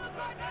to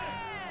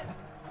Cortez!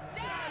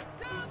 Death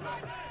to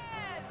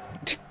Cortez!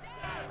 Death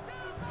to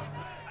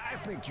Cortez! I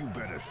think you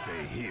better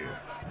stay here.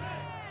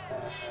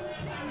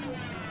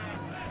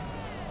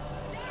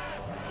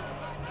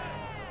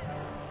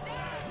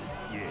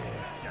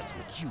 Yeah, that's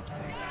what you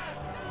think.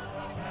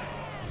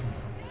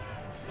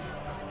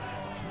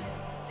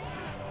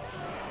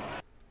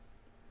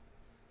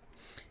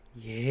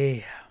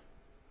 Yeah.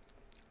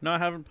 No, I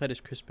haven't played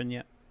as Crispin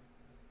yet.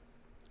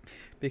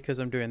 Because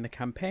I'm doing the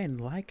campaign,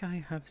 like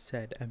I have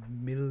said a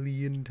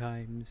million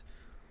times.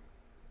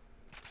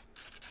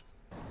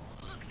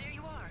 Look, there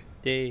you are.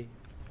 Day.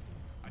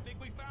 I think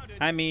we found it.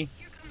 Hi, me.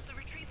 Here comes the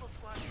retrieval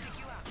squad to pick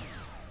you up.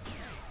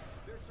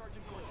 There's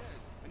Sergeant Cortez,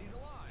 and he's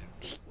alive.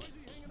 Where's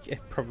he hanging up? Yeah,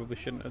 probably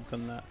shouldn't have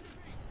done that. That's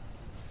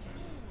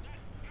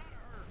gotta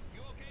hurt.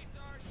 You okay,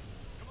 Sarge?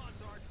 Come on,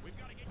 Sarge. We've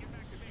got to get you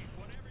back to base.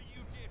 Whatever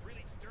you did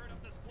really stirred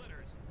up the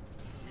splitters.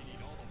 We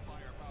need all the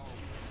firepower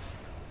we can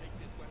muster to take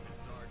this weapon,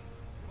 Sarge.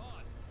 Come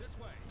on, this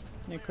way.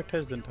 Yeah,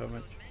 Cortez didn't tell me.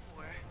 Those men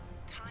were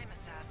time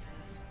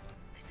assassins.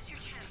 This is your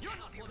chance to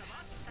help your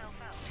past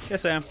self out.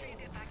 Yes, I am. Make sure you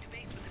get back to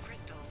base with the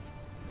crystals.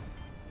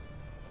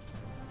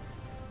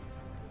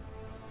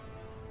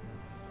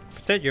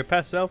 Protect your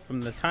past self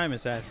from the time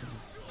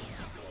assassins.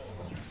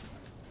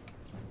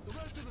 The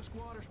rest of the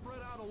squad are spread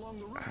out along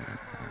the route of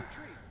our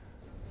retreat.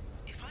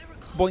 If I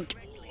recall Boink.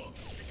 correctly,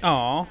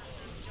 Aw. know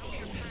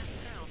your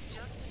past self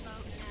just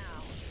about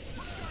now.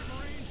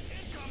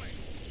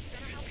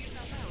 Better help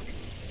yourself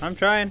out. I'm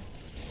trying.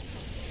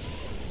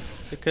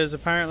 Because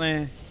apparently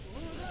They're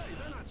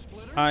not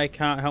splitters. I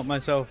can't help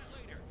myself.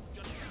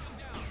 Just take them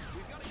down.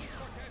 We've got to get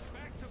Cortez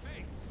back to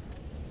base.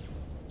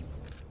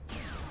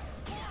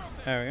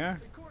 There we are.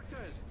 Hey,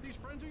 Cortez, these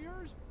friends of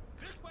yours?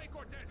 This way,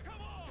 Cortez.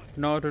 Come on.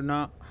 No, do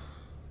not.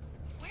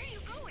 Where are you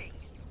going?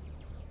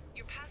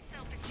 Your past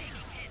self is taking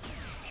hits.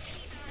 If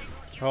he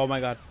dies, you Oh my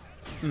god.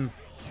 There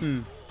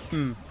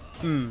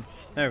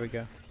we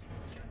go.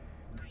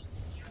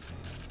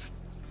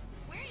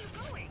 Where are you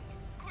going?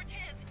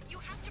 Cortez, you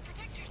have to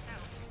protect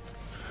yourself.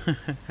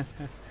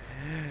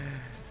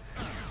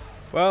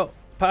 Well,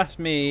 past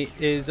me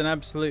is an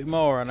absolute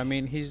moron. I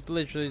mean, he's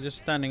literally just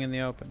standing in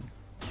the open.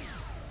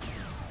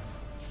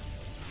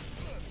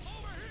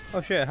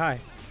 Oh shit, hi.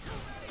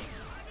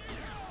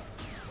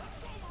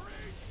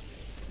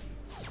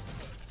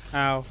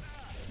 Ow.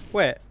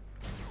 Wait.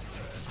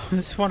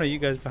 There's one of you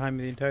guys behind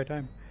me the entire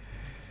time.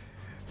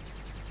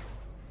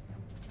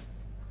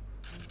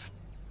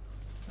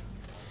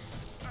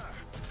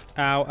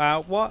 Ow,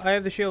 ow. What? I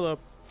have the shield up.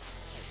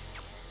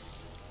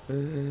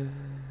 Boink.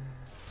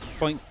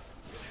 Have you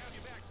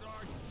back,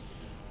 Sarge.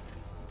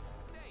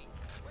 Say,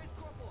 where's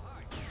Corporal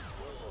Hart?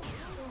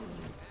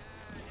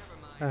 Never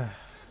mind.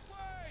 This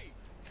way.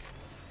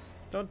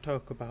 Don't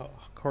talk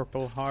about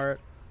Corporal Hart.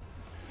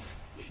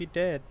 She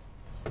dead.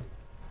 Come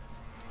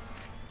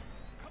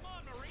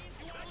on, Marines.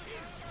 You want to leave?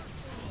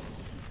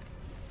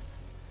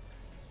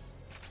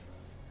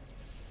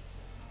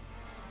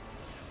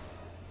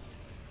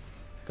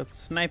 Got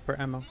sniper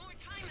ammo. More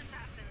time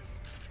assassins.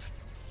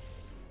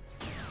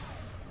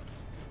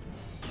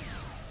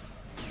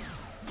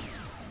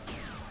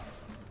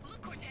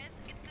 Look,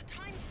 Cortez, it's the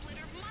Time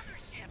Splitter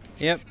mothership.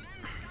 Yep. Man that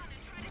gun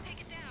and try to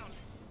take it down.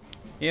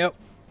 Yep.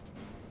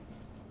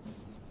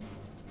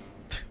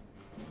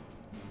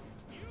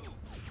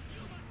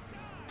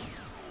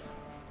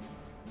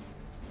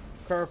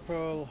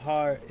 Corporal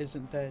Hart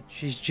isn't dead.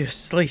 She's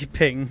just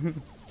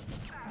sleeping.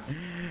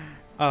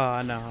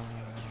 Oh no.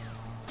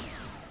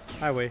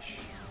 I wish.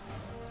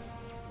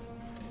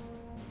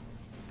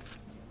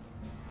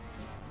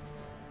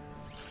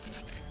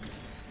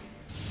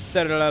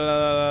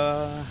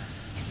 Da-da-da-da-da.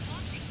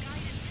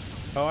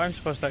 Oh, I'm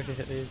supposed to actually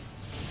hit these.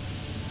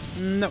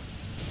 No.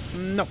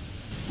 No.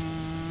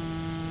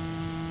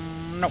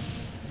 No.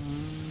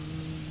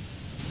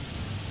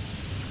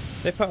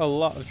 They put a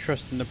lot of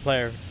trust in the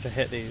player to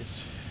hit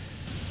these.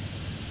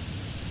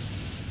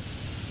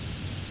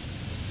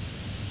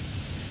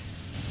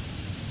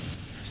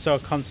 So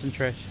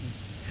concentration.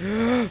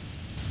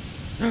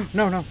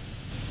 No, no.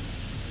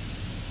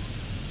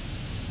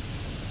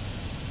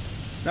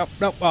 Nope,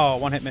 nope. Oh,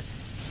 one hit me.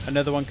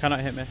 Another one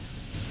cannot hit me.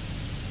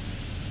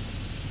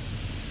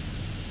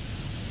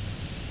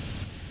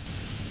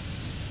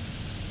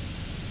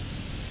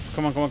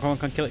 Come on, come on, come on,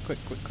 come on. Kill it quick,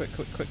 quick, quick,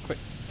 quick, quick, quick.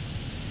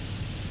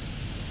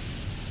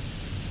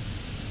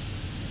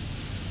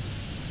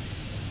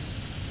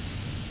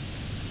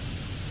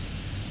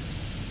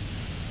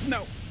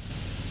 No.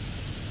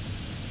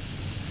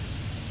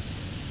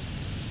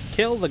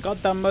 Kill the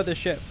goddamn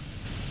mothership.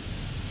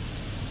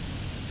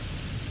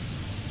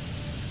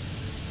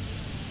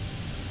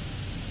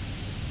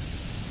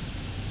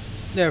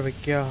 There we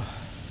go.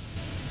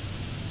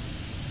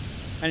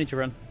 I need to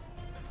run.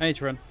 I need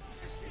to run.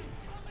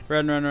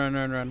 Run, run, run,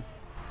 run, run.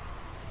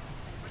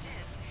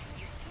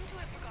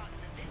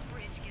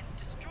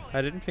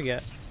 I didn't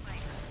forget.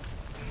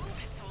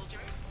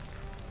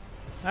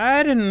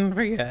 I didn't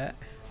forget.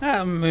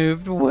 I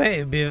moved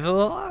way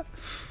before.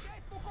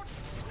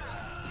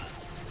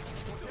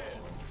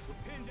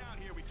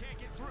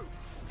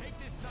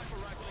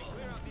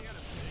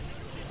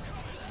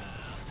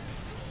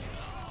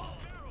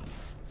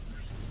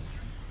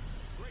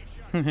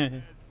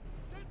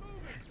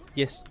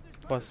 Yes,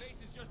 boss.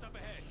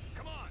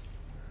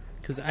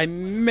 Because I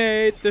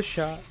made the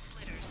shot.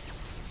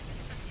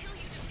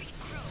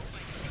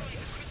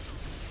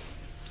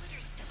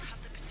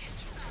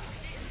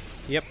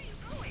 Yep.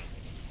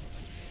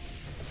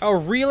 Oh,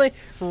 really?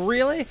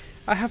 Really?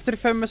 I have to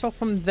defend myself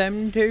from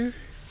them too?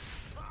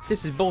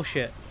 This is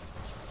bullshit.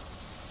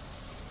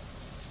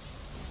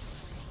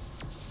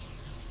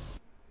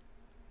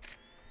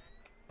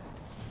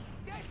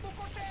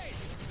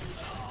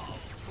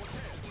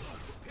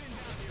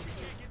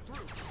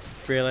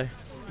 Really?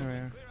 Oh,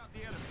 yeah.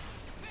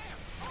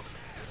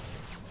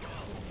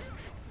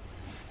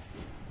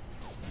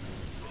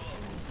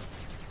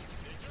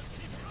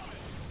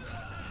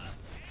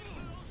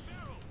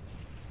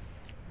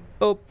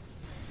 Oh,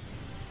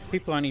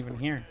 people aren't even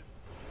here.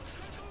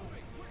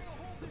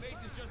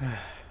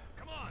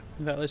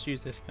 But let's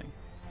use this thing.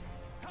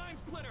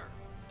 TimeSplitter.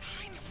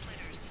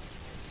 TimeSplitters.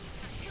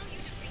 Until you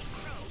defeat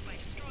Crow by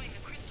destroying the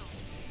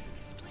crystals,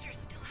 Splitters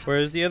still have.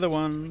 Where's the other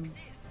one?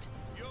 Exist.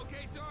 You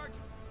okay, Sarge?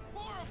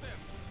 More of them.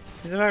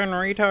 He's a fucking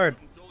retard.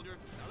 Soldier,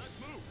 now let's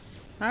move.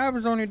 I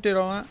was the one who did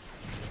all that.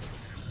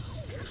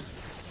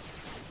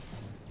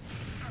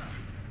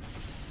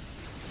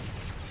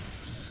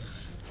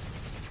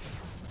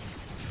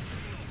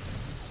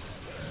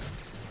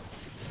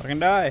 Fucking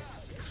die.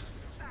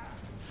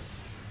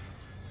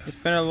 It's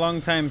been a long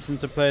time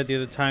since I played the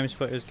other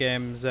TimeSplitters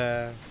games,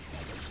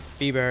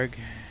 Beberg.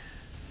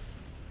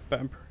 But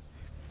I'm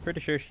pretty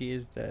sure she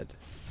is dead.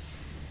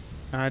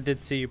 And I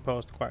did see you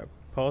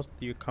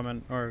you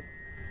comment or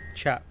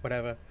chat,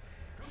 whatever,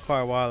 quite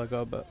a while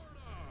ago, but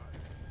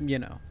you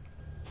know.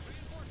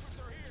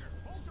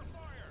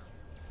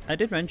 I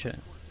did mention it.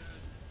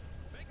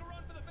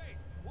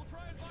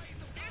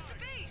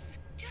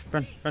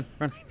 Run, run,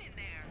 run.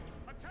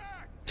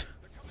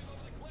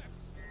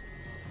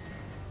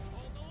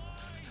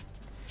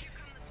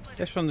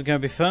 This one's gonna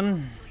be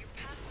fun.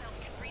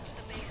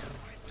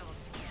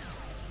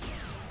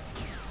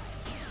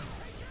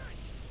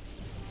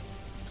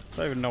 I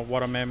don't even know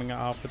what I'm aiming at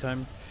half the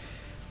time.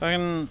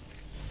 Fucking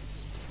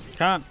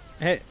can't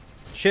hit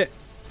shit.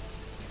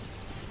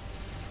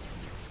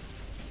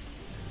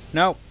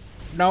 Nope.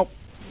 Nope.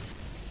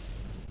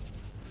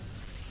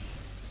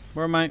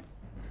 Where am I?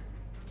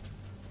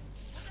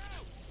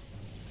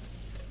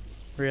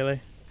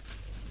 Really?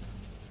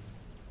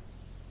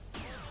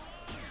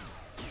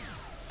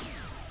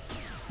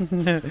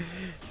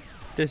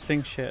 This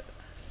thing shit.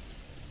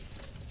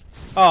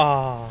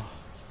 Oh,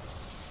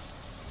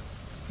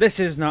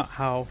 this is not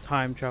how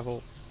time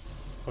travel.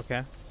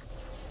 Okay,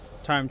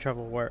 time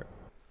travel works.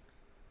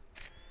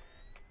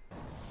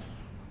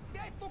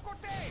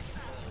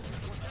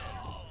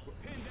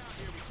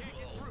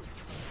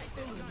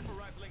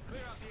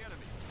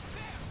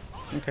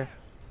 Okay.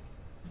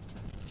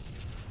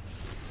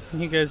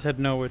 You guys had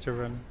nowhere to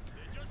run.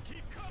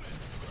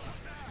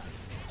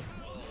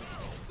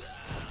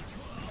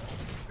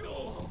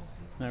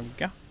 There we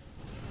go.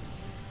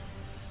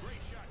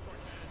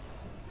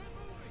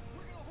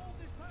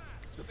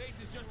 The base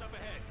is just up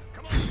ahead.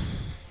 Come on.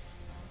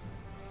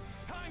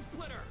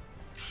 TimeSplitter.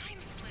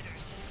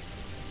 TimeSplitters.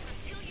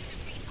 Until you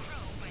defeat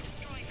Crow by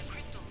destroying the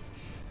crystals,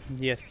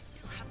 Yes,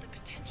 still have the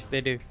potential they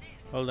to do.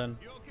 exist. Well done.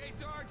 You okay,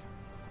 Sarge?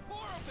 More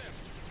of them.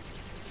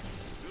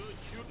 Good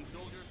shooting,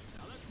 soldier.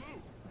 Now let's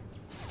move.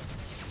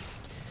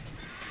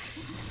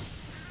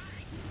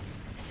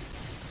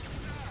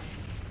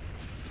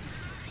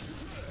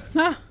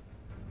 Ah.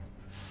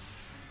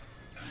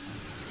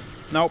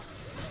 Nope.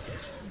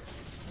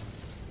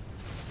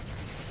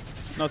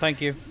 No,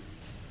 thank you.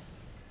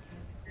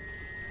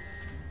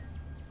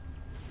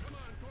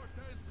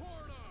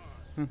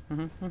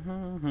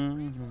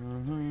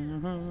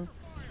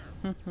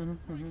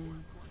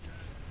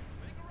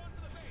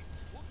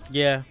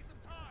 Yeah.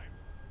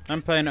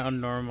 I'm playing it on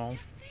normal.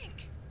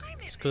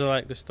 Just because I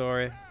like the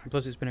story.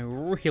 Plus, it's been a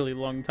really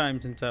long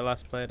time since I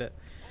last played it.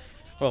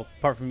 Well,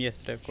 apart from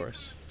yesterday, of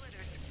course.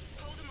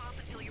 Hold him off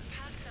until your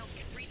past self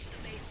can reach the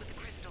base with the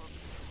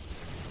crystals.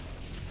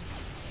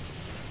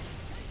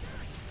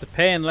 The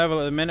pain level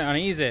at the minute on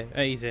easy.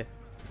 Easy.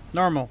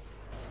 Normal.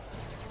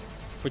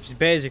 Which is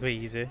basically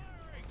easy.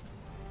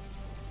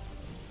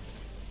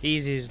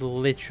 Easy is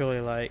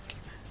literally like...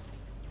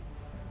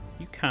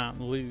 you can't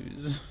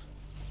lose.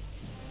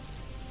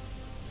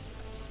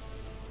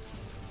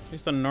 At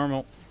least on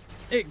normal.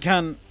 It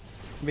can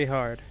be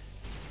hard.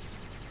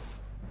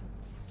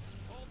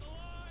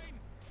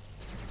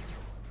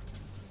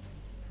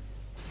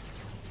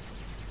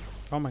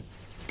 Oh my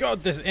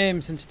god, this aim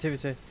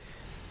sensitivity.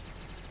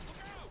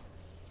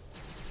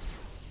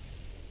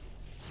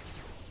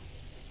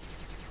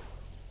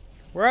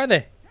 Where are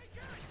they?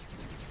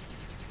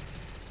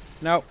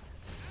 No.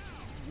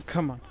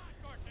 Come on.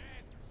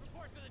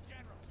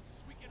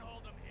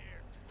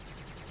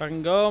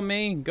 Fucking go,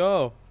 me.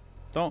 Go.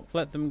 Don't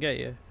let them get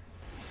you.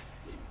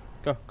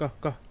 Go, go,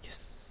 go.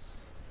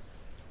 Yes.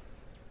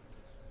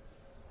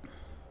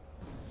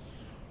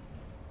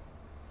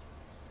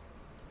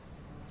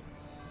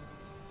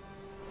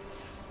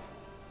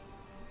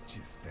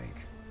 Just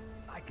think.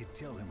 I could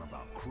tell him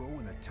about Crow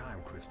and the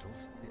time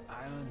crystals, the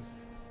island.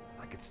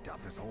 I could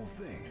stop this whole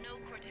thing. No,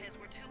 Cortez,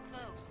 we're too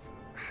close.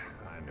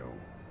 I know.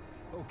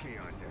 Okay,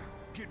 Anya.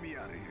 Get me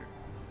out of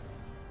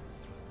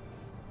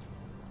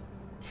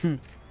here.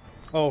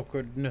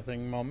 Awkward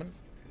nothing moment.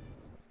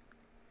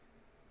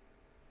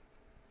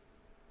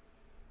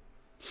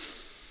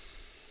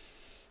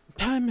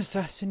 Time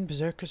Assassin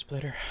Berserker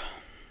Splitter.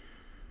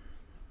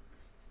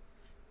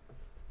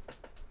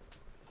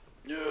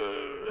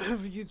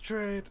 Have you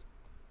tried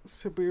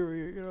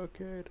Siberia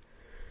Arcade?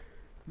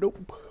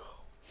 Nope.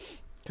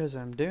 Because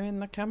I'm doing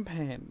the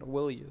campaign.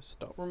 Will you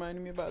stop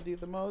reminding me about the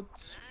other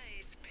mods?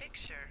 Nice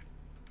picture.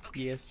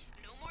 Okay, yes.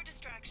 No more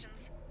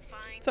distractions.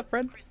 Find What's up,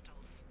 friend?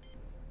 crystals.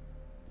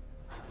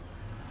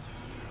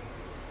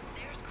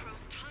 There's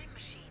Crow's time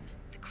machine.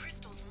 The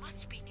crystals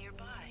must be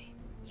nearby.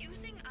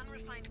 Using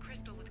unrefined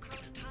crystal with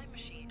Crow's time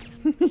machine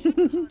should cause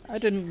a I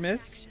didn't chain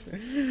miss.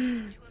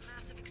 reaction to a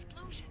massive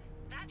explosion.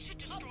 That should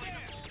destroy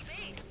the whole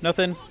base.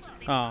 Nothing.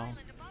 The Oh. island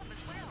above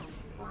as well.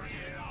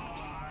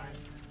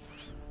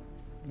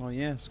 Well,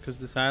 yes, because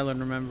this island,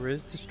 remember,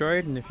 is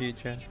destroyed in the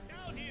future.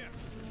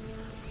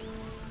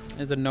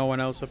 Is there no one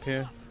else up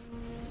here?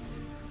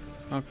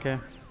 Okay.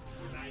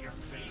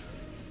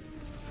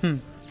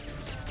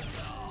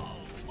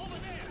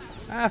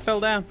 Ah, I fell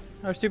down.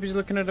 I was too busy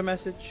looking at a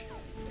message.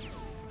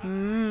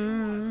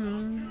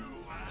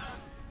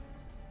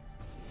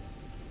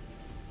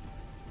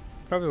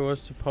 Probably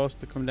was supposed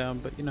to come down,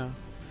 but you know.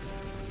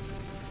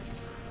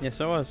 Yes,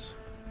 I was.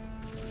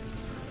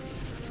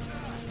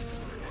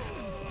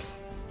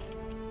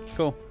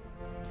 Cool.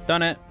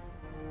 Done it.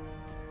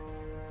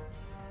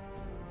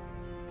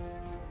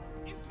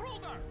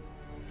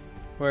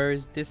 Where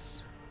is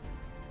this?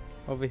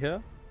 Over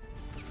here?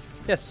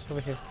 Yes, over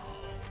here.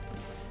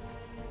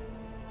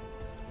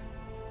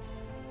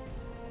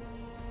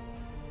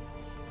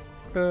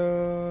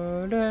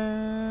 Here it is.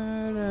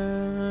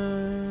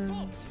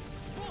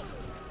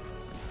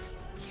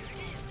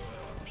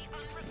 The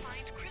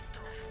unrefined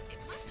crystal. It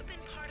must have been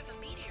part of a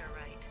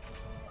meteorite.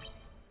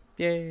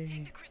 Yay.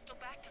 Take the crystal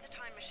back to the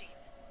time machine.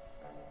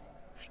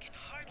 I can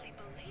hardly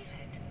believe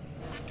it.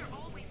 After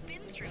all we've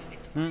been through,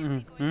 it's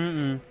finally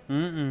going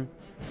to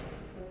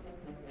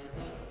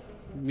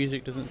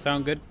Music doesn't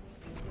sound good.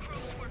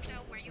 Crow's worked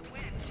out where you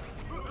went.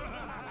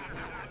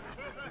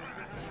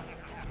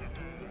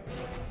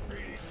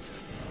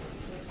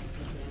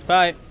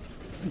 Bye.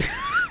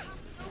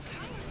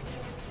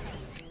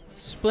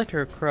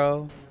 Splitter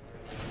Crow.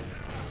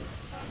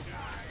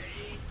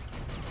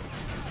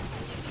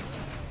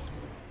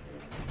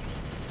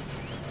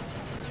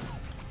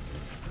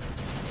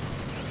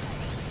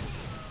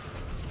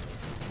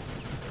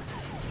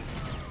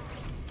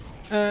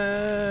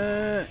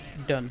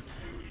 Done.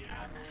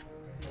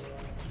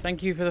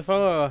 Thank you for the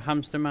follow,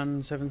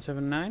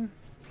 Hamsterman779.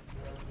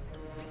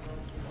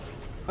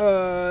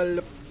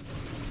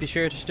 Be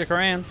sure to stick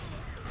around.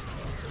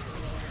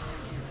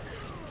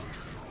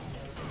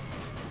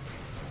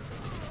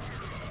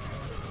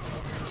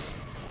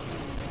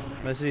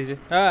 That's easy.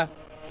 Ah!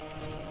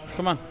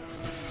 Come on. In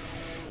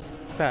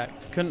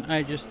fact, couldn't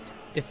I just,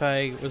 if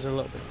I was a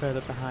little bit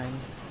further behind,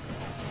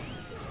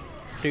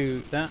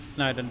 do that?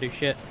 No, I don't do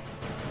shit.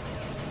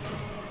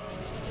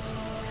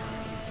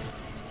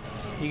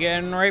 You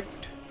getting raped?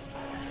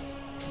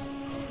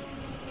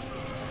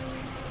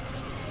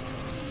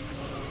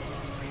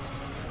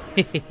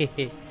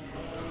 Hehehe.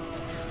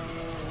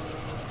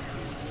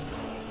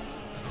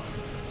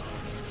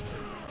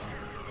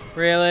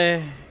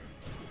 Really?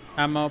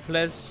 Ammo,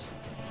 please.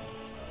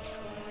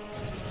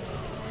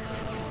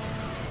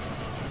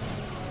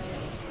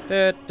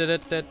 Da, da, da,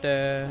 da,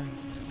 da.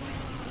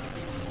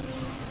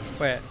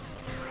 Wait.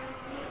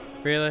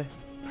 Really?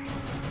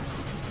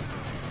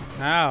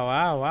 Ow,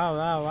 ow, ow,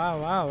 ow,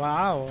 ow, ow,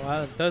 ow.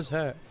 That does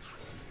hurt.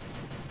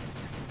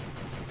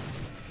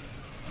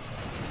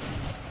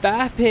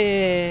 Stop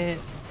it!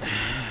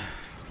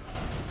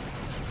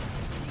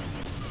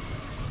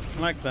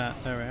 Like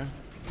that. There we are.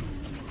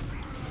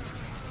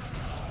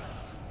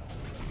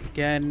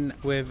 Again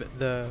with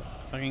the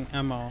fucking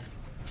ammo.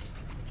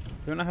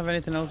 Do not have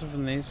anything else other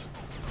than these.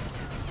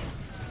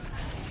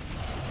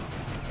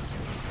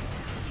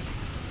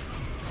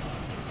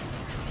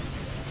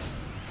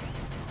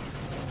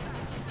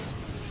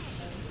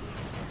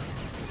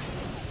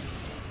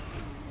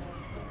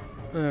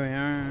 There we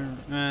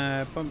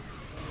are. Bump.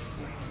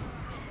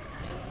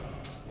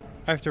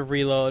 I have to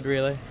reload,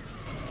 really.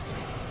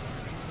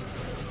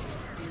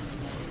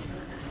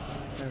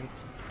 There we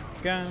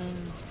go.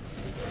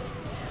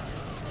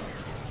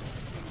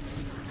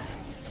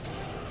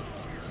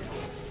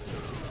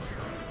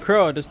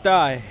 Crow, just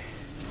die.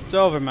 It's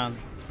over, man.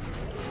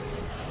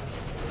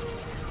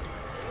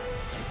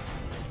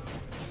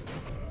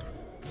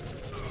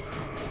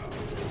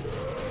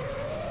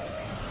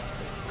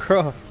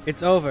 Crow,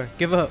 it's over.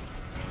 Give up.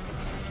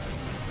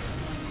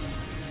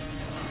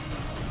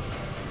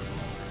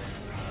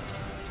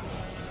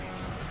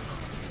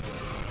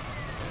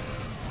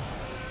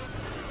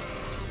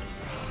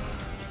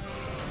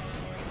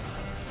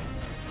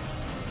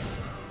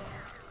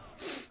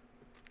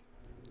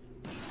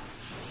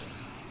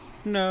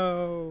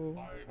 No.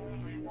 I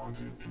only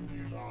wanted to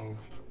be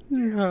loved.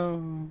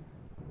 No.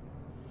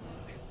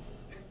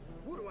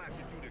 What do I have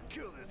to do to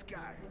kill this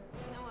guy?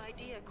 No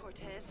idea,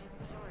 Cortez.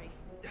 Sorry.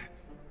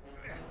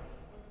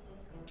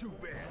 Too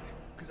bad,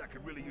 because I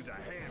could really use a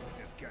hand with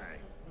this guy.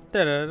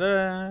 Da da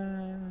da.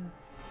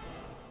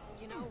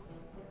 You know,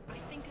 I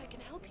think I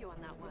can help you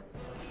on that one.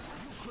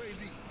 You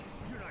crazy?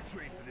 You're not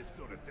trained for this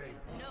sort of thing.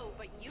 No,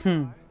 but you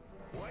are.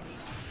 What?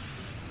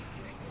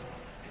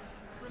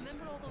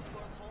 Remember all those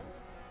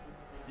wormholes?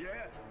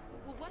 Yeah?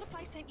 Well, what if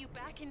I sent you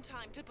back in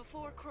time to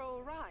before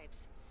Crow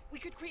arrives? We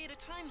could create a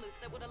time loop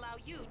that would allow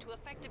you to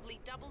effectively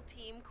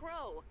double-team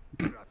Crow.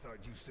 But I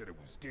thought you said it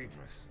was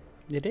dangerous.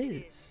 It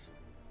is.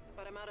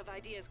 But I'm out of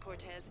ideas,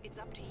 Cortez. It's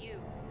up to you.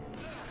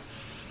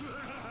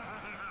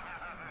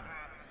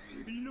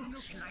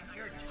 Looks like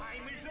your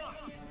time is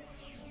up.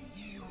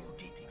 You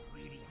didn't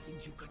really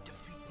think you could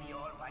defeat me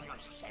all by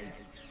yourself,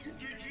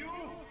 did you?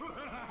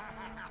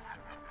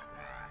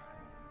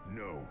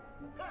 No.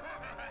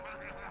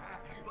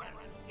 Well,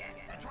 yeah,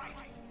 that's right.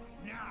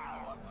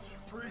 Now,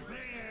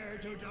 prepare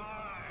to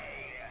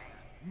die.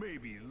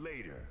 Maybe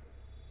later.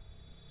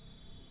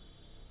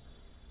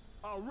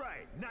 All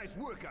right, nice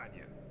work on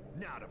you.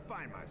 Now to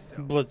find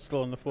myself. Blood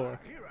still on the floor.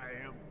 Here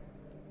I am.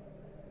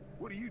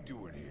 What are you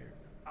doing here?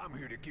 I'm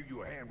here to give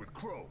you a hand with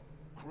Crow.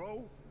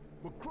 Crow?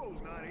 But Crow's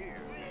not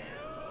here.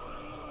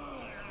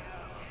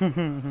 We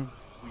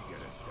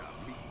gotta stop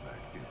meeting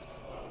like this.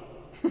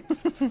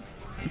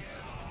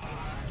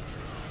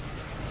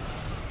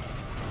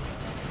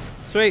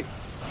 Sweet.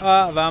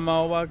 Out of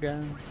ammo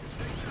again.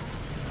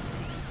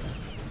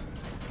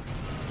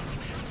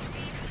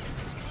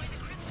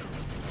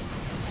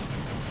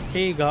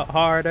 He got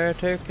harder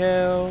to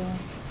kill.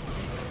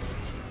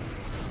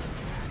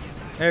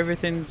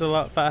 Everything's a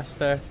lot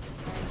faster.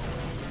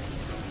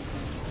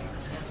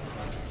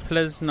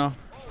 Please no.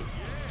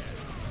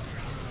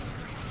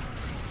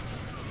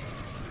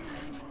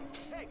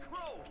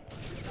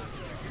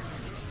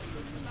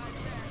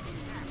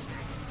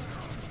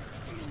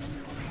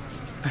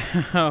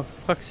 Oh,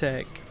 fuck's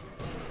sake.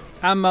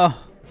 Ammo.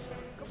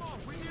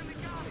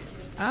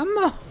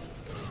 Ammo.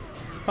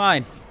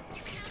 Fine.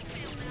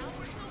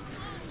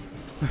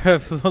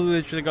 I've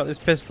literally got this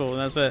pistol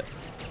and that's it.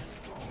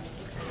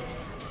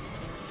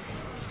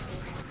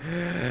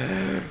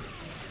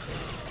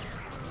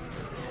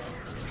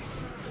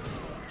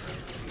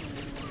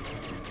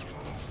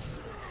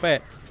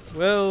 Wait,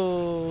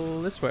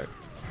 will this work?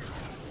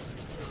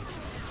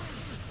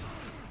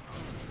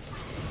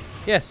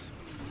 Yes.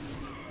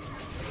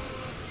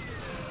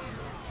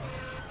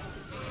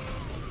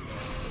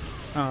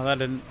 Oh, that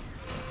didn't.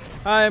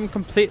 I am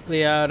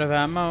completely out of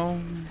ammo.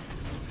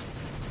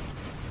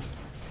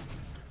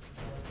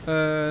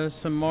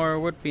 Some more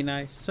would be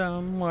nice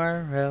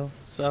somewhere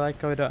else. I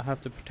like how I don't have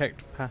to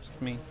protect past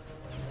me.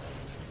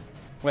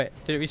 Wait,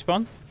 did it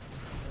respawn?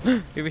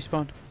 It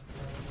respawned.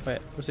 Wait,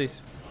 what's these?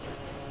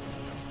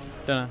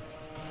 Dunno.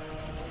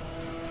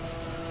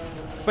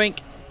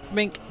 Blink,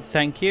 blink,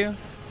 thank you.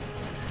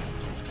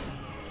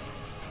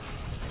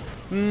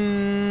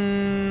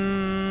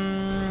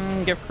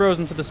 Get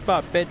frozen to the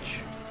spot, bitch.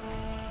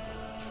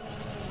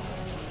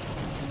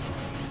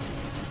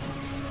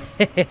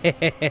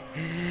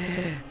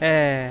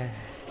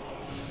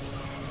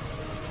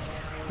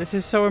 This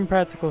is so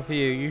impractical for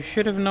you. You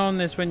should have known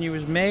this when you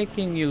was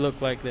making you look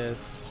like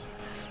this.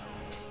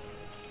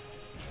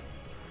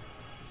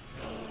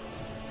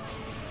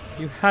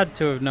 You had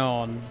to have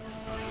known.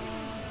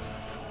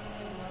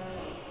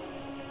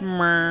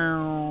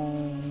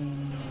 Meow.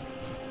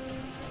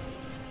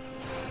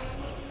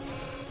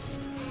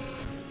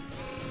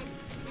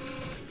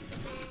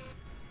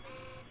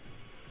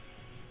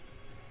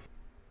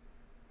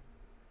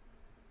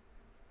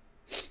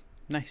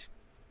 Nice.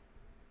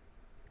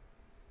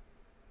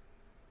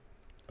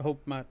 Oh,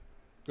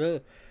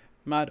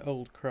 mad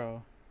old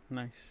crow.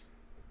 Nice.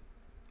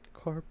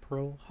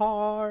 Corporal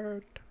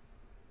Hart.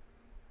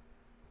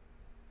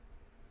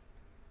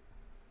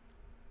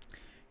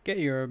 Get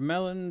your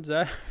melons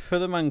out for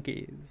the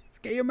monkeys.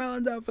 Get your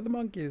melons out for the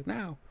monkeys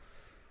now.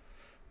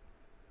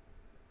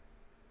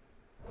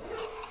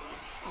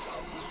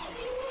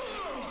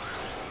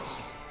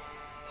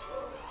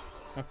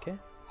 Okay.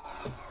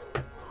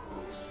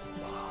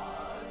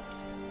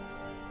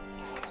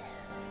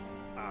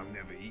 I'll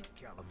never eat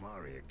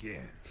calamari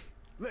again.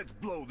 Let's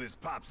blow this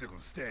popsicle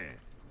stand.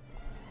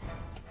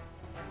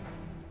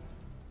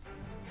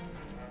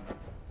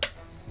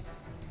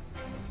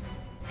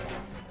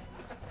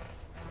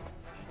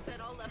 Set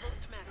all levels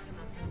to maximum.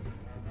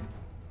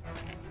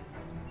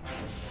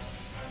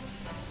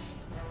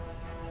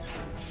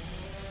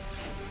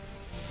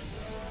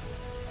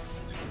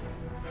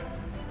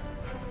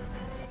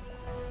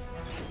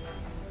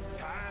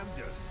 Time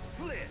to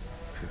split.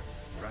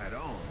 Right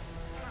on.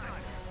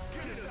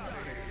 Get us out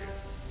of here.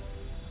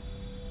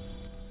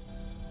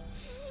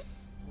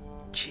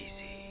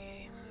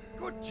 Cheesy.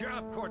 Good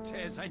job,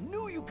 Cortez. I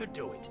knew you could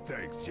do it.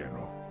 Thanks,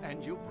 General.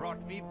 And you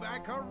brought me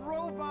back a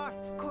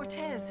robot.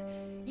 Cortez,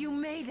 you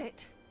made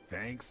it.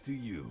 Thanks to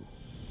you.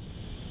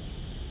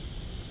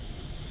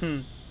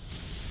 That's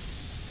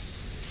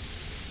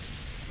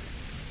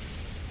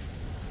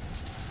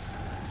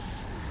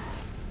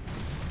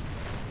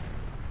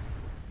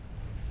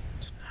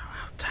not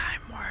how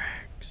time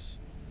works.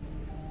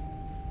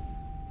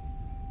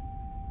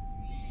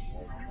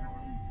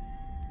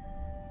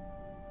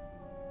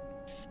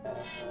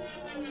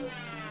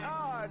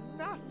 Ah,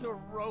 not the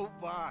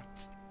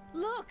robot.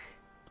 Look!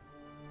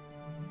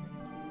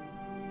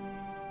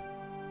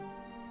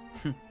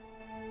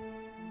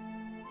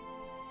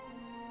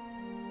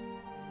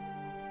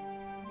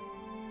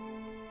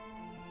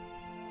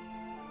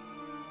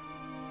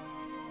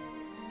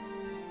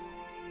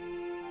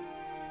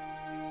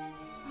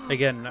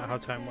 Again, not how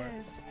time works.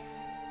 Cortez,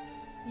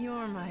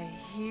 you're my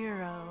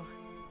hero.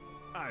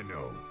 I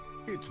know.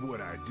 It's what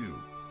I do.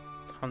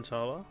 Han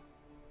Solo.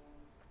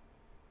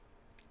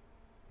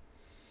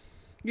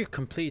 You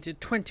completed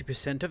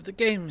 20% of the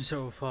game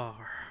so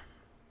far.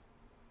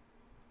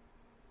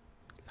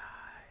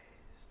 Lies.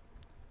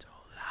 It's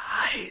all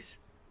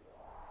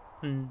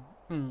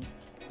lies.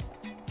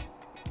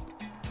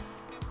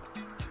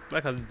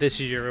 Like how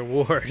this is your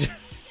reward.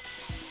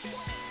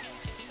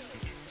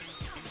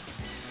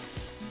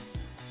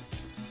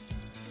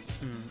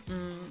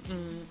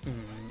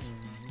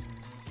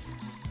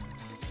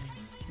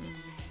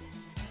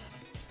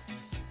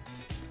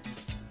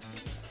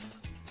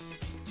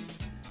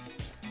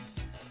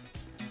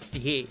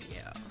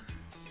 Yeah.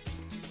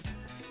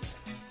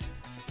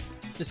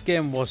 This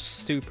game was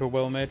super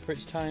well made for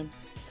its time.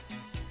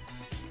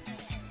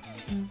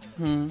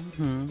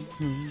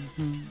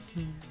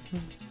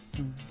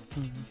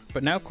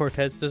 But now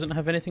Cortez doesn't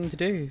have anything to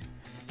do,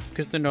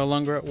 because they're no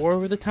longer at war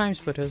with the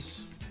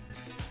TimeSplitters.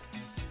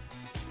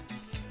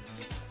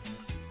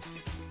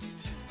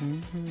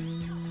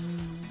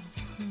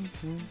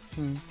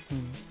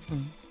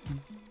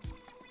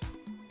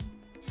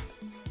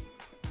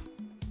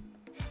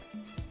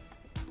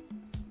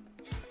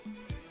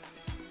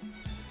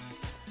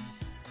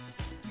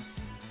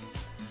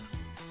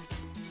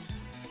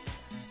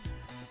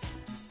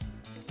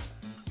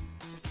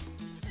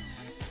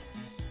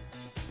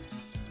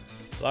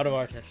 A lot of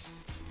artists.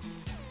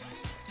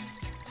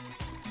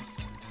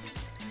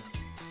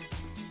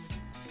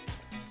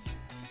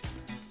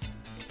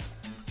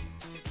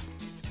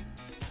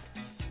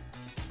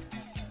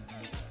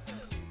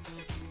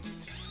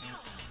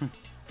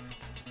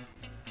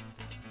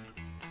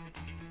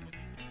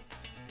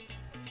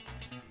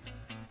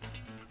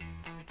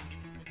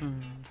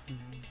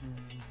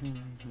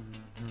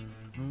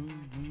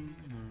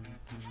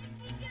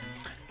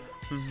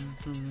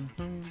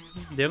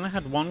 They only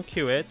had one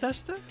QA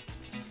tester?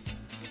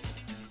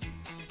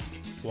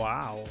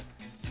 Wow.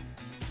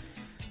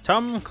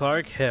 Tom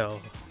Clark Hill.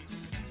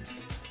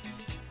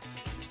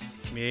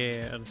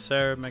 Yeah, and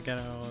Sarah McGann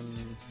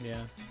and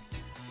yeah.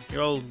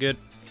 You're all good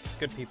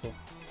people.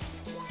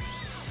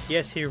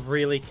 Yes, he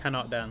really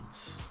cannot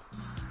dance.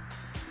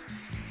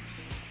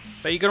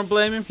 But you gonna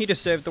blame him? He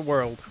just saved the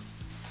world.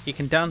 He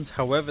can dance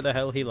however the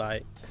hell he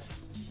likes.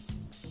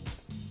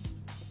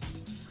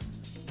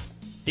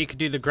 He could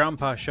do the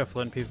grandpa shuffle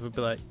and people would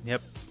be like,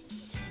 yep,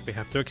 we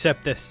have to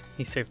accept this.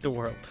 He saved the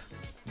world.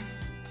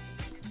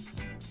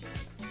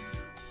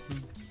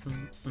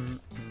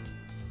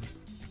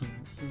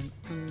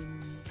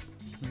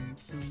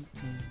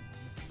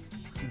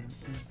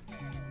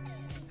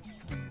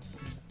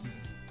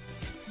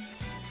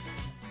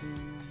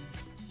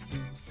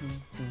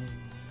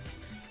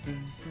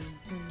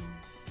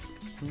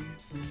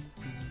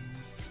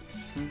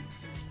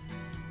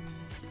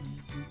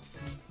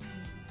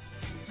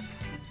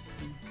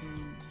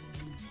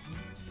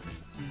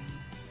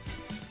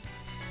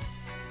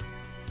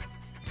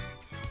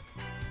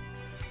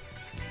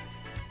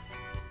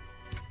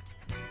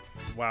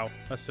 Wow,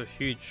 that's a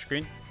huge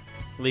screen.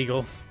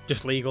 Legal,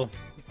 just legal.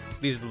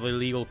 These are the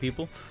legal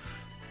people.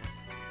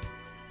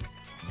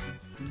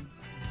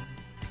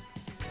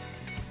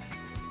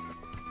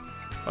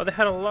 Oh, they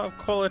had a lot of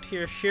quality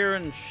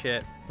assurance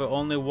shit, but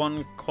only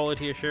one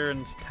quality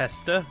assurance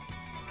tester.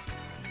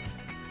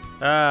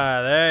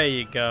 Ah, there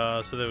you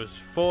go. So there was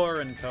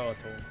 4 in total.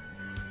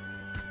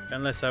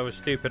 Unless I was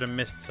stupid and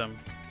missed some.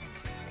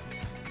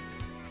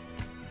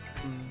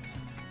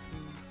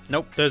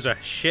 Nope, there's a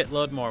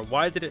shitload more.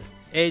 Why did it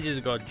ages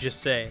ago just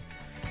say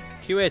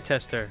QA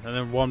tester and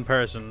then 1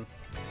 person?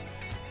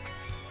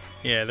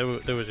 Yeah, there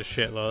was a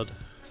shitload.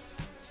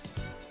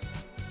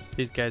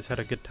 These guys had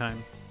a good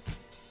time.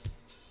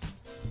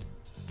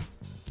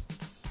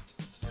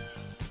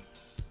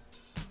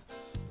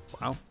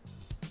 Wow.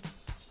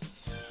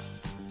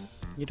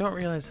 You don't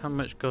realize how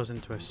much goes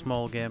into a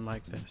small game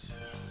like this.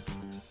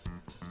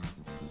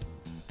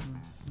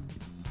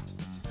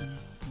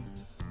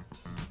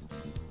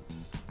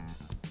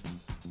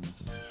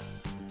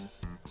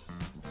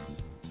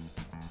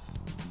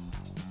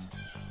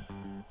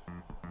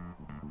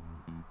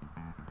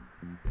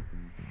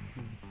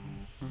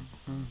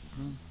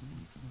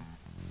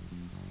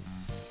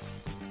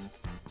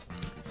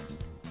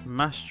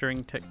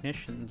 Mastering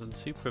technicians and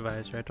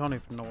supervisor. I don't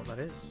even know what that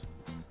is.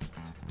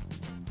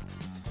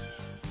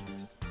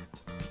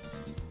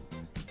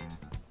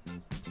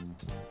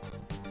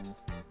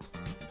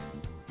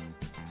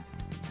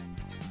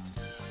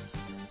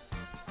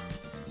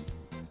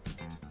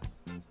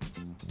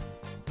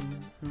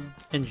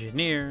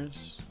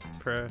 Engineers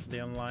for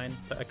the online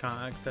that I can't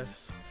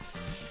access.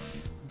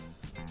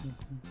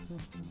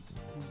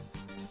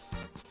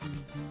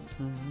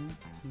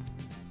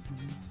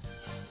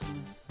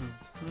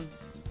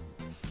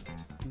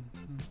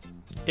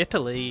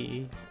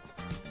 Italy.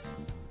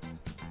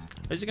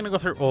 Is it going to go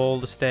through all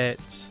the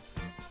states?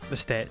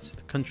 The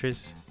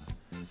countries?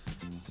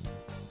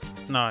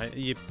 No,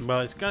 well,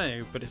 it's going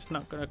to, but it's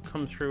not going to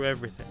come through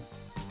everything.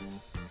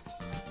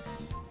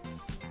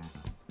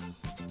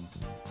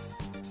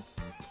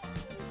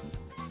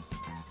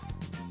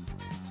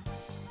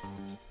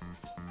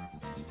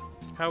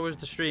 How was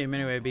the stream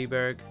anyway,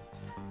 B-Berg?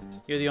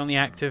 You're the only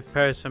active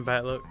person by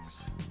it looks.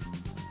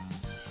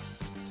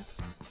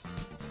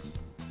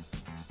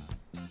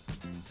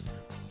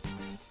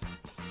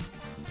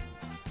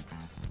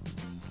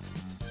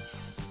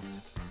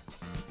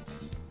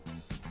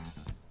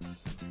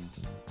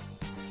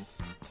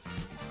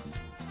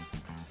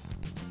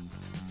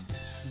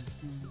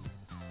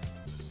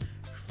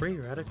 Free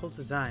Radical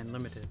Design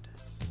Limited.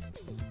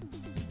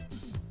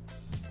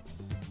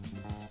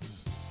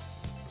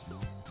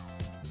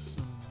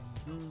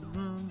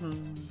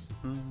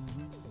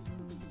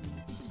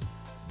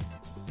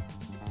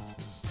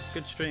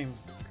 Good stream.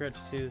 Great to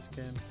see this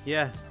game.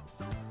 Yeah.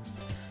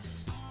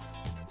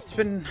 It's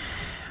been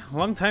a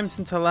long time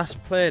since I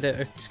last played it,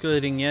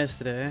 excluding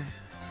yesterday.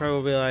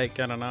 Probably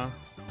like, I don't know.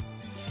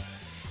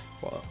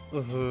 What?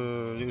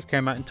 It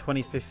came out in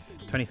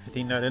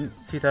 2015, no it didn't.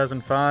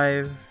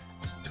 2005.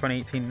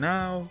 2018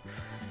 now.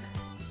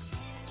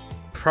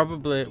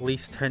 Probably at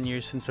least 10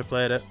 years since I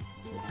played it.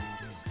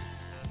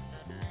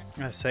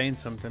 That's saying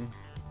something.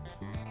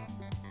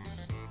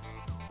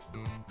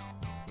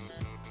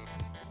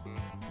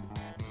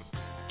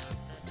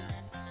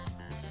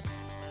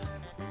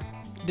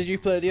 Did you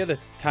play the other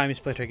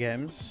TimeSplitter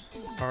games?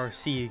 Or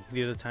see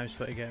the other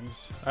TimeSplitter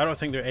games? I don't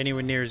think they're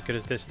anywhere near as good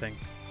as this thing.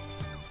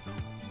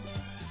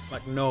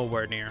 Like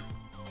nowhere near.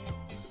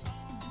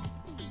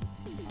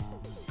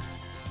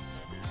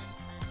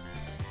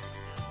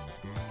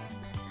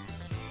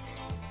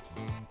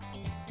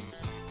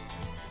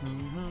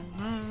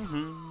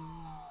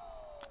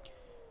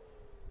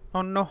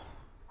 Oh no,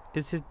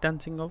 is his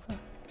dancing over?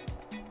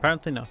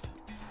 Apparently not.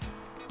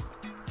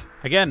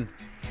 Again,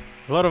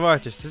 a lot of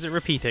artists. Is it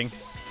repeating?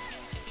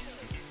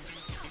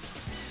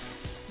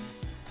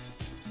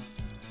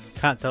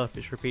 Can't tell if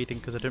it's repeating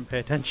because I didn't pay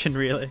attention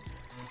really.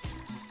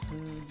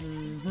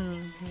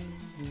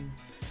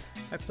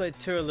 I played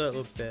 2 a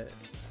little bit,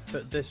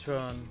 but this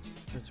one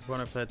is the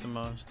one I played the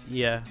most.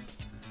 Yeah.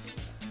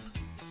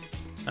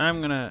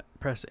 I'm gonna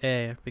press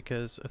A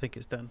because I think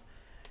it's done.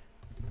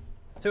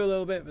 2 a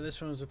little bit, but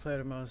this one was the played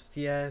the most.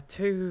 Yeah,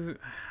 2.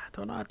 I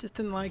don't know. I just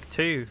didn't like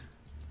 2.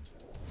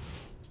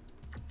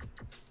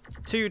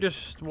 2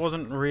 just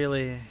wasn't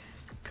really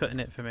cutting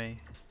it for me.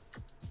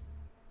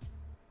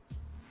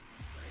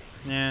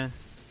 Yeah.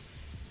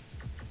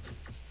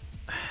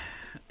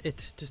 It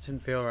just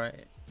didn't feel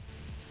right.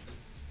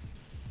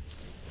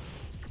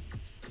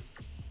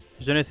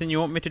 Is there anything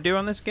you want me to do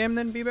on this game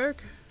then, B-Berg?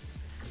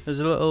 There's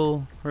a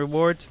little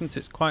reward since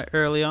it's quite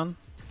early on.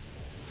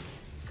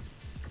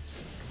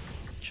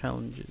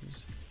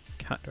 Challenges.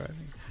 Cat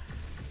driving.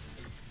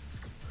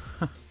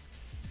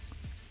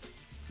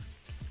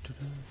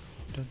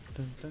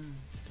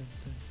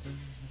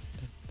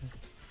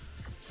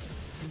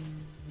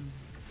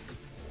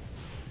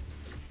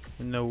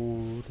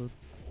 No.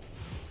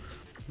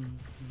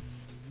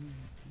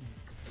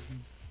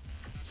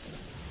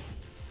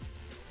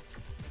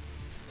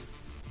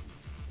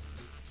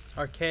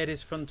 Arcade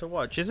is fun to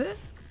watch, is it?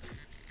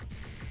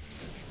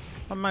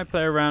 I might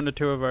play a round or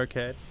two of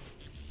arcade.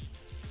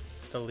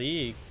 The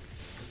league.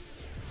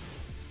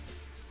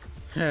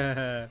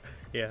 Yeah,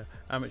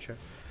 amateur.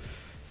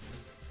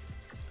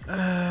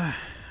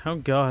 Oh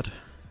god.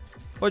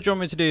 What do you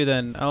want me to do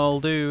then? I'll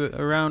do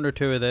a round or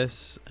two of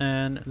this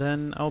and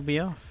then I'll be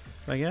off,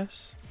 I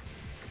guess.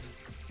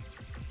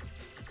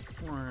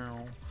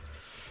 Wow.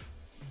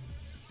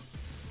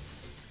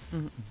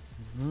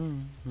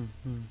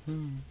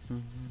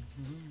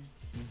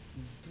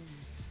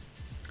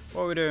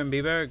 What are we doing,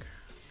 B-Berg?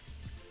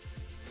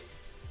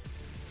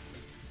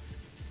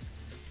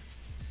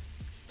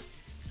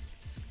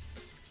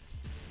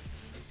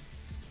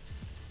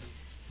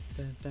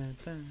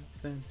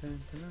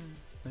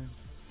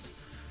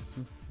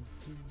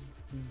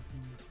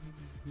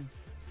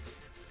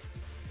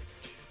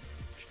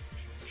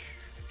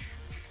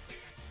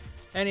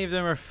 Any of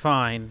them are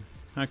fine.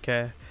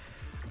 Okay.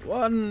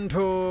 1,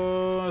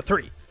 2,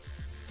 3.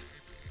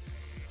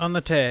 On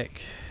the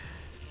take.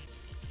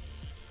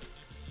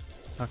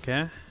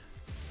 Okay.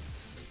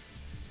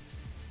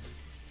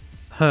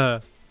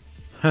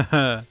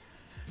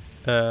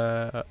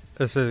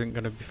 This isn't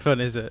gonna be fun,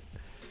 is it?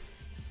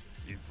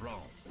 In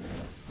France,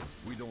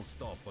 we don't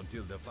stop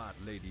until the fat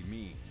lady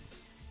means.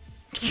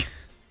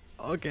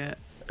 Okay.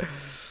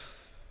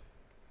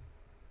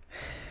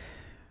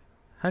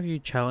 Have you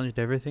challenged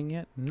everything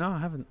yet? No, I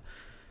haven't.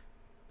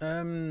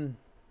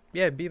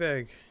 Yeah,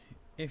 B-Bag,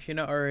 if you're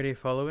not already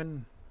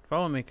following,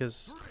 follow me,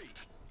 because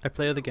I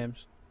play other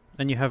games,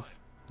 and you have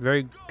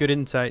very good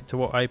insight to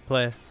what I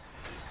play.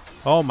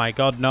 Oh my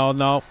god, no,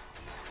 no.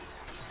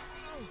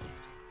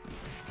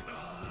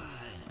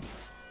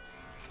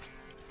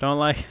 Don't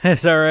like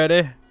this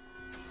already.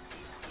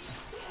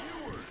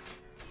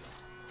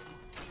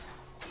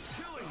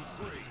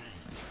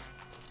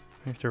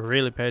 You have to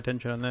really pay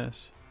attention on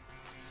this.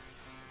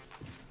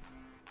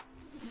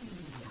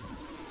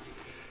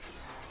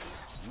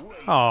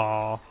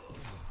 Aww.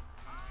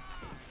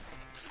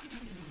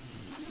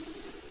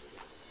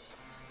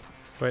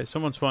 Wait,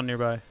 someone spawned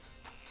nearby.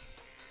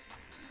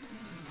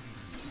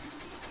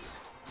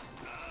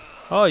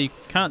 Oh, you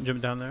can't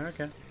jump down there,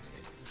 okay.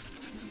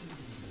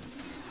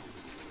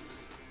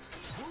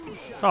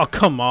 Oh,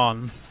 come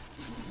on.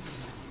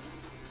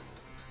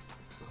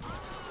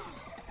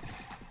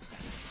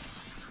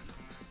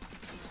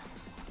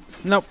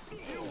 Nope.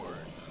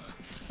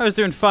 I was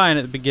doing fine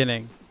at the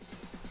beginning.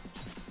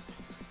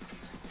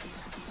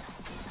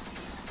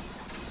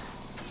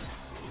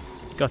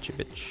 Gotcha,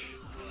 bitch.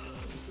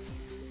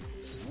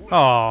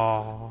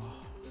 Aww.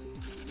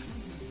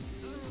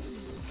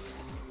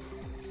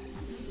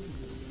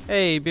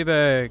 Hey,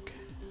 B-Berg.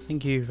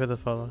 Thank you for the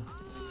follow.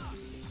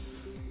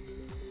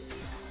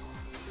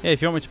 Yeah,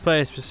 if you want me to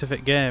play a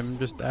specific game,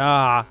 just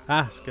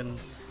ask and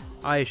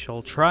I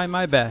shall try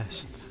my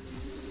best.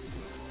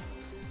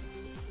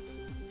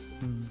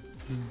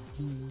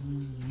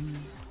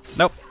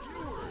 Nope.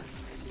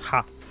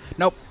 Ha.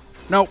 Nope.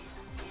 Nope.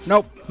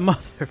 Nope.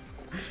 Mother.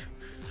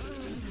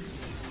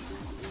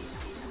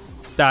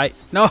 Die.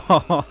 No.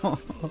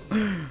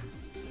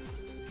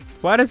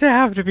 Why does it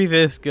have to be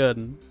this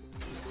good?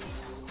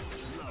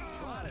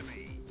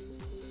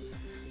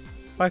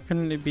 Why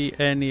couldn't it be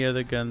any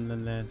other gun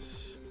than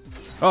this?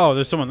 Oh,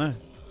 there's someone there.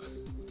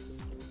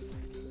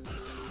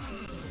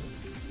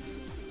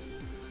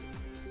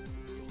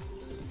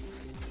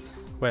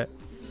 Wait.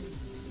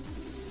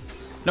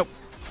 Nope.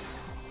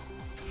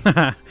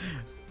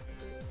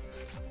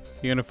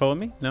 You gonna follow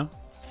me? No?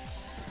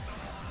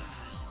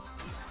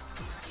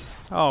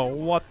 Oh,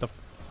 what the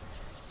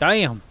f—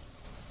 damn!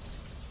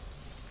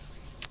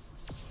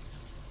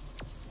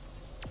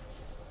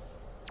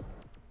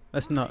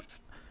 Let's not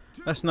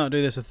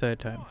do this a third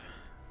time.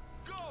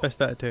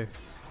 Best out of two.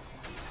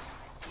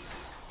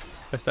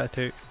 Best out of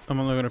two. I'm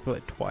only gonna play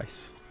it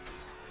twice.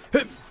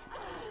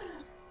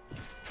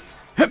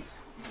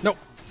 No,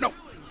 no.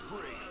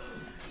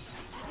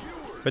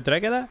 But did I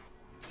get that?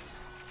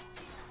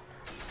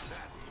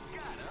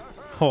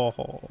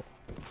 Oh.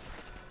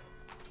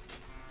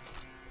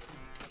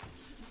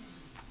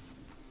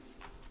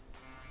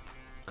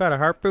 Got a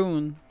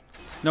harpoon.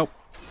 Nope.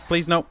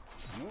 Please, nope.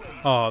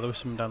 Oh, there was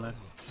someone down there.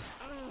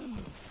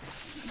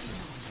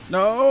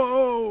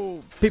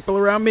 No! People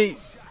around me!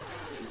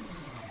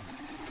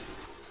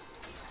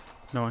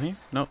 No one here?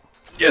 No.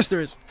 Yes,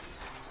 there is!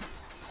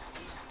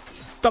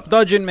 Stop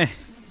dodging me!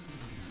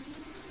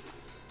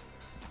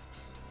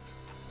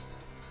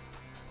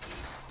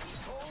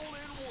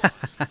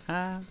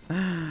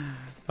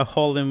 A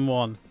hole in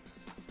one.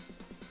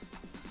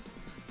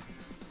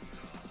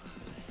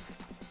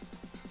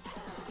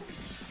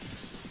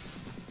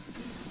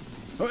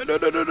 Oh, no.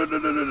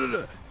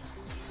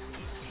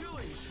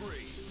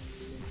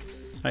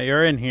 Oh,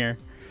 you're in here.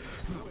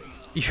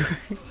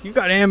 You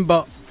got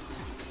aimbot.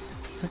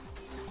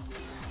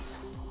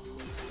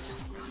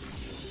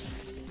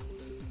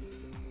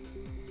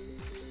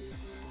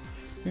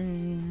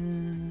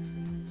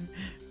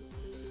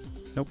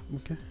 Nope.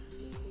 Okay.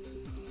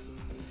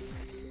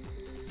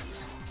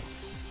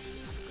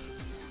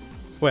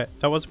 Wait,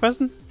 that was a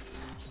person?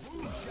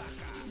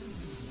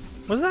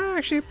 Was that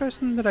actually a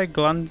person that I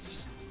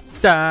glanced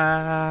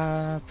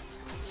at?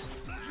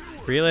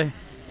 Really?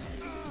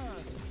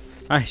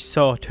 I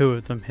saw two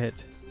of them hit.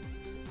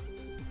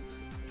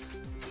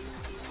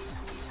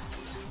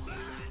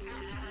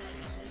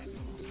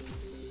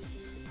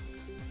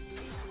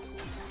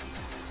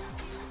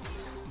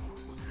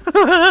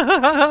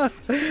 I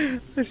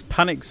just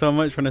panic so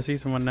much when I see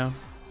someone now.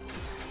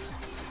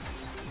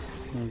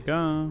 There we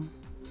go.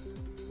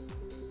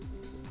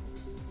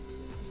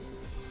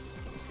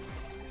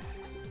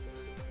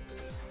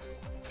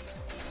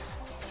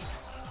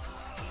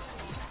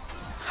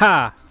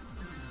 Ha!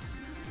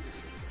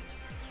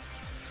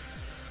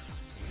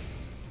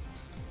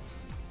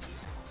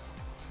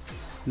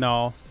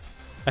 No.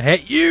 I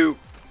hit you!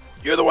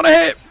 You're the one I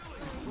hit!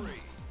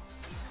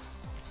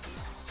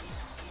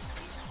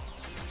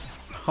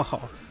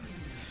 Oh.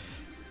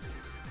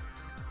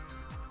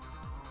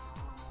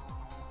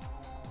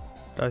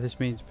 Oh, this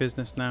means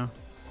business now.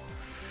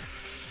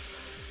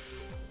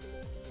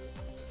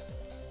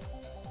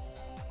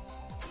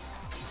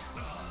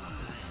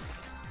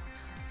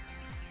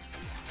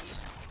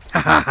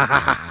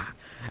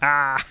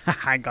 Ah,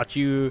 I got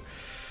you.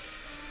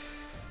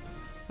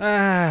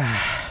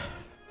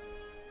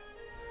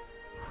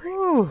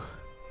 Whew.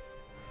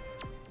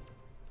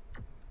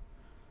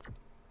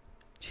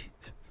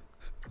 Jesus.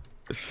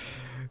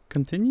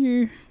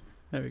 Continue.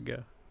 There we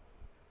go.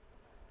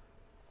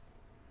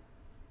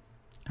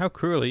 How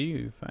cruel are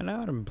you? Find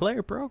out in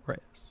player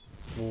progress.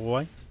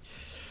 Why?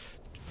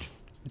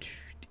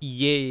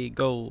 Yay,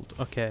 gold.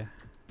 Okay.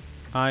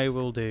 I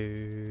will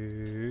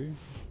do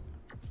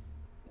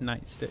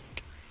nightstick.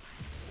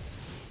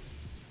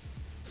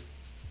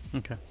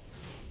 Okay.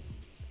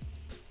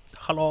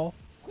 Hello.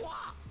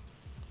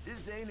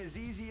 This ain't as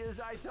easy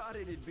as I thought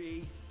it'd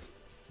be.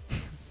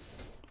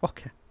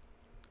 Okay.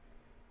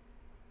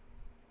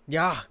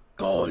 Yeah,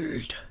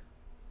 gold.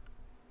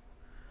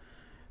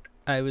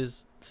 I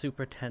was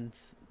super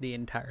tense the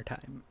entire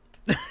time.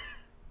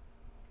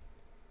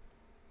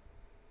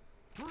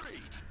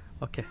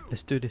 Okay,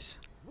 let's do this.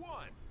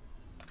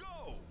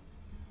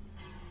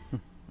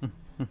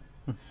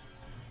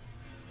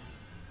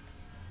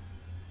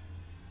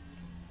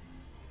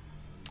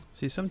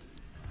 See,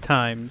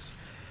 sometimes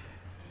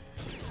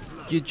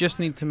you just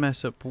need to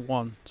mess up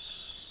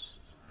once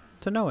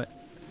to know it.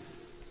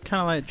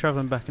 Kind of like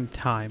traveling back in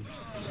time.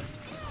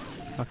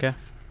 Okay.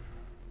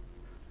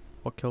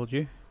 What killed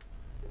you?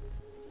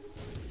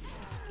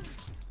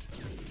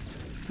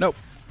 Nope.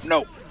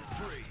 Nope.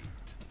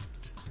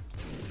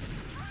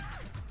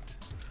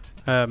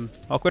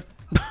 Awkward.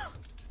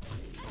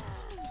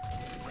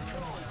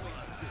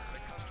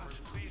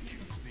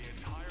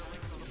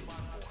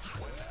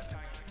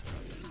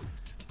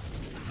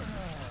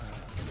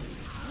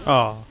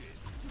 Oh.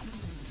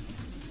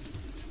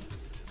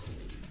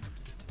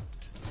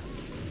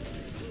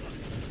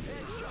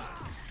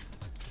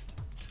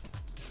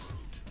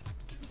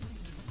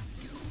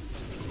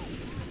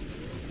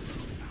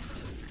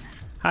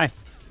 Hi.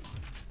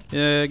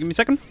 Give me a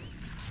second.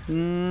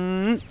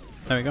 There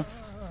we go.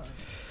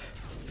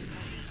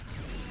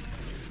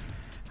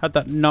 How'd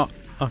that not?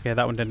 Okay,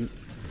 that one didn't.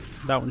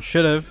 That one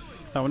should have.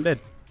 That one did.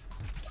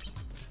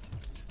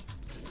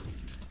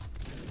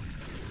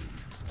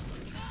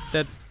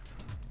 Dead.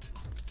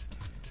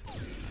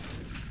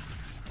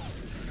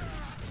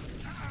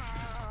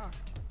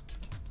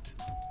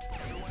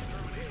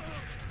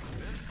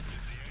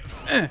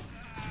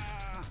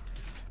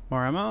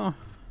 More ammo.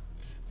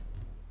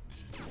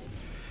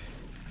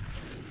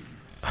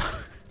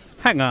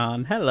 Hang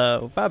on.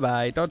 Hello. Bye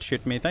bye. Don't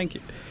shoot me. Thank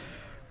you.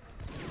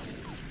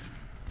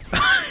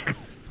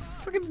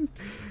 Fucking.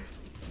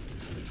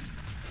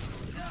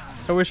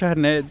 I wish I had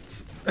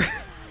nades.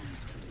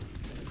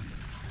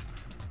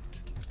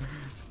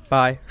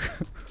 Bye.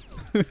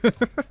 There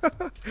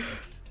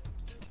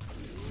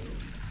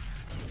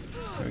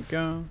we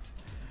go.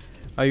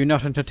 Are you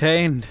not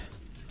entertained?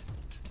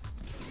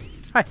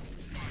 Hi.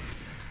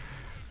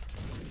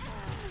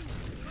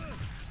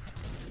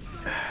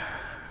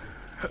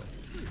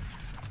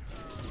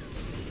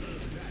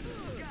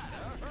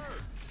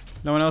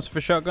 No one else for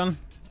shotgun?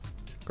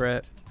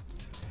 Great.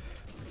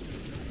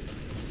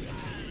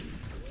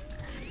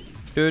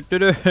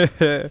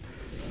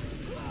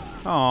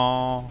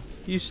 Aww,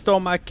 you stole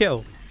my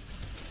kill.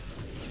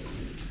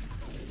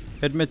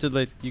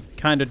 Admittedly, you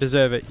kind of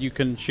deserve it. You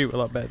can shoot a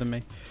lot better than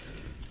me.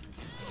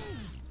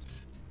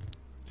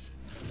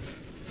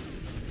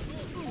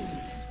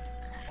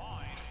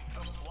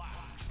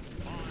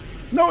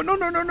 No, no,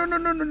 no, no, no, no,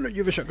 no, no, no, you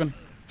have a shotgun.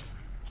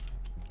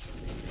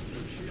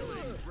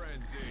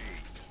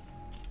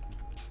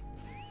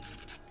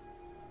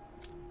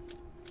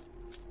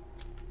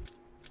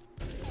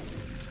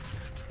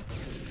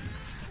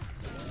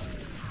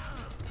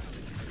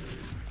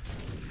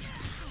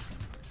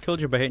 Killed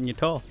you by hitting your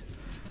toe.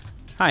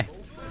 Hi.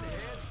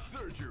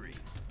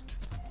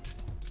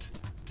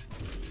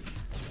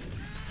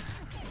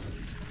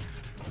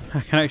 I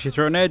can actually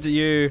throw nades at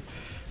you.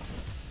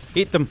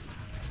 Eat them.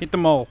 Eat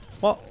them all.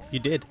 What? You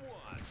did.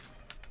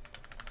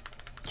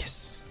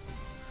 Yes.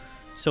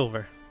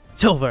 Silver.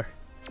 Silver.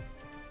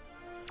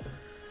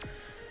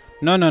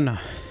 No, no, no.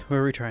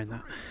 We're retrying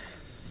that.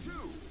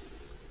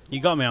 You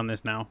got me on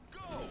this now.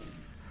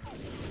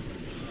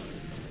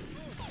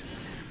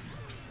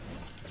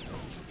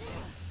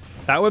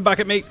 That went back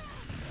at me.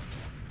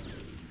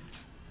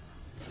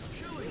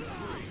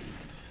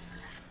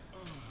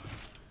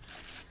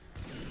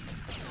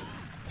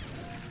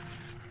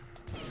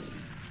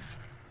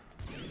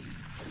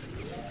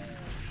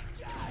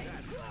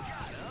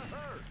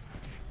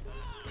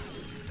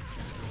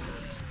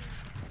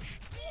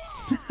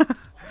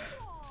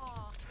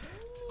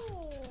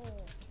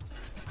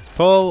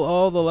 Pull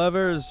all the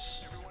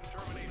levers.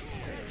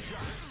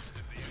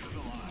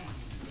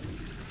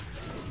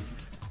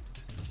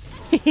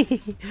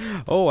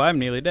 Oh, I'm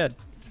nearly dead.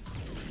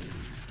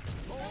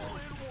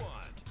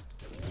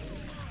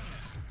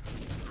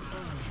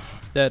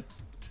 Dead.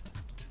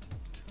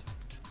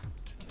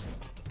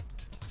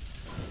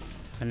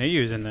 I knew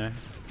you was in there.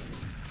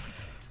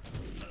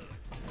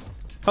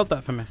 Hold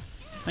that for me.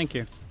 Thank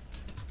you.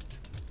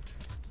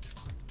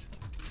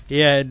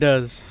 Yeah, it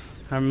does.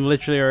 I'm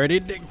literally already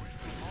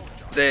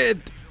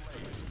dead.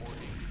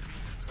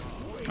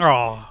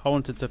 Oh, I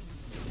wanted to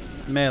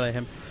melee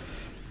him.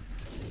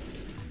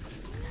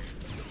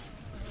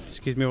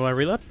 Excuse me while I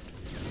reload.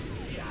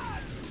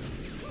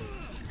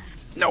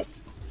 No.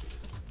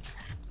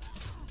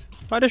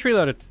 I just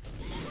reloaded.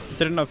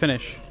 Did it not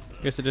finish?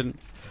 Guess it didn't.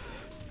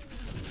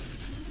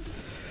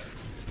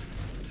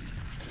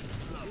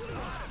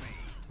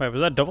 Wait, was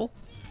that double?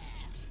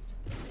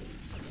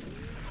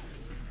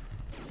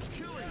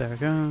 There we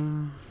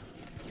go.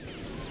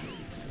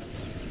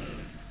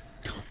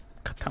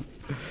 God damn.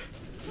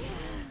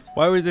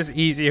 Why was this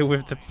easier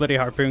with the bloody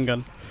harpoon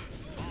gun?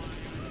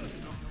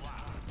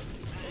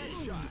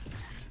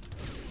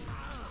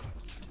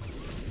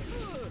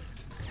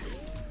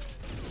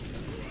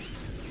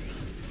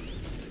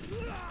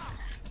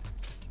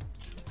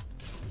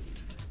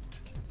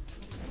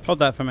 Hold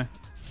that for me.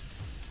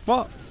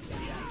 What?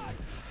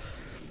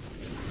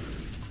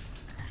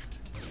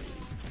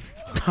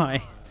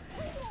 Die.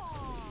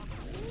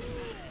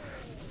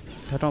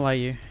 I don't like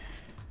you.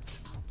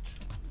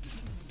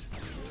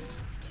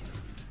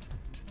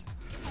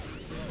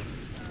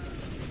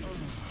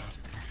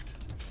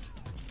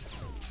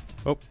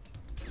 Oh.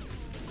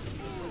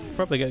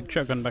 Probably get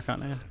shotgun back out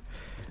now.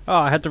 Oh,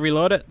 I had to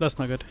reload it? That's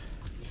not good.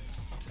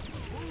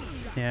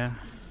 Yeah.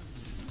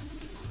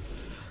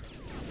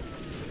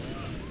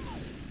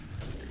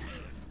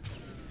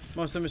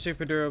 Most of them are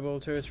super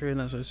durable, 2 or 3, and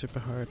that's like super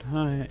hard.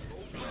 Alright.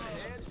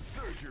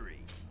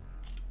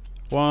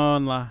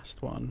 One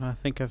last one. I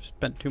think I've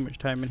spent too much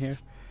time in here.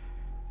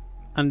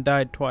 And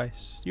died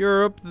twice.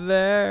 You're up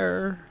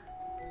there.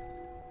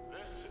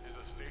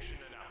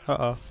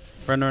 Uh-oh.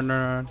 Run, run,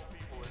 run, run.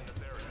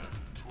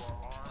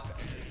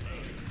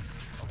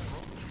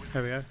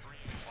 There we go.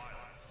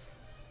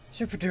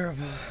 Super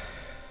durable.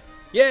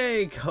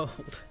 Yay,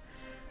 gold.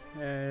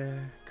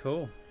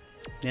 Cool.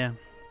 Yeah.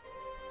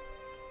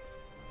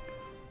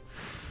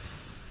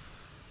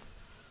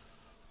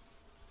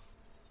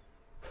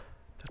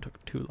 That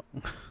took too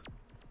long.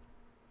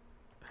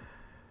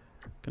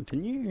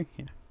 Continue.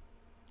 Yeah.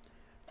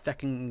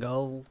 Second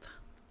gold.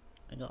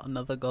 I got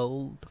another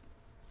gold.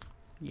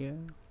 Yeah.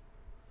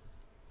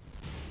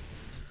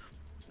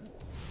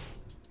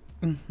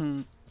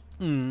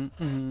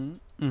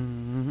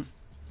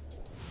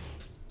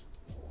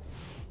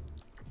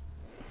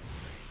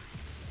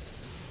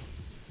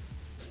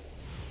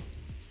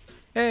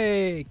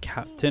 Hey,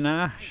 Captain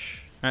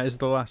Ash. That is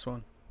the last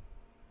one.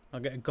 I'll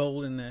get a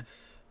gold in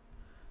this.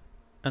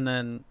 And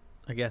then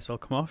I guess I'll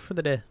come off for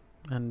the day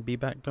and be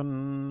back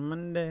on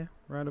Monday,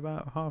 right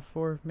about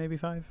 4:30, maybe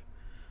 5.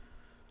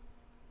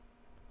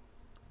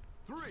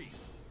 3,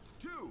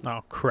 2,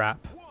 oh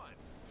crap! 1,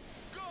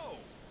 go!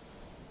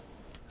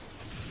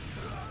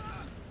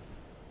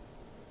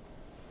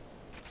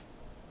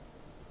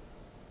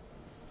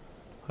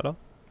 Hello?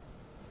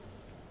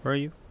 Where are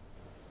you?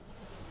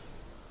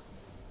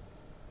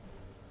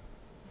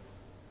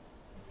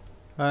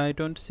 I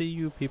don't see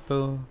you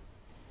people.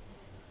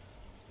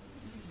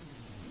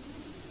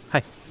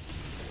 Hi.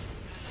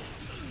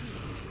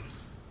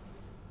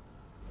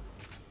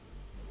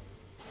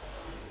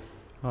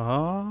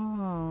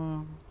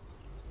 Oh.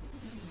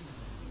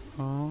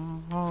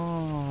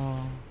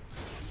 Oh.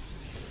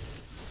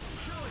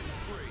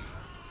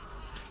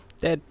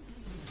 Dead.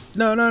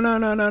 No, no, no,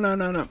 no, no, no,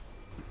 no,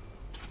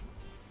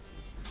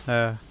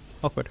 no.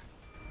 Awkward.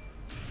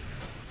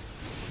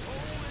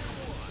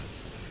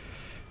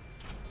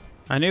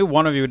 I knew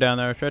one of you were down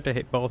there. I tried to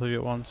hit both of you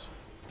at once.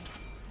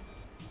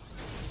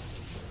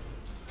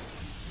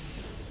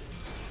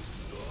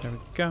 There we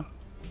go.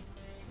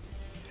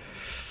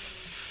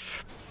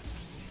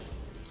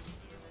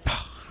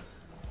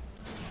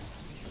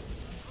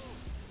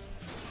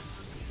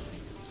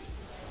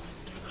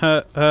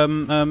 You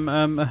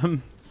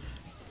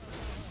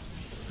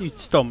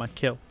stole my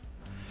kill.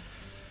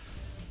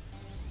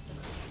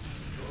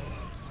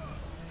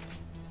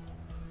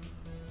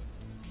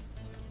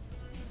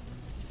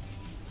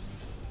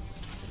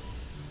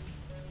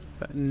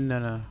 But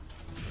no.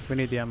 We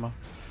need the ammo.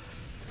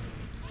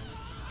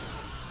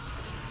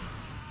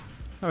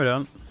 No, we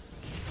don't.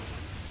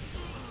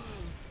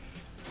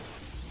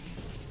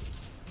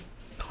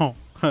 Oh,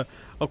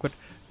 awkward.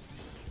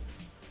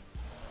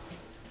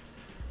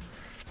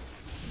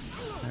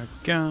 There we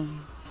go.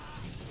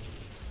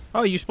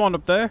 Oh, you spawned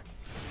up there?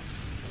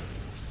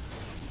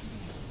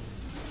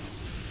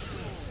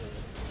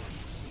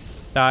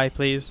 Die,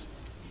 please.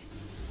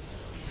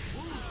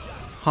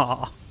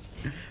 Ha.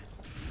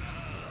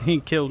 He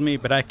killed me,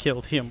 but I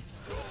killed him.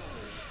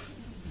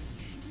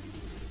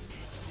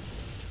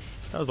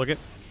 That was looking.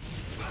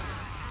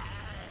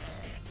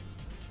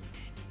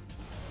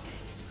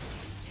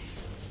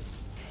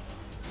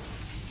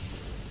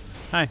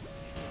 Hi.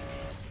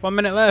 1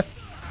 minute left.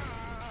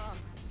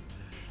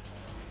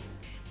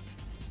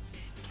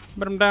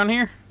 But I'm down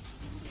here.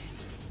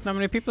 Not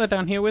many people are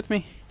down here with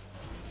me.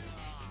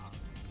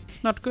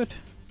 Not good.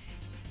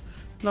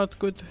 Not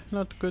good.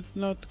 Not good.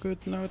 Not good.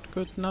 Not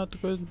good.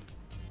 Not good.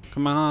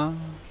 Come on.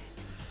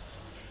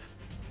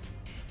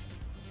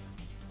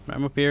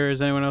 I'm up here.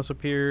 Is anyone else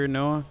up here?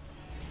 No.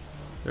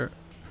 There.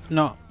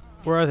 No.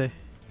 Where are they?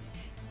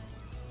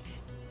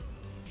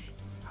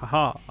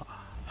 Haha.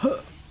 Huh.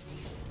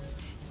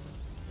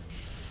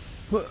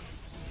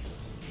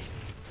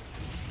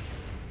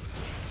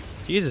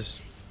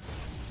 Jesus.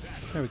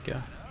 There we go.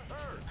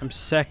 I'm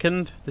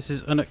second. This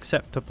is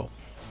unacceptable.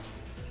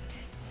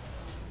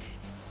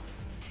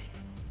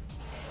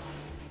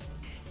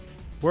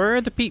 Where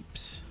are the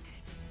peeps?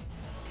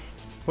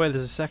 Wait,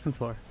 there's a second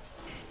floor.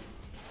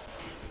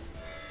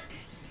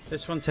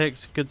 This one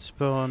takes good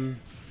spawn.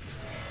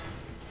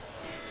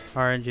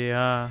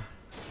 RNG,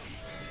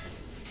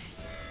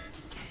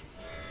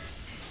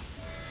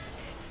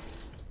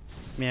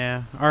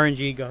 yeah,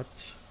 RNG got.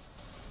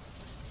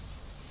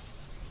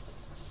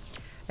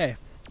 Hey,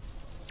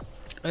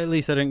 at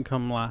least I didn't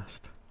come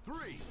last.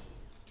 3,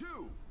 2,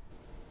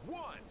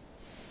 1,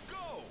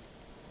 go!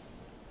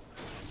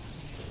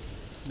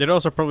 It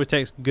also probably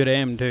takes good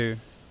aim too.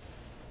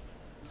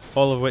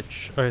 All of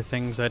which are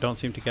things I don't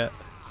seem to get.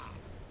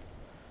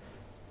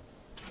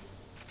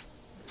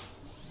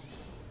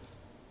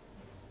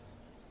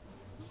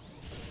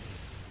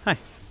 Hi.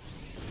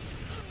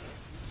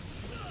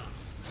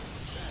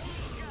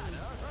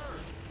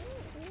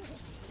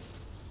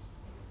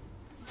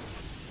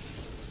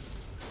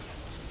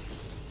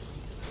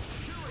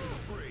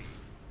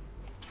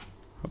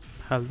 Oh,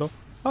 hello.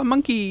 Oh,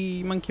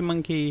 monkey, monkey,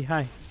 monkey.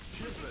 Hi.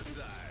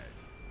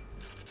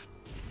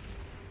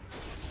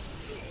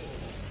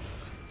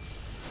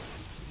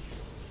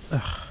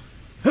 Ugh.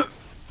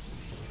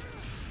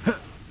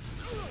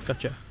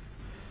 Gotcha.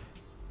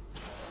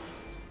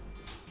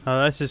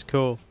 Oh, this is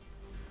cool.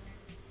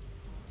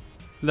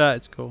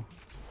 That's cool.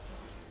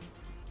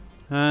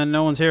 And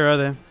no one's here, are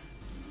they?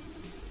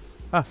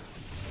 Ah,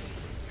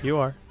 you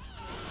are.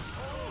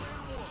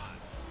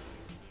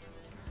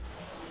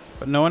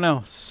 But no one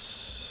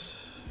else.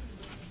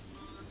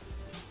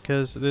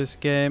 Because this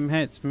game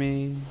hates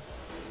me.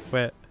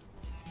 Wait.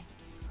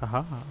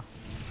 Aha.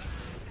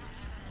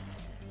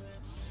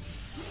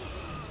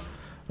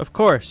 Of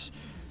course.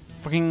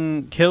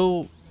 Fucking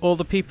kill all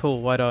the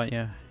people, why don't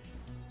you?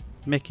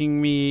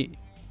 Making me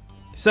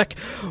sick.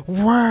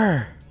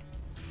 Where?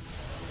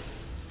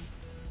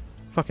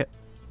 Fuck it.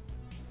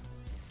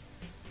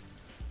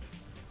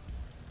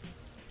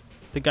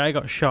 The guy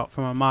got shot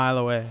from a mile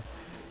away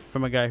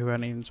from a guy who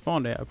hadn't even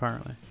spawned yet,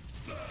 apparently.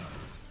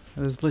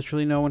 There's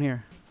literally no one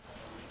here.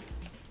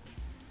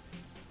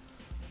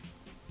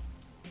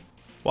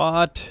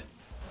 What?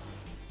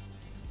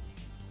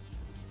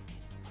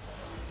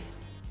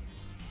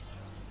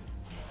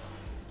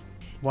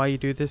 Why you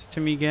do this to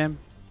me, game?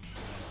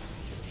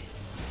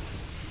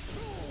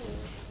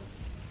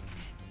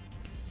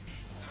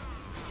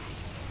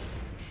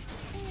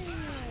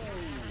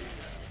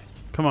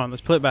 Come on,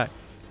 let's play it back.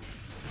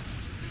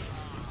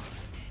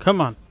 Come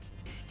on.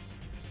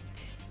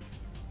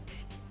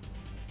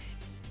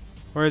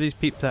 Where are these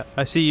peeps at?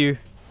 I see you.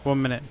 1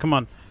 minute. Come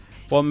on.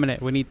 1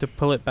 minute. We need to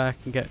pull it back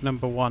and get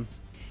number 1.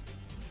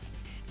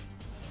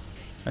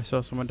 I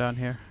saw someone down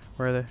here.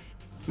 Where are they?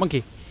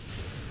 Monkey.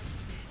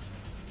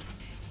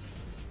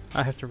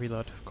 I have to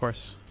reload, of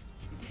course.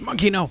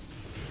 Monkey, no!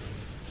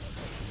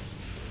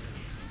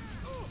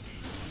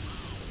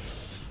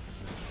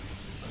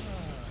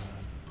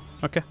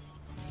 Okay.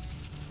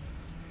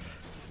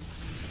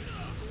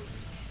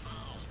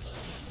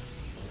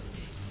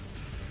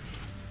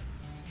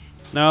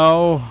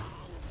 No!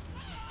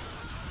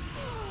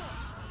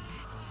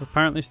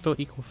 Apparently still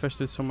equal fish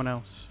with someone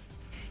else.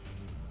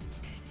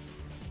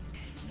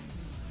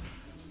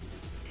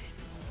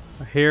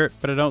 I hear it,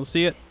 but I don't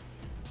see it.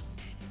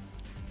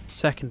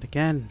 Second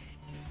again.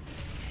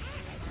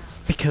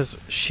 Because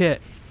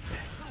shit.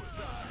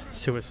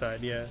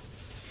 Suicide, yeah.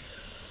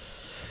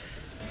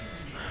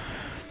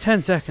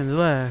 10 seconds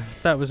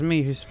left. That was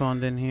me who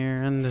spawned in here,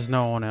 and there's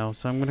no one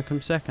else. I'm gonna come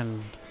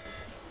second.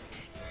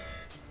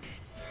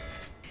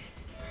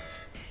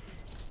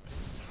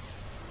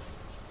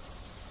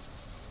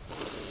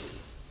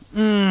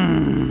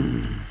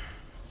 Mmm.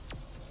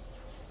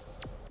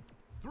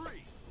 3,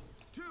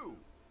 2,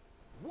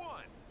 1,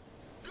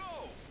 go!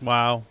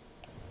 Wow.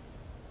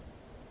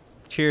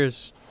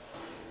 Cheers.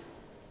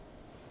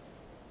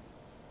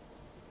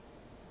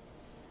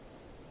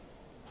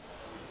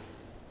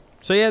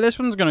 So yeah, this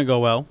one's gonna go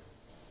well.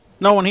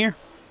 No one here.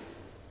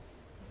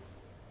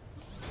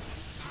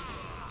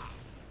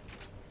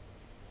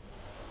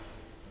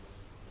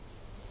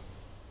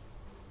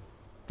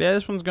 Yeah,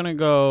 this one's gonna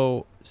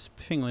go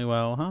spiffingly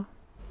well, huh?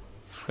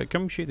 Wait,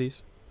 come shoot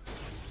these.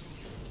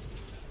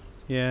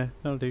 Yeah,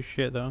 that'll do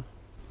shit though.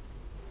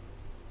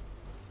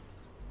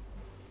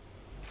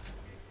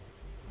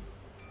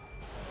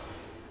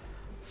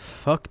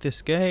 Fuck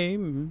this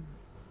game.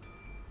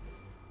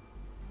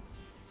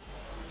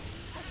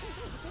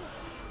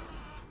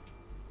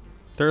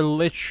 They're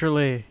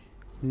literally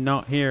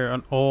not here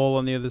and all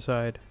on the other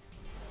side.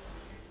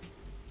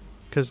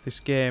 Because this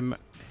game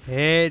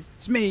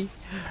hates me.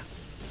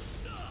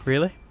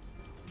 Really?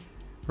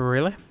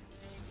 Really?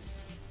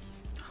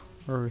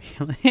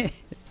 Really?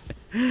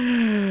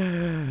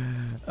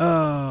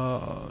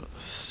 Oh,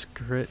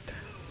 screw it.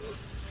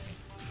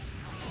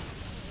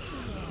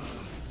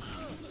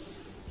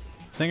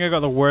 I think I got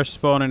the worst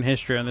spawn in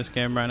history on this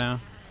game right now.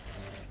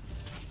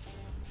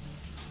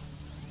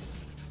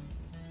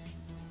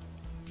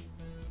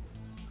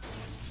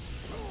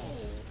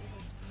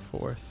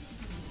 Fourth.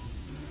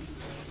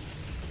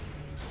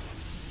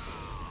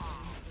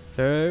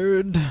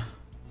 Third.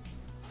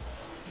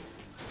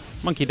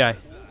 Monkey die.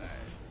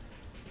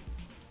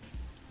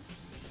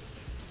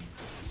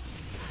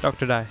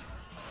 Doctor die.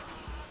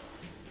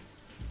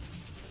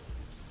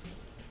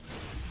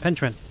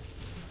 Henchman.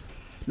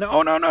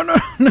 No, no, no, no,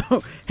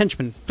 no.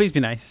 Henchman, please be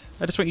nice.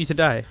 I just want you to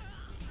die.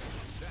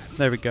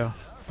 There we go.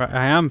 Right,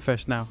 I am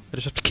first now. I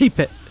just have to keep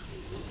it.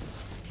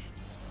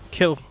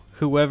 Kill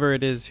whoever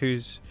it is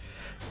who's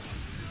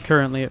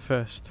currently at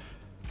first.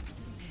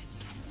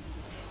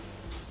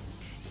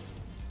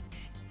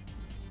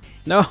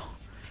 No.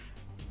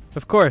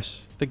 Of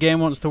course. The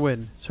game wants to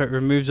win, so it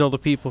removes all the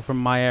people from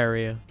my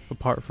area,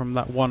 apart from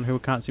that one who I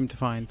can't seem to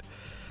find.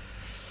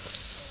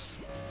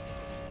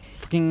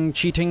 Fucking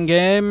cheating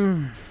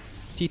game.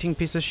 Cheating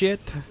piece of shit.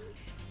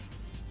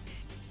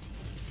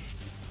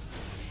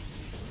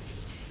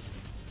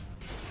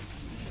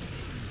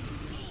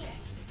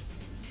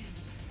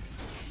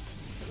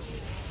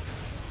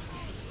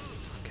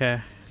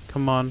 Okay,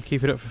 come on,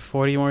 keep it up for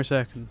 40 more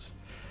seconds.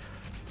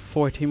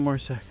 40 more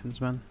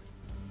seconds, man.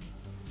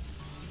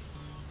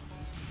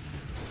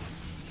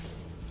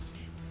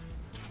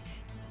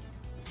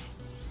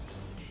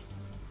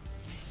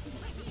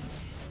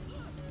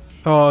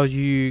 Oh,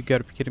 you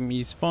gotta be kidding me.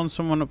 You spawned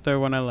someone up there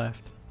when I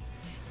left.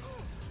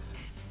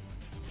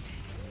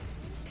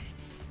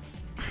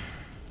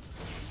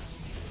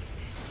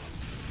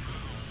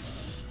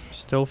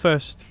 Still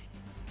first.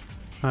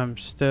 I'm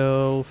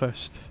still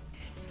first.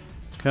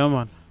 Come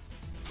on.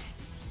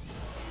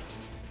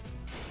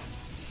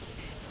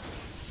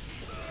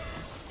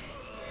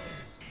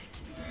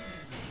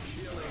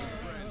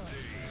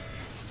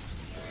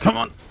 Come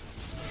on.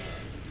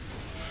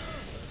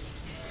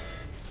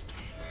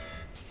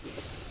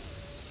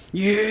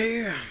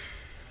 Yeah.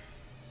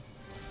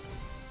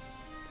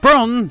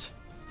 Bronze.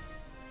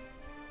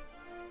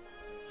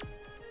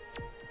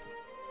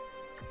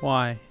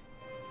 Why?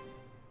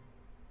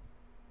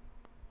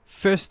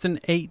 First and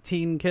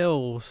 18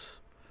 kills.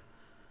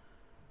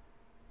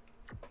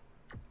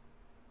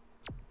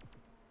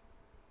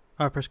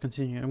 I press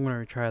continue. I'm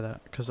gonna retry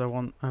that because I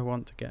want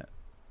to get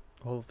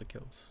all of the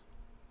kills.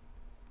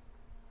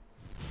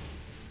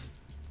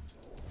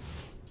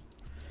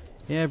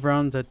 Yeah,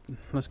 bronze.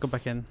 Let's go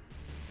back in.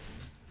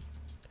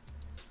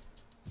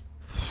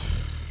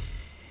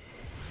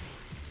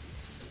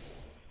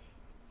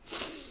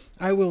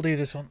 I will do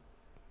this one.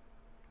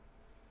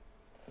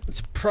 It's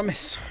a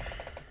promise.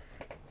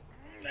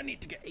 I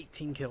need to get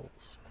 18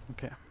 kills.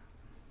 Okay.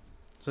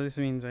 So this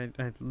means I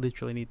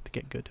literally need to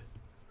get good.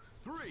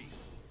 3,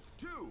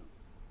 2,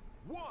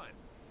 1,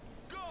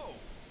 go!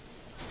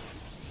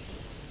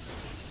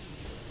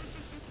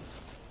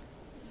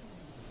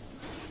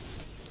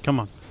 Come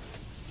on.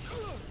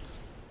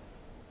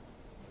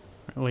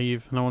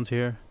 Leave. No one's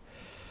here.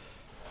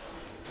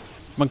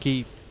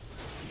 Monkey.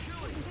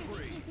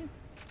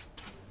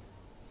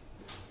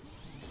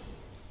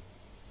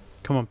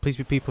 Come on, please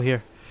be people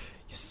here.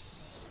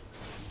 Yes.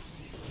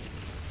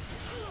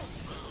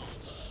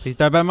 Please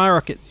die by my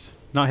rockets,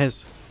 not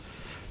his.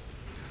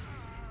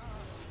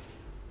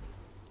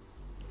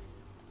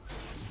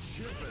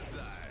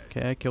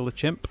 Okay, kill the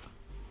chimp.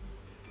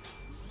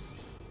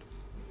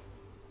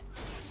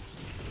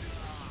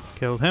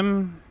 Killed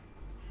him.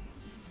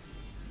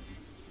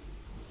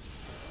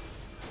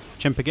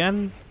 Chimp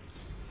again.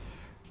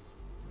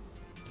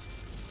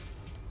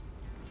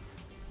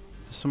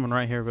 There's someone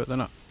right here, but they're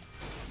not.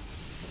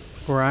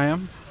 where I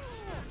am.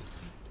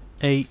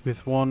 8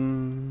 with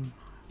one.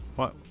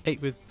 What?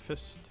 8 with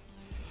fist.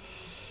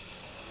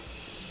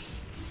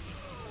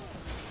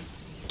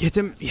 Hit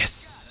him!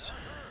 Yes!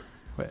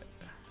 Wait.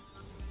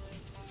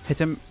 Hit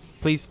him,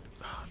 please.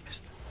 Oh, I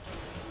missed.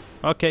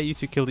 Okay, you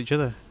two killed each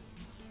other.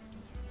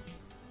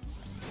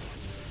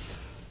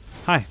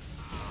 Hi.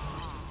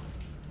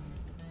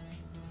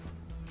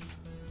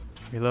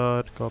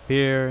 Reload, go up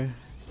here.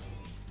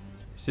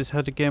 Is this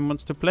how the game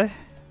wants to play?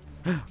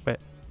 Wait.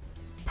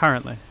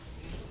 Apparently.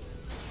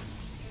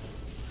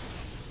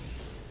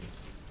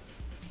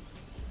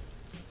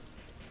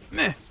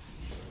 Meh.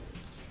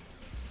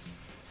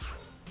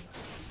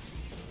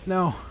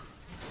 No.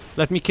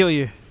 Let me kill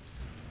you.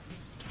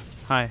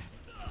 Hi.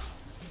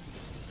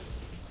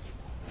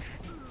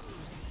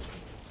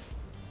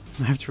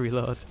 I have to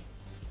reload.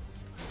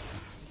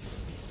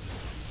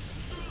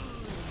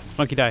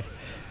 Monkey die.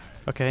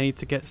 Okay, I need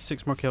to get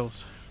 6 more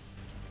kills.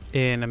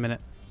 In a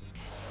minute.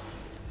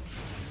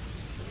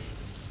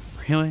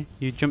 Really?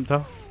 You jumped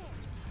off?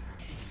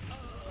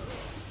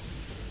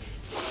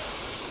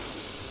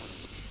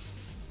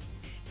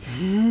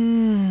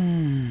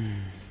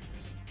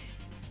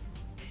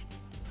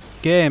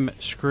 Game,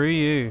 screw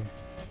you.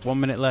 1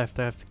 minute left.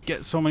 I have to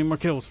get so many more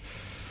kills.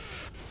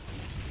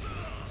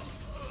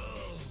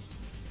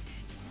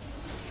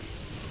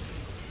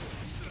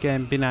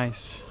 Game, be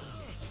nice.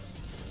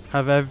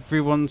 Have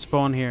everyone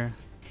spawn here.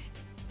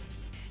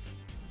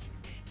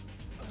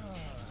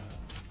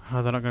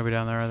 Oh, they're not going to be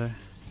down there, are they?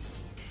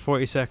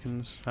 40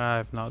 seconds.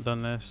 I've not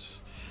done this.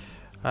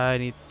 I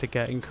need to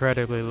get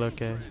incredibly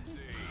lucky.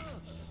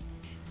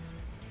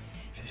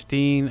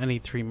 15. I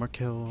need 3 more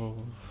kills.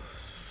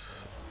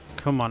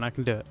 Come on, I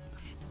can do it.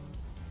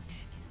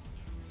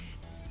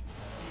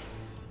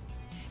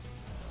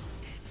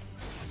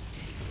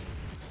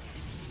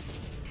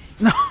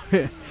 No!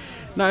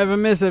 Not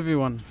even miss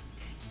everyone.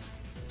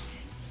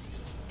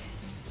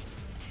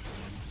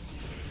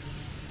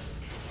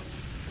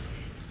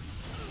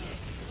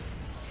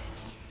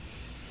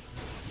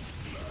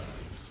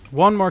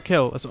 One more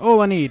kill. That's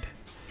all I need.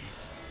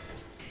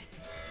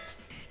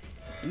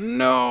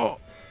 No.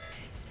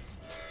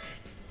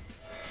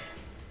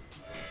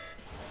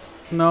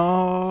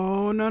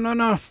 No, no, no,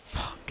 no.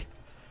 Fuck.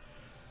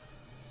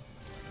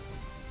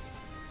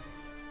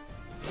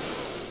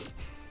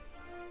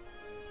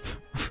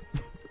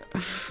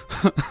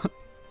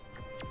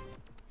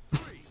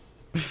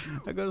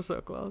 I got so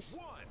close.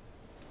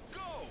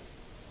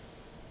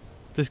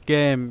 This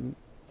game,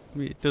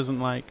 it doesn't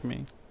like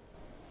me.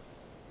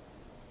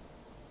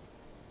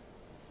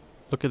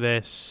 Look at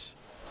this.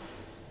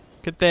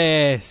 Look at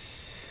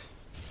this.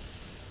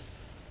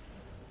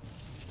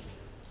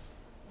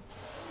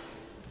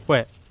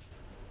 Wait.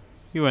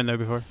 You weren't there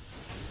before.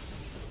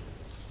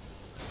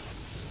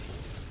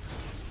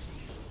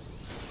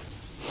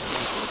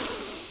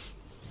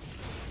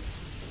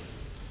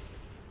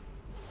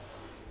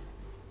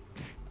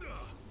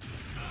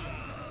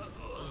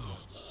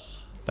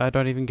 I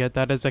don't even get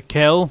that as a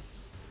kill.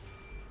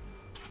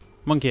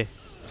 Monkey.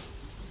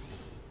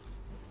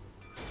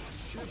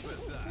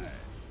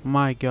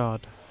 My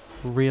god.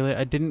 Really?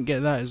 I didn't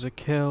get that as a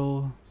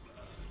kill.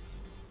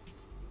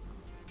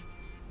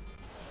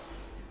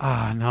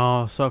 Ah,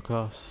 no. So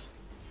close.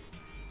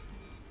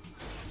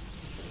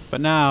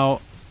 But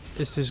now,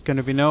 this is going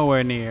to be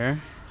nowhere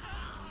near.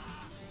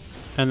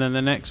 And then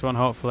the next one,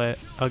 hopefully,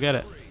 I'll get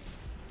it.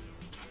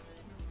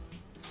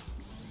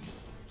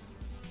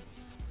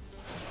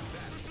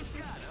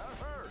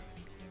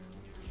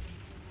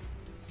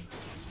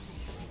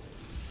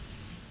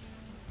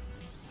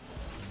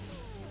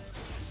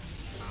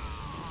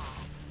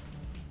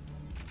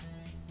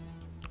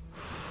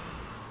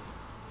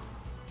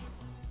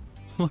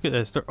 Look at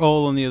this, they're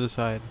all on the other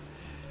side.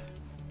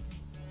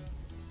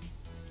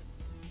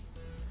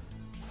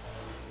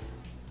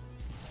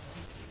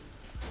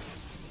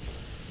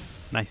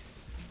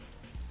 Nice.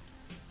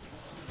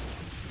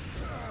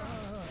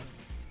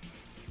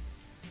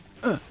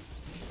 Of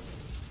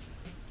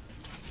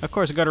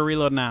course, I gotta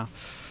reload now.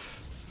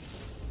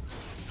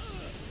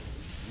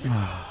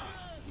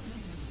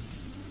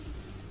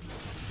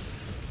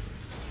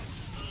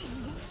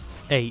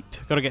 Eight.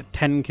 Gotta get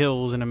 10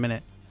 kills in a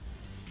minute.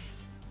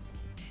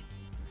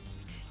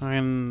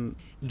 I'm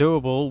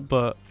doable,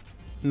 but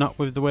not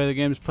with the way the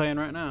game's playing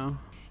right now.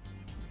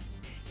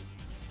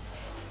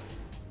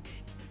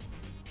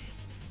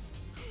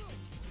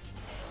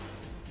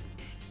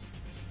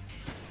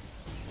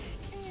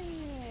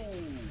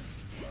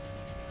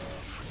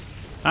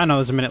 I know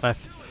there's a minute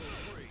left.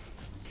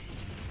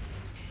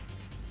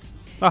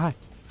 Oh, hi.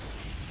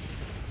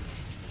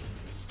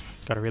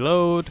 Gotta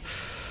reload.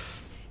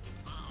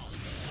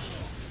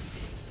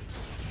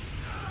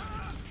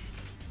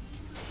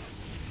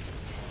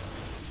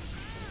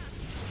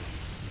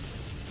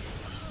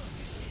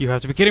 You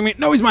have to be kidding me.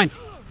 No, he's mine.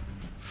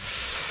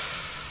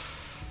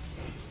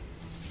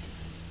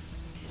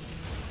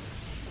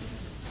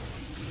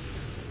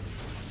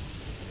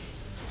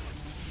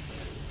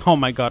 Oh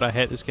my god, I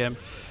hate this game.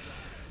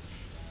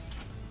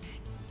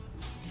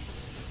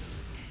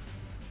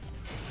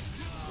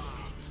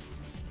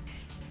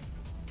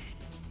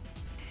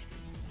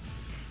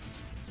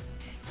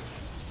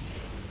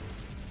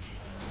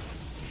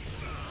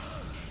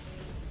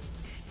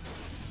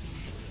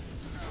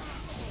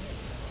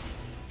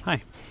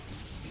 Hi.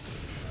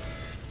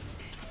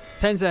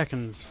 10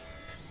 seconds.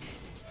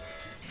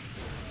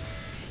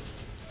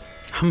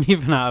 I'm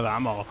even out of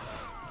ammo.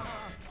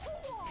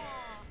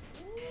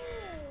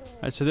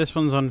 Right, so this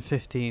one's on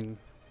 15.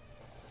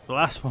 The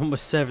last one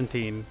was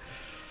 17.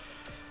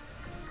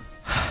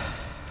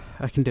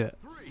 I can do it.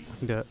 I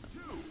can do it.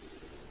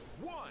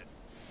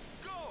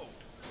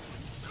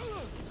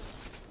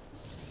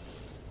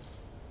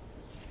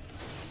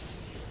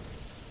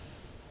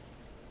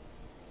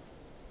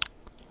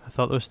 I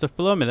thought there was stuff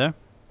below me there.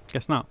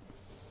 Guess not.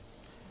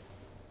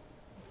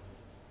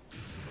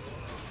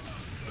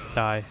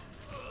 Die.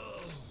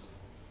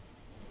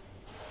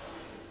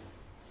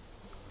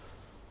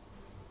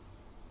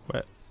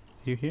 What?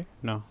 You here?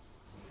 No.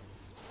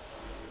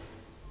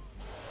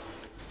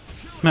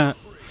 Nah.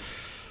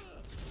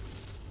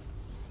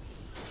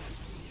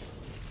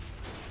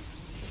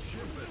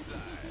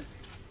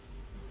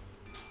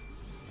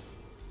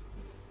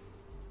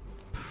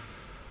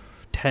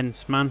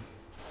 Tense, man.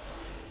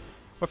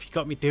 What have you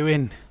got me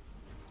doing?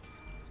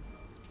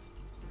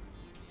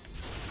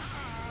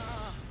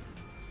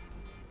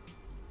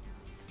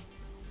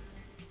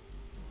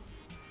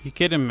 You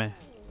kidding me?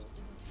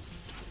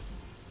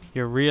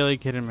 You're really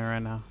kidding me right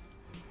now.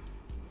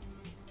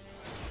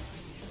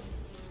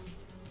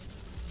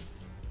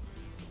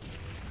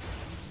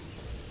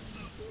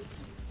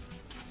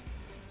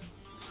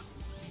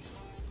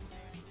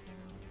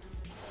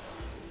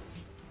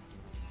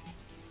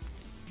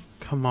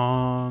 Come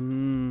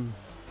on.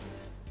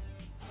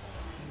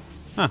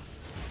 Huh.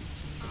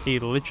 He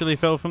literally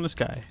fell from the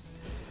sky.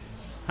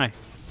 Hi.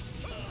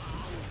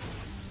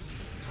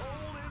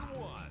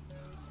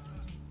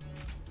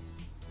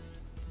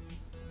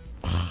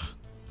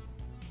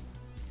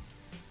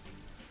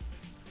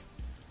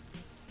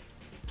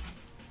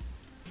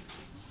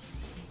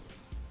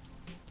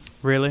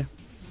 Really?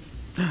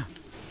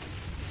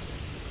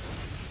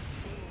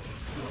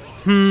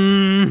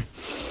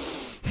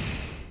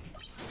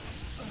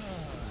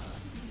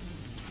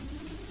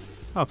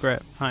 Oh, great.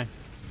 Hi.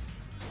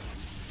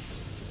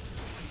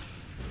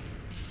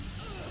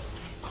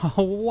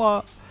 Oh,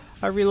 what?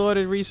 I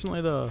reloaded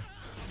recently, though.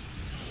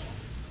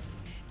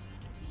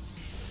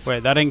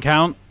 Wait, that didn't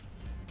count?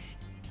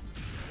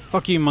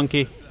 Fuck you,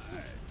 monkey.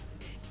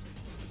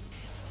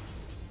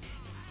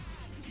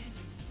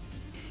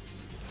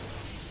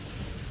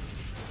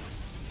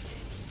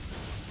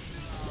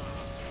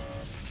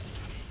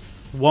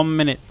 One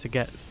minute to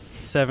get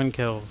 7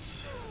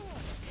 kills.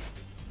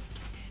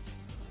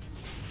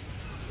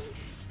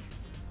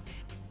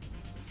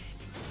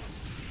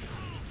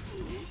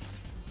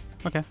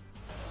 Okay.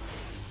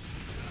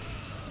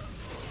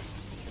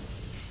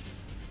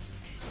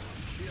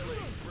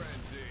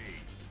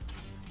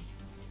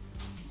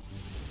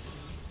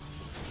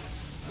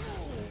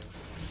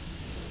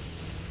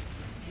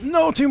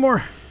 No, 2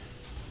 more.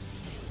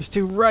 There's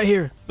 2 right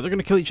here, but they're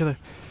gonna kill each other.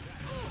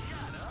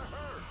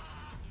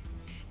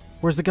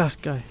 Where's the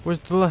last guy? Where's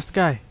the last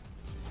guy?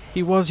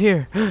 He was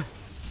here.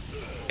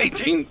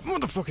 18!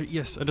 Motherfucker!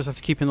 Yes, I just have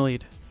to keep in the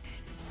lead.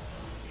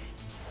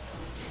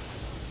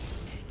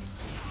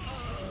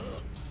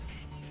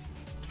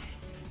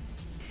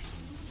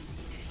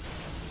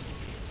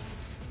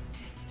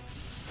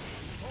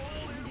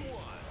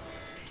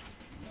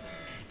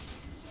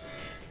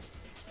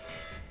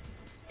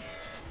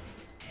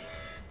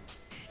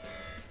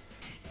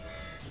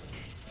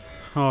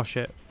 Oh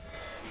shit.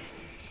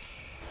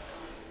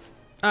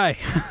 Aye.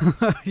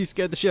 You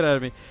scared the shit out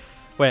of me.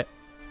 Wait.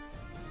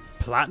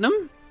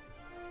 Platinum?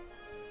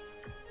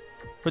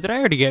 Or did I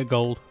already get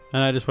gold?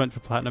 And I just went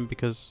for platinum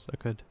because I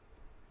could.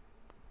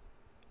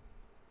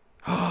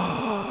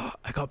 Oh,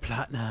 I got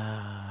platinum.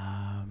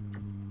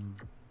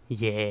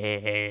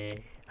 Yeah.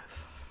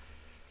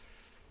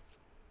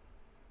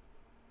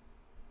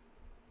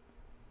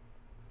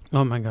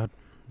 Oh my god.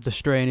 The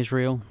strain is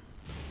real.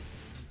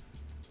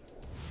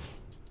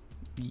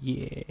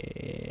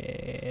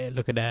 Yeah,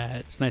 look at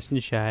that. It's nice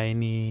and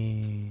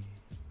shiny.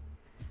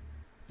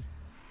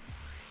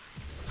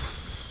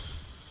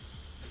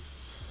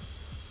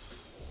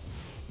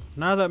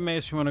 Now that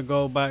makes me want to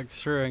go back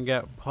through and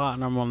get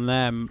platinum on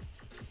them.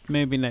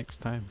 Maybe next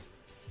time.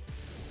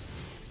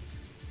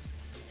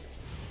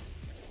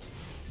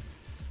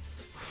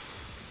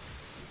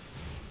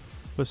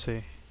 Let's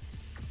see.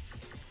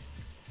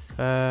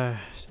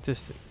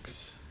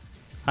 Statistics.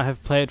 I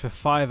have played for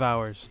 5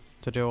 hours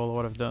to do all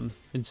what I've done.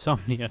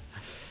 Insomnia.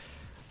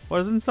 What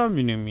does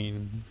insomnia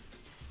mean?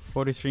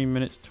 43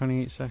 minutes,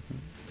 28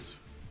 seconds.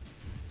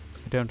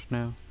 I don't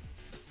know.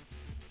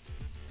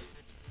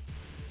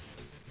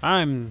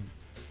 I'm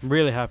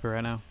really happy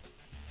right now.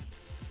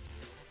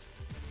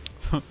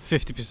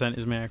 50%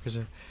 is my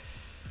accuracy.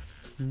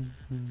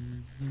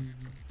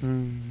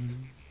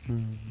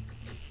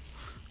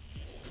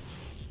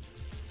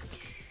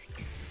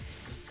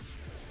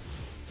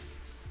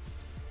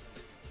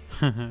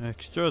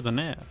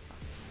 Extraordinaire.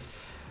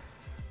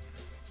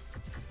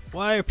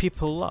 Why are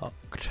people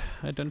locked?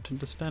 I don't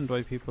understand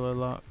why people are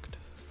locked.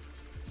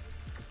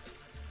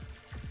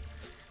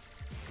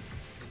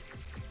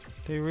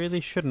 They really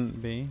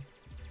shouldn't be.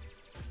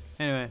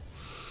 Anyway.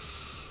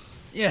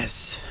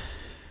 Yes.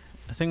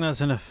 I think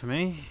that's enough for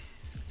me.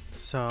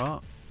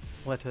 So,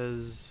 let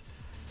us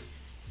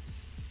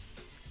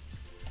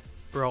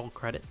roll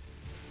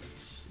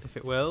credits, if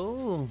it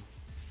will.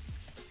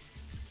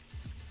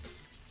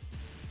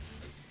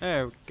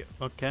 There we go.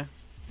 Okay.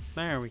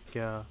 There we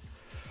go.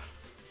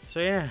 So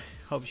yeah,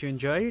 hope you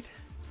enjoyed.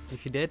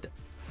 If you did,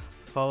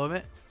 follow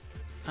it.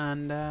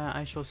 And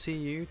I shall see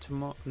you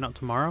tomorrow. Not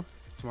tomorrow.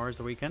 Tomorrow's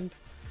the weekend.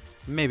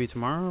 Maybe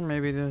tomorrow,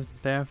 maybe the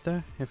day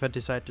after, if I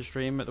decide to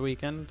stream at the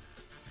weekend.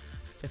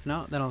 If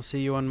not, then I'll see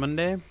you on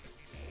Monday.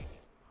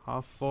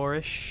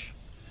 4:30ish.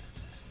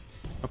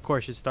 Of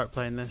course, you'd start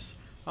playing this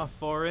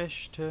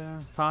 4:30ish to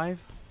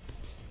 5.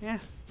 Yeah.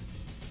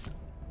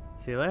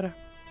 See you later.